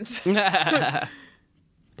 No offense.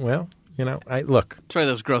 Well, You know, look. That's why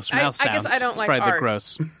those gross mouth sounds. I guess I don't like probably art. the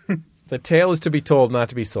gross. The tale is to be told, not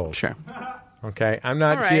to be sold. Sure. Okay, I'm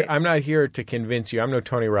not All right. here. I'm not here to convince you. I'm no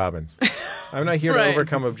Tony Robbins. I'm not here Right. to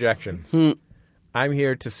overcome objections. I'm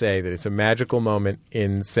here to say that it's a magical moment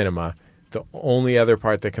in cinema. The only other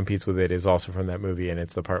part that competes with it is also from that movie, and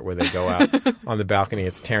it's the part where they go out on the balcony.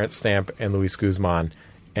 It's Terrence Stamp and Luis Guzman,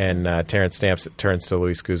 and Terrence Stamp turns to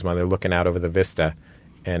Luis Guzman. They're looking out over the vista,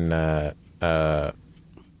 and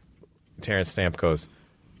Terrence Stamp goes,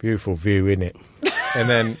 "Beautiful view, isn't it?"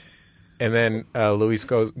 and then Luis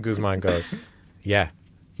Guzman goes, "Yeah,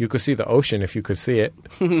 you could see the ocean if you could see it."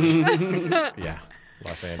 Yeah,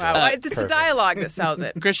 Los Angeles. Wow, it's the dialogue that sells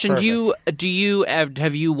it. Christian, have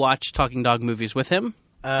you watched Talking Dog movies with him?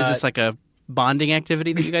 Is this like a bonding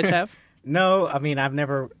activity that you guys have? No, I mean, I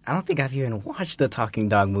don't think I've even watched the Talking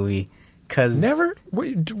Dog movie. Never?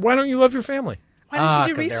 Why don't you love your family? Why didn't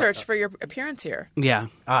you do research for your appearance here? Yeah.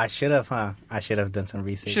 I should have, huh? I should have done some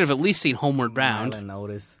research. Should have at least seen Homeward Bound. Milo and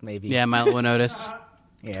Otis, maybe. Yeah, Milo and Otis.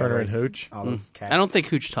 Yeah, Turner right. and Hooch. All those cats. I don't think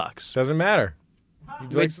Hooch talks. Doesn't matter.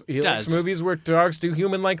 He likes movies where dogs do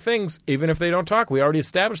human-like things, even if they don't talk. We already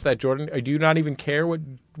established that, Jordan. Do you not even care what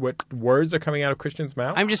words are coming out of Christian's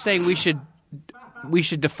mouth? I'm just saying we should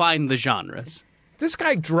define the genres. This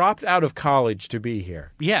guy dropped out of college to be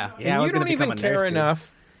here. Yeah. Yeah, I And was you gonna don't even become a care nurse, dude.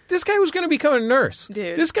 enough. This guy was going to become a nurse.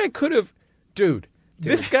 Dude. This guy could have... Dude.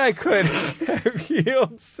 This guy could have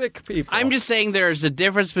healed sick people. I'm just saying there's a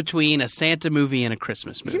difference between a Santa movie and a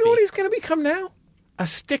Christmas movie. You know what he's going to become now? A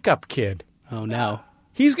stick-up kid. Oh, no.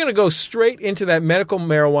 He's going to go straight into that medical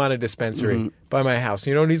marijuana dispensary by my house.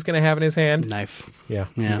 You know what he's going to have in his hand? Knife. Yeah,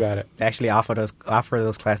 Yeah. you got it. They actually offer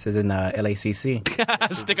those classes in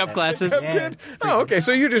LACC. Stick-up classes. Yeah. Oh, okay.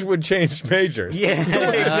 So you just would change majors. Yeah,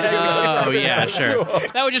 exactly. Oh, yeah, sure.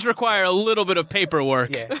 That would just require a little bit of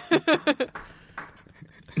paperwork. Yeah.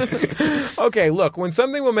 Okay, look, when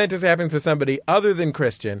something momentous happens to somebody other than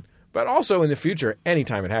Christian, but also in the future,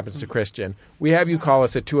 anytime it happens to Christian, we have you call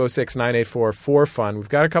us at 206-984-4FUN. We've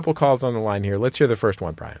got a couple calls on the line here. Let's hear the first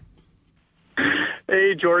one, Brian.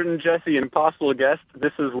 Hey, Jordan, Jesse, and possible guest.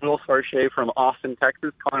 This is Will Sarche from Austin,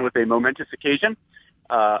 Texas, calling with a momentous occasion.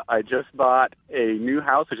 I just bought a new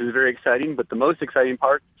house, which is very exciting, but the most exciting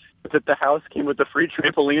part was that the house came with a free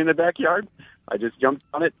trampoline in the backyard. I just jumped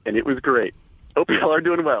on it, and it was great. Hope y'all are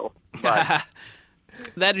doing well. Bye.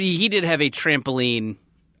 That he did have a trampoline-ish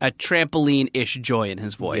joy in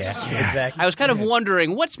his voice. Yeah, exactly. I was kind of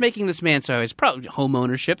wondering what's making this man so. It's probably home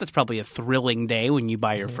ownership. That's probably a thrilling day when you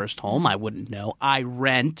buy your first home. I wouldn't know. I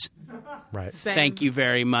rent. Right. Same. Thank you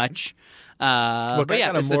very much. Look, but I yeah,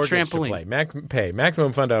 got a it's the mortgage to trampoline. pay.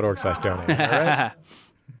 MaximumFun.org/donate.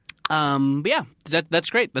 All right? But yeah, that's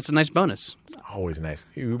great. That's a nice bonus. Always nice.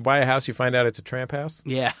 You buy a house, you find out it's a tramp house?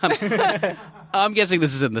 Yeah. I'm guessing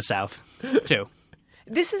this is in the South, too.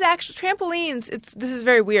 This is actually trampolines. This is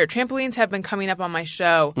very weird. Trampolines have been coming up on my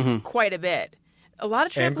show quite a bit. A lot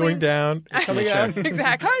of trampolines. And going down. and Coming out.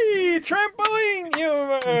 Exactly. Hey, trampoline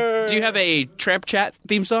humor! Do you have a Tramp Chat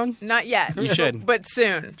theme song? Not yet. You should. But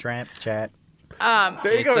soon. Tramp chat.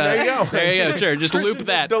 There you go, there you go. There you go, sure. Just Christian loop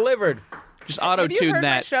that. Delivered. Just Have you auto-tune heard my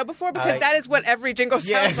that. show before? Because that is what every jingle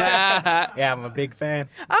sounds like. Yeah, I'm a big fan.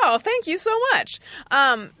 Oh, thank you so much.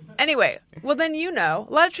 Anyway, well then a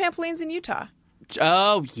lot of trampolines in Utah.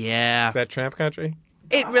 Oh, yeah. Is that tramp country?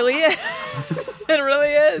 It really is. It really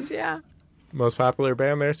is. Yeah. Most popular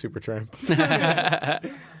band there, Supertramp.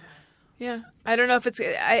 Yeah. I don't know if it's.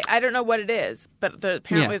 I don't know what it is, but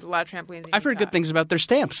apparently there's a lot of trampolines. In I've heard Utah. good things about their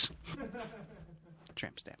stamps.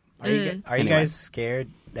 Tramp stamp. Are you Anyway. guys scared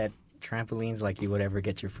that trampolines, like, you would ever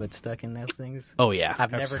get your foot stuck in those things? Oh, yeah.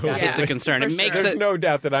 I've never Absolutely. got It's a concern. For It makes There's it. no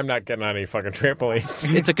doubt that I'm not getting on any fucking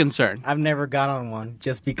trampolines. It's a concern. I've never got on one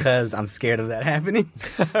just because I'm scared of that happening.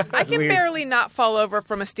 I can weird. barely not fall over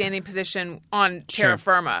from a standing position on terra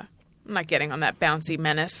firma. I'm not getting on that bouncy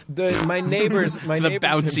menace. My neighbors, The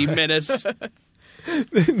bouncy menace.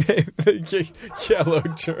 the yellow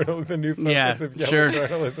journal, the new focus Yeah, of yellow sure.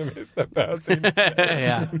 journalism is the bouncy.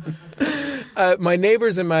 Yeah. My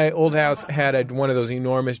neighbors in my old house had one of those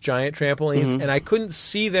enormous giant trampolines, and I couldn't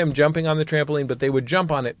see them jumping on the trampoline, but they would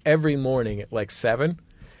jump on it every morning at like 7,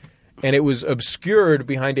 and it was obscured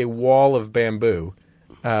behind a wall of bamboo.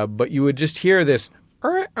 But you would just hear this.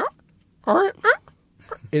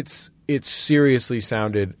 It seriously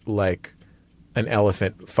sounded like an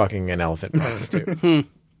elephant fucking an elephant prostitute.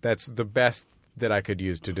 That's the best that I could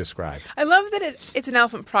use to describe. I love that it's an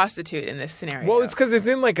elephant prostitute in this scenario. Well, it's because it's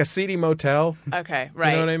in like a seedy motel. okay,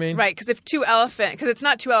 right. You know what I mean? Right, because it's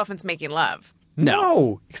not two elephants making love.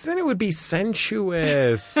 No, because then it would be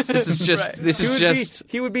sensuous. This is just.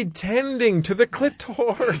 He would be tending to the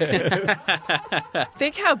clitoris.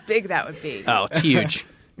 Think how big that would be. Oh, it's huge.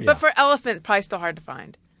 But for elephant, probably still hard to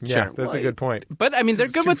find. Yeah, Sure. that's a good point. But I mean, they're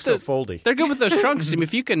good with foldy. They're good with those trunks. I mean,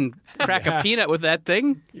 if you can crack a peanut with that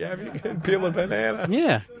thing, Yeah, if you can peel a banana.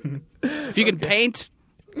 yeah. If you can paint,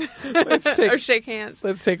 Or shake hands.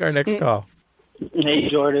 Let's take our next call. Hey,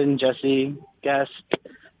 Jordan, Jesse, guest.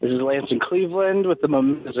 This is Lance in Cleveland with the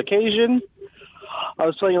momentous occasion. I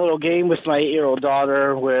was playing a little game with my 8-year-old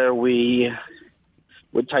daughter where we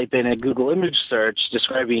would type in a Google image search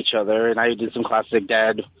describing each other, and I did some classic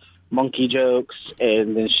dad monkey jokes,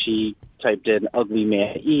 and then she typed in ugly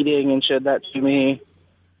man eating and showed that to me.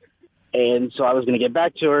 And so I was going to get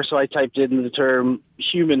back to her, so I typed in the term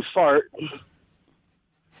human fart.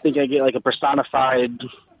 I think I get like a personified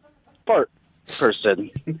fart person.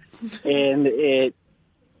 And it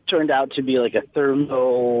turned out to be like a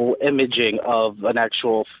thermal imaging of an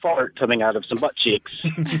actual fart coming out of some butt cheeks.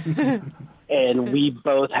 And we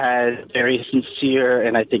both had very sincere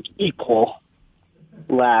and I think equal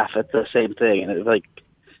laugh at the same thing. And it was like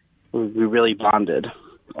we really bonded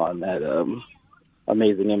on that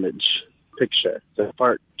amazing image picture. The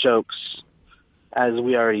fart jokes, as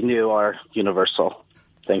we already knew, are universal.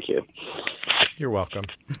 Thank you. You're welcome.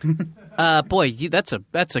 Boy, that's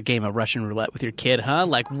a game of Russian roulette with your kid, huh?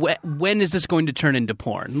 Like, when is this going to turn into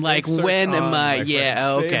porn? Like, when am I?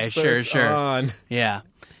 Yeah, okay, sure. On. Yeah.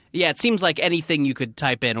 It seems like anything you could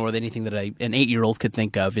type in, or anything that an 8-year-old could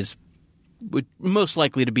think of, would most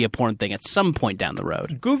likely to be a porn thing at some point down the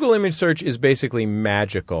road. Google image search is basically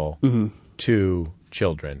magical to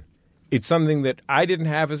children. It's something that I didn't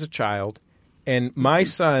have as a child, and my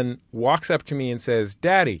son walks up to me and says,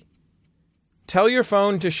 "Daddy, tell your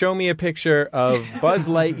phone to show me a picture of Buzz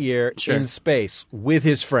Lightyear in space with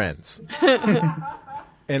his friends."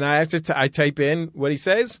 And I have to I type in what he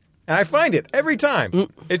says, and I find it every time.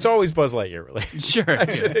 It's always Buzz Lightyear related. Sure.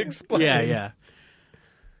 I should explain. Yeah.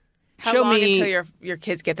 How long until your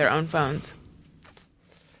kids get their own phones?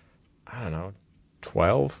 I don't know,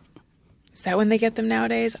 12? Is that when they get them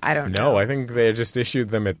nowadays? I don't know. No, I think they just issued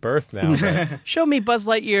them at birth now. But... Show me Buzz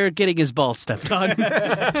Lightyear getting his balls stepped on.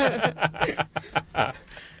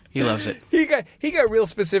 He loves it. He got real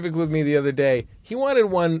specific with me the other day. He wanted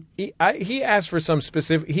one. He asked for some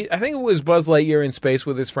specific. I think it was Buzz Lightyear in space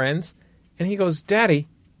with his friends, and he goes, "Daddy,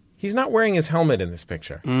 he's not wearing his helmet in this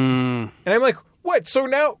picture." And I'm like, "What? So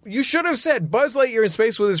now you should have said Buzz Lightyear in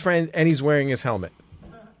space with his friends, and he's wearing his helmet."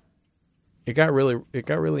 It got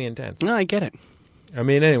really intense. No, I get it. I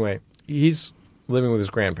mean, anyway, he's living with his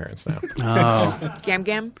grandparents now. Oh,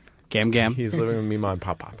 Gam. He's living with me, Mom, and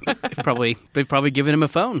Pop. They've probably given him a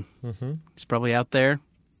phone. Mm-hmm. He's probably out there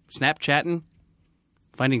Snapchatting,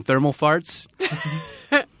 finding thermal farts.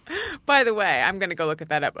 By the way, I'm going to go look at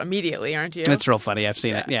that up immediately, aren't you? It's real funny. I've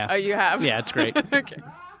seen it. Yeah. Oh, you have? Yeah, it's great. Okay.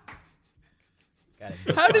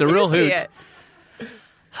 How did you see it?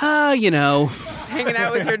 Hanging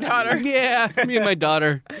out with your daughter. Yeah, me and my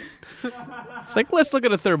daughter. It's like, let's look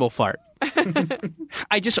at a thermal fart. Listen,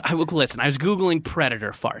 I was Googling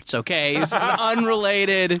predator farts, okay? It's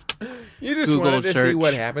unrelated. You just Google wanted to search. see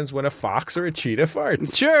what happens when a fox or a cheetah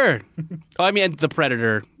farts. Sure. Oh, I mean, the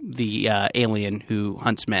predator, the alien who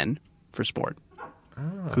hunts men for sport,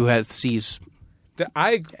 who sees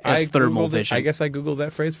thermal vision. I guess I Googled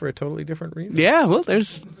that phrase for a totally different reason. Yeah, well,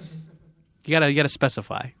 you gotta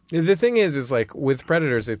specify. The thing is like with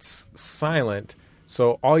predators, it's silent.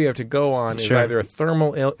 So all you have to go on is either a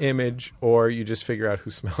thermal image or you just figure out who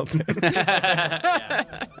smelled it.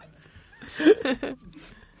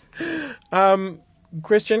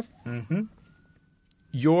 Christian,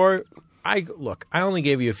 I only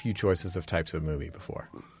gave you a few choices of types of movie before.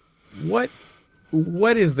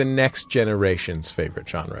 What is the next generation's favorite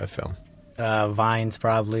genre of film? Vines,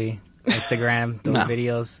 probably. Instagram, those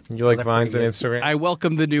videos. You like Vines and Instagram? I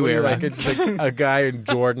welcome the new era. It's like a guy in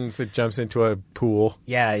Jordans that jumps into a pool.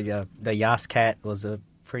 Yeah, the Yas Cat was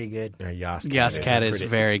pretty good. Yas Cat is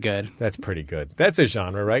very good. That's pretty good. That's a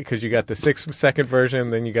genre, right? Because you got the 6-second version,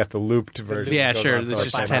 then you got the looped version. Yeah, sure. It's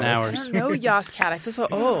just 10 hours. I don't know Yas Cat. I feel so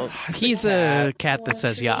old. He's a cat that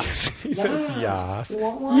says Yas. He says Yas.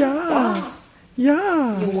 Yas.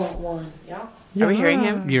 Yes. Are we hearing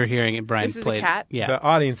him? You're hearing it. Brian This is played. a cat? Yeah. The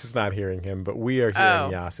audience is not hearing him, but we are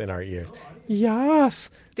hearing Yas in our ears. Yas.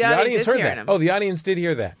 The audience is heard hearing that. him. Oh, the audience did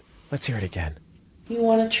hear that. Let's hear it again. You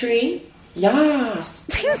want a tree? Yes.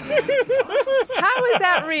 How is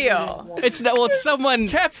that real? It's someone.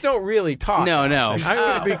 Cats don't really talk. No. I'm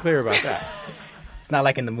going to be clear about that. It's not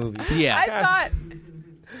like in the movie. Yeah. I thought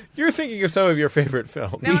You're thinking of some of your favorite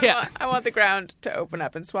films. Now Yeah. I want the ground to open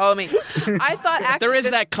up and swallow me. I thought actually There is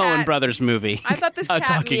this that Coen cat- Brothers movie. I thought this A cat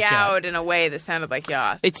talking meowed in a way that sounded like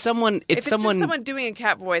Yoss. It's someone. if it's just someone doing a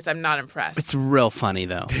cat voice, I'm not impressed. It's real funny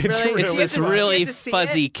though. really? It's Do you have this to- do you really have to see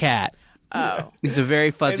fuzzy it? cat. Oh. He's a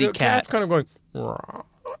very fuzzy And the cat. cat's kind of going, "Rah,"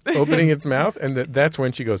 opening its mouth, and that's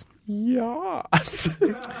when she goes, yes.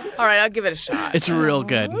 All right, I'll give it a shot. It's real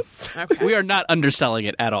good. Okay. We are not underselling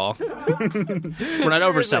it at all. We're not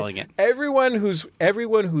overselling it. Everyone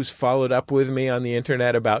who's followed up with me on the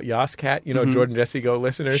internet about Yas Cat, Jordan Jesse Go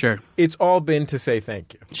listeners, Sure. it's all been to say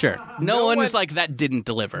thank you. Sure. No one is like, that didn't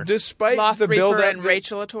deliver. Despite Loth the Reaper build-up, and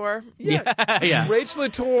Rachel Latour. Yeah. Rachel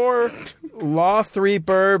Latour, Loth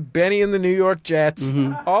Reaper, Benny and the New York Jets,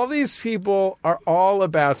 all these people are all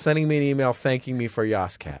about sending me an email thanking me for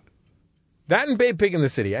Yas Cat. That and Babe Pig in the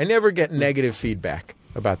City. I never get negative feedback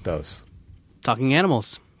about those. Talking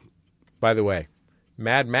animals. By the way,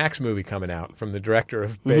 Mad Max movie coming out from the director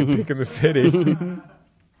of Babe Pig in the City.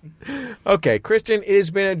 Okay, Christian, it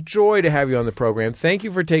has been a joy to have you on the program. Thank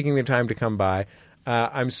you for taking the time to come by.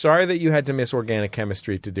 I'm sorry that you had to miss organic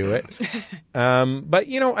chemistry to do it. But,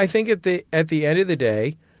 I think at the end of the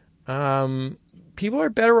day, people are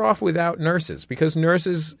better off without nurses because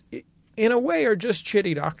nurses, in a way, are just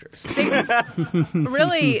shitty doctors.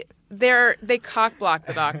 Really, they cock block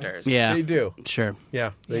the doctors. Yeah. They do. Sure.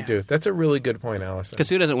 Yeah, they do. That's a really good point, Alison. Because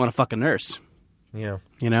who doesn't want to fuck a nurse? Yeah.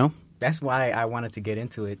 You know? That's why I wanted to get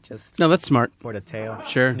into it, just No, that's smart. for the tail.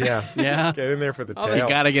 Sure. Yeah. Yeah. Get in there for the Oh, tail. You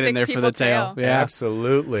got to get in Sick there for people the tail. tail. Yeah.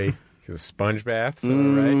 Absolutely. 'Cause sponge baths, all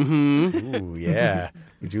right? Ooh, yeah.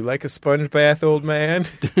 Would you like a sponge bath, old man?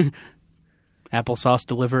 Applesauce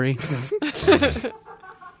delivery.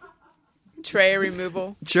 Tray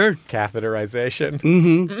removal. Sure. Catheterization.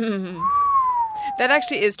 That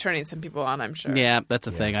actually is turning some people on, I'm sure. Yeah, that's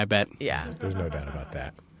a thing, I bet. Yeah. There's no doubt about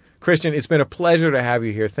that. Christian, it's been a pleasure to have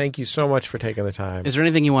you here. Thank you so much for taking the time. Is there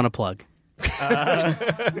anything you want to plug?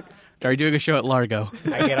 Are you doing a show at Largo?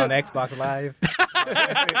 I get on Xbox Live.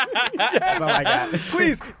 That's all I got.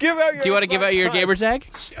 Please, give out your Do you want to give out your gamer tag?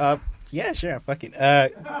 Yeah, sure. Fucking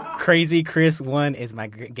Crazy Chris 1 is my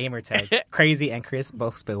gamer tag. Crazy and Chris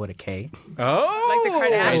both spelled with a K. Oh! Like the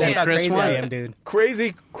Kardashians. That's how Chris crazy 1. I am, dude.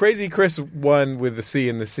 Crazy Chris 1 with the C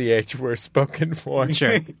and the CH were spoken for.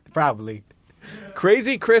 Sure. Probably.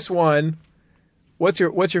 Crazy Chris 1. What's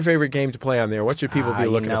your favorite game to play on there? What should people be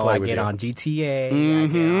looking to play I with get you? on GTA.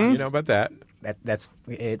 You know about that? That's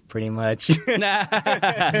it, pretty much. Pretty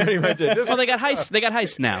much it. Just Well, they got heists. They got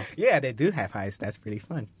heists now. Yeah, they do have heists. That's pretty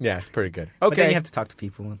fun. Yeah, it's pretty good. But then Okay, you have to talk to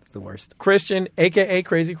people. It's the worst. Christian, a.k.a.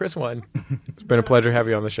 Crazy Chris 1. It's been a pleasure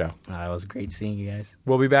having you on the show. It was great seeing you guys.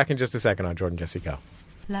 We'll be back in just a second on Jordan Jesse Go.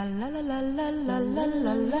 La la la la la la la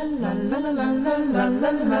la la la la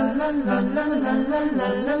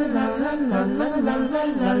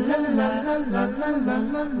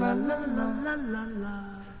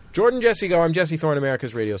Jordan Jesse Go. I'm Jesse Thorne,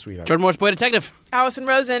 America's radio sweetheart. Jordan Morse, boy detective. Alison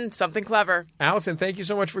Rosen, something clever. Alison, thank you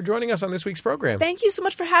so much for joining us on this week's program. Thank you so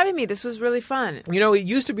much for having me. This was really fun. It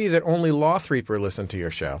used to be that only Loth Reaper listened to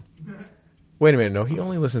your show. Wait a minute, no, he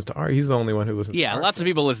only listens to Art. He's the only one who listens to Yeah, Art. lots of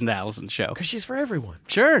people listen to Alison's show. Because she's for everyone.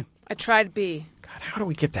 Sure. I tried B. God, how do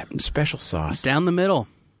we get that special sauce? Down the middle.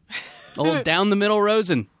 Old down the middle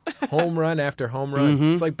Rosen. Home run after home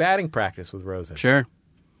run. It's like batting practice with Rosen. Sure.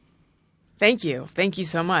 Thank you. Thank you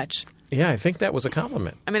so much. Yeah, I think that was a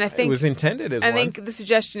compliment. I mean, I think it was intended as I one. think the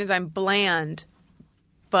suggestion is I'm bland,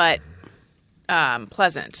 but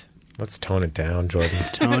pleasant. Let's tone it down, Jordan.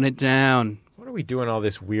 Tone it down. What are we doing all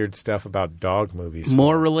this weird stuff about dog movies for?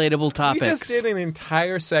 More relatable We topics. just did an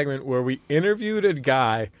entire segment where we interviewed a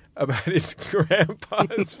guy about his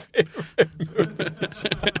grandpa's favorite movies.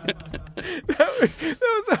 that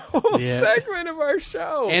was a whole segment of our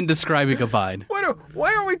show. And describing a vine.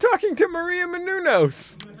 Why aren't we talking to Maria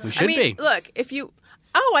Menounos? We should I mean, be. look, if you...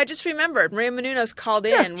 Oh, I just remembered. Maria Menounos called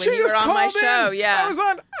in when she you just were on my called in. show. Yeah. I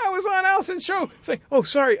was on Alison's show. It's like, oh,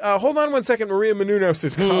 sorry, hold on one second. Maria Menounos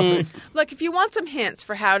is calling. Look, if you want some hints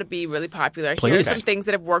for how to be really popular, here are Please. some things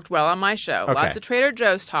that have worked well on my show. Okay. Lots of Trader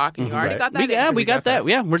Joe's talk, and you already Right. got that. Yeah, in. we got that.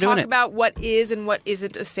 Yeah, we're doing Talk it. about what is and what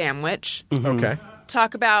isn't a sandwich. Okay.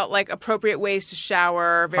 Talk about like appropriate ways to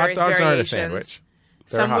shower, Hot various dogs aren't a variations. sandwich.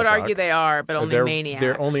 They're a Some hot would dog. argue they are, but only maniacs.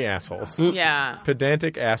 They're only assholes. Yeah.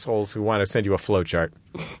 Pedantic assholes who want to send you a flowchart.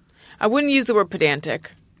 I wouldn't use the word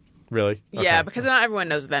pedantic. Really? Yeah, Okay. because not everyone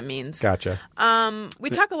knows what that means. Gotcha. We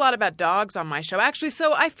talk a lot about dogs on my show, actually,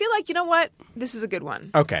 so I feel like, you know what? This is a good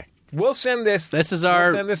one. Okay. We'll send this. This is We'll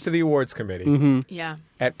our- send this to the awards committee Yeah.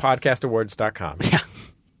 at podcastawards.com. Yeah.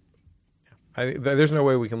 There's no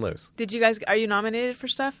way we can lose. Did you guys, are you nominated for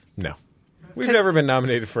stuff? No. We've never been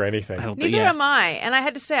nominated for anything. Neither am I. And I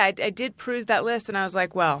had to say, I did peruse that list, and I was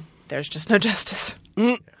like, well, there's just no justice.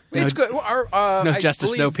 It's good. No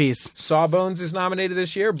justice, no peace. Sawbones is nominated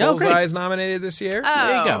this year. Bullseye is nominated this year. Oh,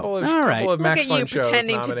 there you go. All right. Look at you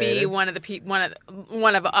pretending to be one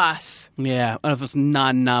of us. Yeah, one of us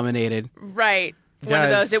non-nominated. Right. One of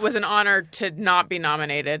those. It was an honor to not be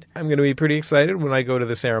nominated. I'm going to be pretty excited when I go to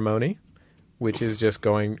the ceremony, which is just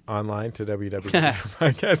going online to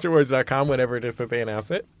www.podcastawards.com whenever it is that they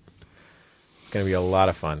announce it. It's going to be a lot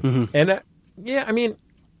of fun. Mm-hmm. And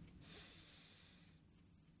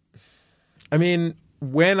I mean,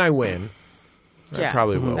 when I win, I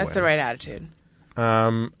probably will That's win. the right attitude.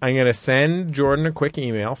 I'm going to send Jordan a quick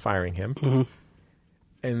email firing him. Mm-hmm.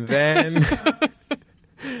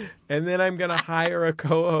 And then I'm going to hire a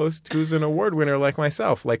co-host who's an award winner like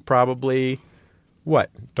myself. Like probably,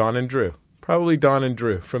 Dawn and Drew. Probably Dawn and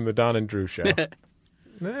Drew from the Dawn and Drew show.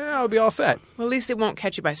 I'll be all set. Well, at least it won't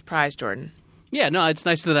catch you by surprise, Jordan. Yeah, no, it's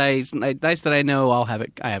nice that I know I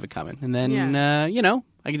have it coming. And then,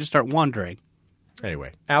 I can just start wandering.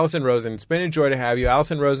 Anyway, Alison Rosen, it's been a joy to have you.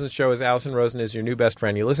 Alison Rosen's show is Alison Rosen is your new best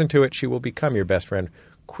friend. You listen to it, she will become your best friend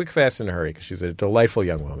quick, fast, and in a hurry because she's a delightful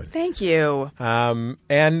young woman. Thank you.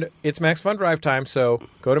 And it's Max Fun Drive time, so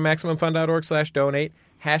go to MaximumFun.org/donate.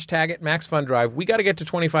 Hashtag it Max Fun Drive. We got to get to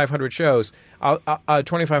 2,500 shows,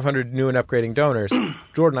 2,500 new and upgrading donors.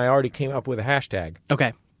 Jordan, I already came up with a hashtag.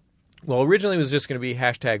 Okay. Well, originally it was just going to be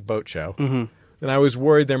hashtag boat show. Mm-hmm. And I was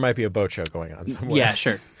worried there might be a boat show going on somewhere. Yeah,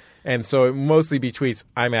 sure. And so it mostly be tweets,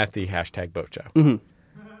 I'm at the hashtag boat show. Mm-hmm.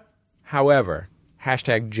 However,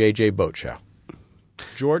 hashtag JJ Boat Show.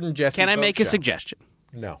 Jordan, Jesse, Can I make a suggestion?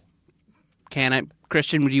 No. Can I?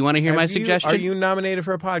 Christian, do you want to hear my suggestion? Are you nominated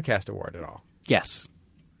for a podcast award at all? Yes.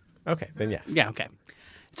 Okay, then yes. Yeah, okay.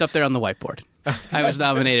 It's up there on the whiteboard. I was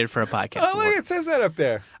nominated for a podcast award. Look, it says that up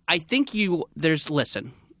there. I think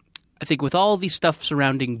listen, I think with all the stuff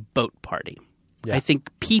surrounding Boat Party, I think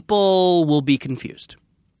people will be confused.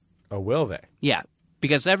 Oh, will they? Yeah,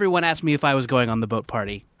 because everyone asked me if I was going on the Boat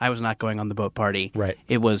Party. I was not going on the Boat Party. Right.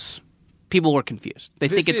 People were confused. They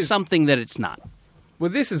think it's something that it's not. Well,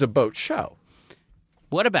 this is a boat show.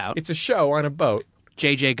 What about? It's a show on a boat.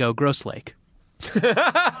 JJ Go Gross Lake.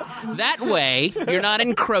 That way, you're not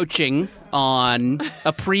encroaching on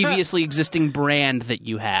a previously existing brand that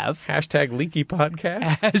you have. Hashtag Leaky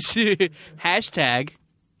Podcast. Hashtag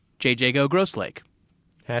JJ Go Gross Lake.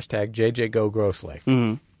 Hashtag JJ Go Gross Lake.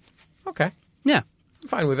 Mm-hmm. Okay. Yeah. I'm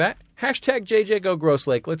fine with that. Hashtag JJ Go Gross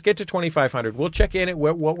Lake. Let's get to 2,500. We'll check in at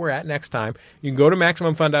what we're at next time. You can go to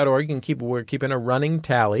MaximumFun.org. We're keeping a running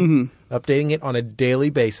tally, updating it on a daily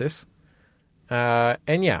basis.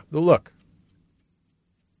 Look.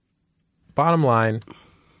 Bottom line,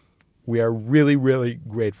 we are really, really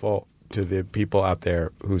grateful to the people out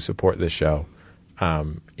there who support this show.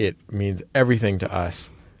 It means everything to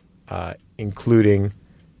us, including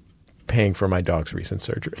paying for my dog's recent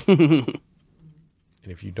surgery.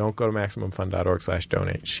 And if you don't go to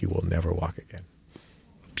MaximumFun.org/donate, she will never walk again.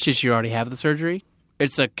 Should she already have the surgery?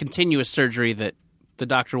 It's a continuous surgery that the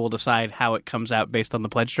doctor will decide how it comes out based on the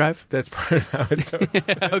pledge drive? That's part of how it's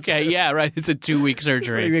okay, yeah, right. It's a 2-week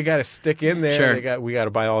surgery. They got to stick in there. Sure. We got to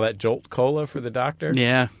buy all that Jolt Cola for the doctor.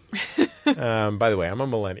 Yeah. By the way, I'm a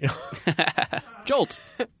millennial. Jolt.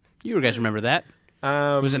 You guys remember that?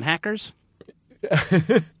 It was in Hackers?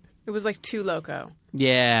 It was like 2 Loco.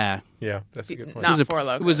 Yeah. Yeah, that's a good point. Not 4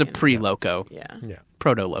 Loco. It was a pre-Loco. Yeah.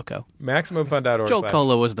 Proto-Loco. MaximumFun.org. Jolt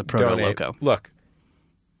Cola was the proto-Loco. Look.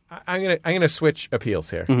 I'm gonna switch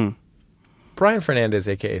appeals here. Mm-hmm. Brian Fernandez,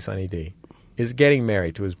 a.k.a. Sonny D, is getting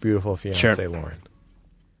married to his beautiful fiancée, Lauren.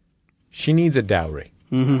 She needs a dowry.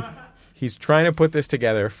 Mm-hmm. He's trying to put this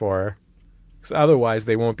together for her, because otherwise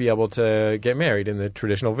they won't be able to get married in the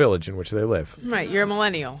traditional village in which they live. Right, you're a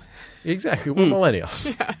millennial. Exactly, we're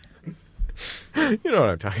millennials. Yeah. You know what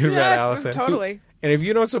I'm talking about, Alison. Totally. And if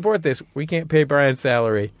you don't support this, we can't pay Brian's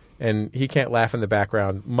salary, and he can't laugh in the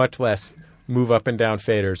background, much less move up and down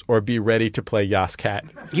faders, or be ready to play Yas Cat.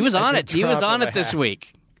 He was on it. He was on it this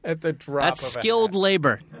week. At the drop That's skilled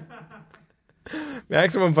labor.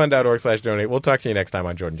 MaximumFun.org/donate. We'll talk to you next time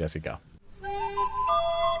on Jordan Jesse Go.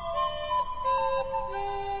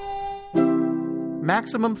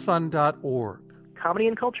 MaximumFun.org. Comedy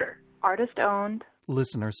and culture. Artist owned.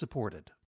 Listener supported.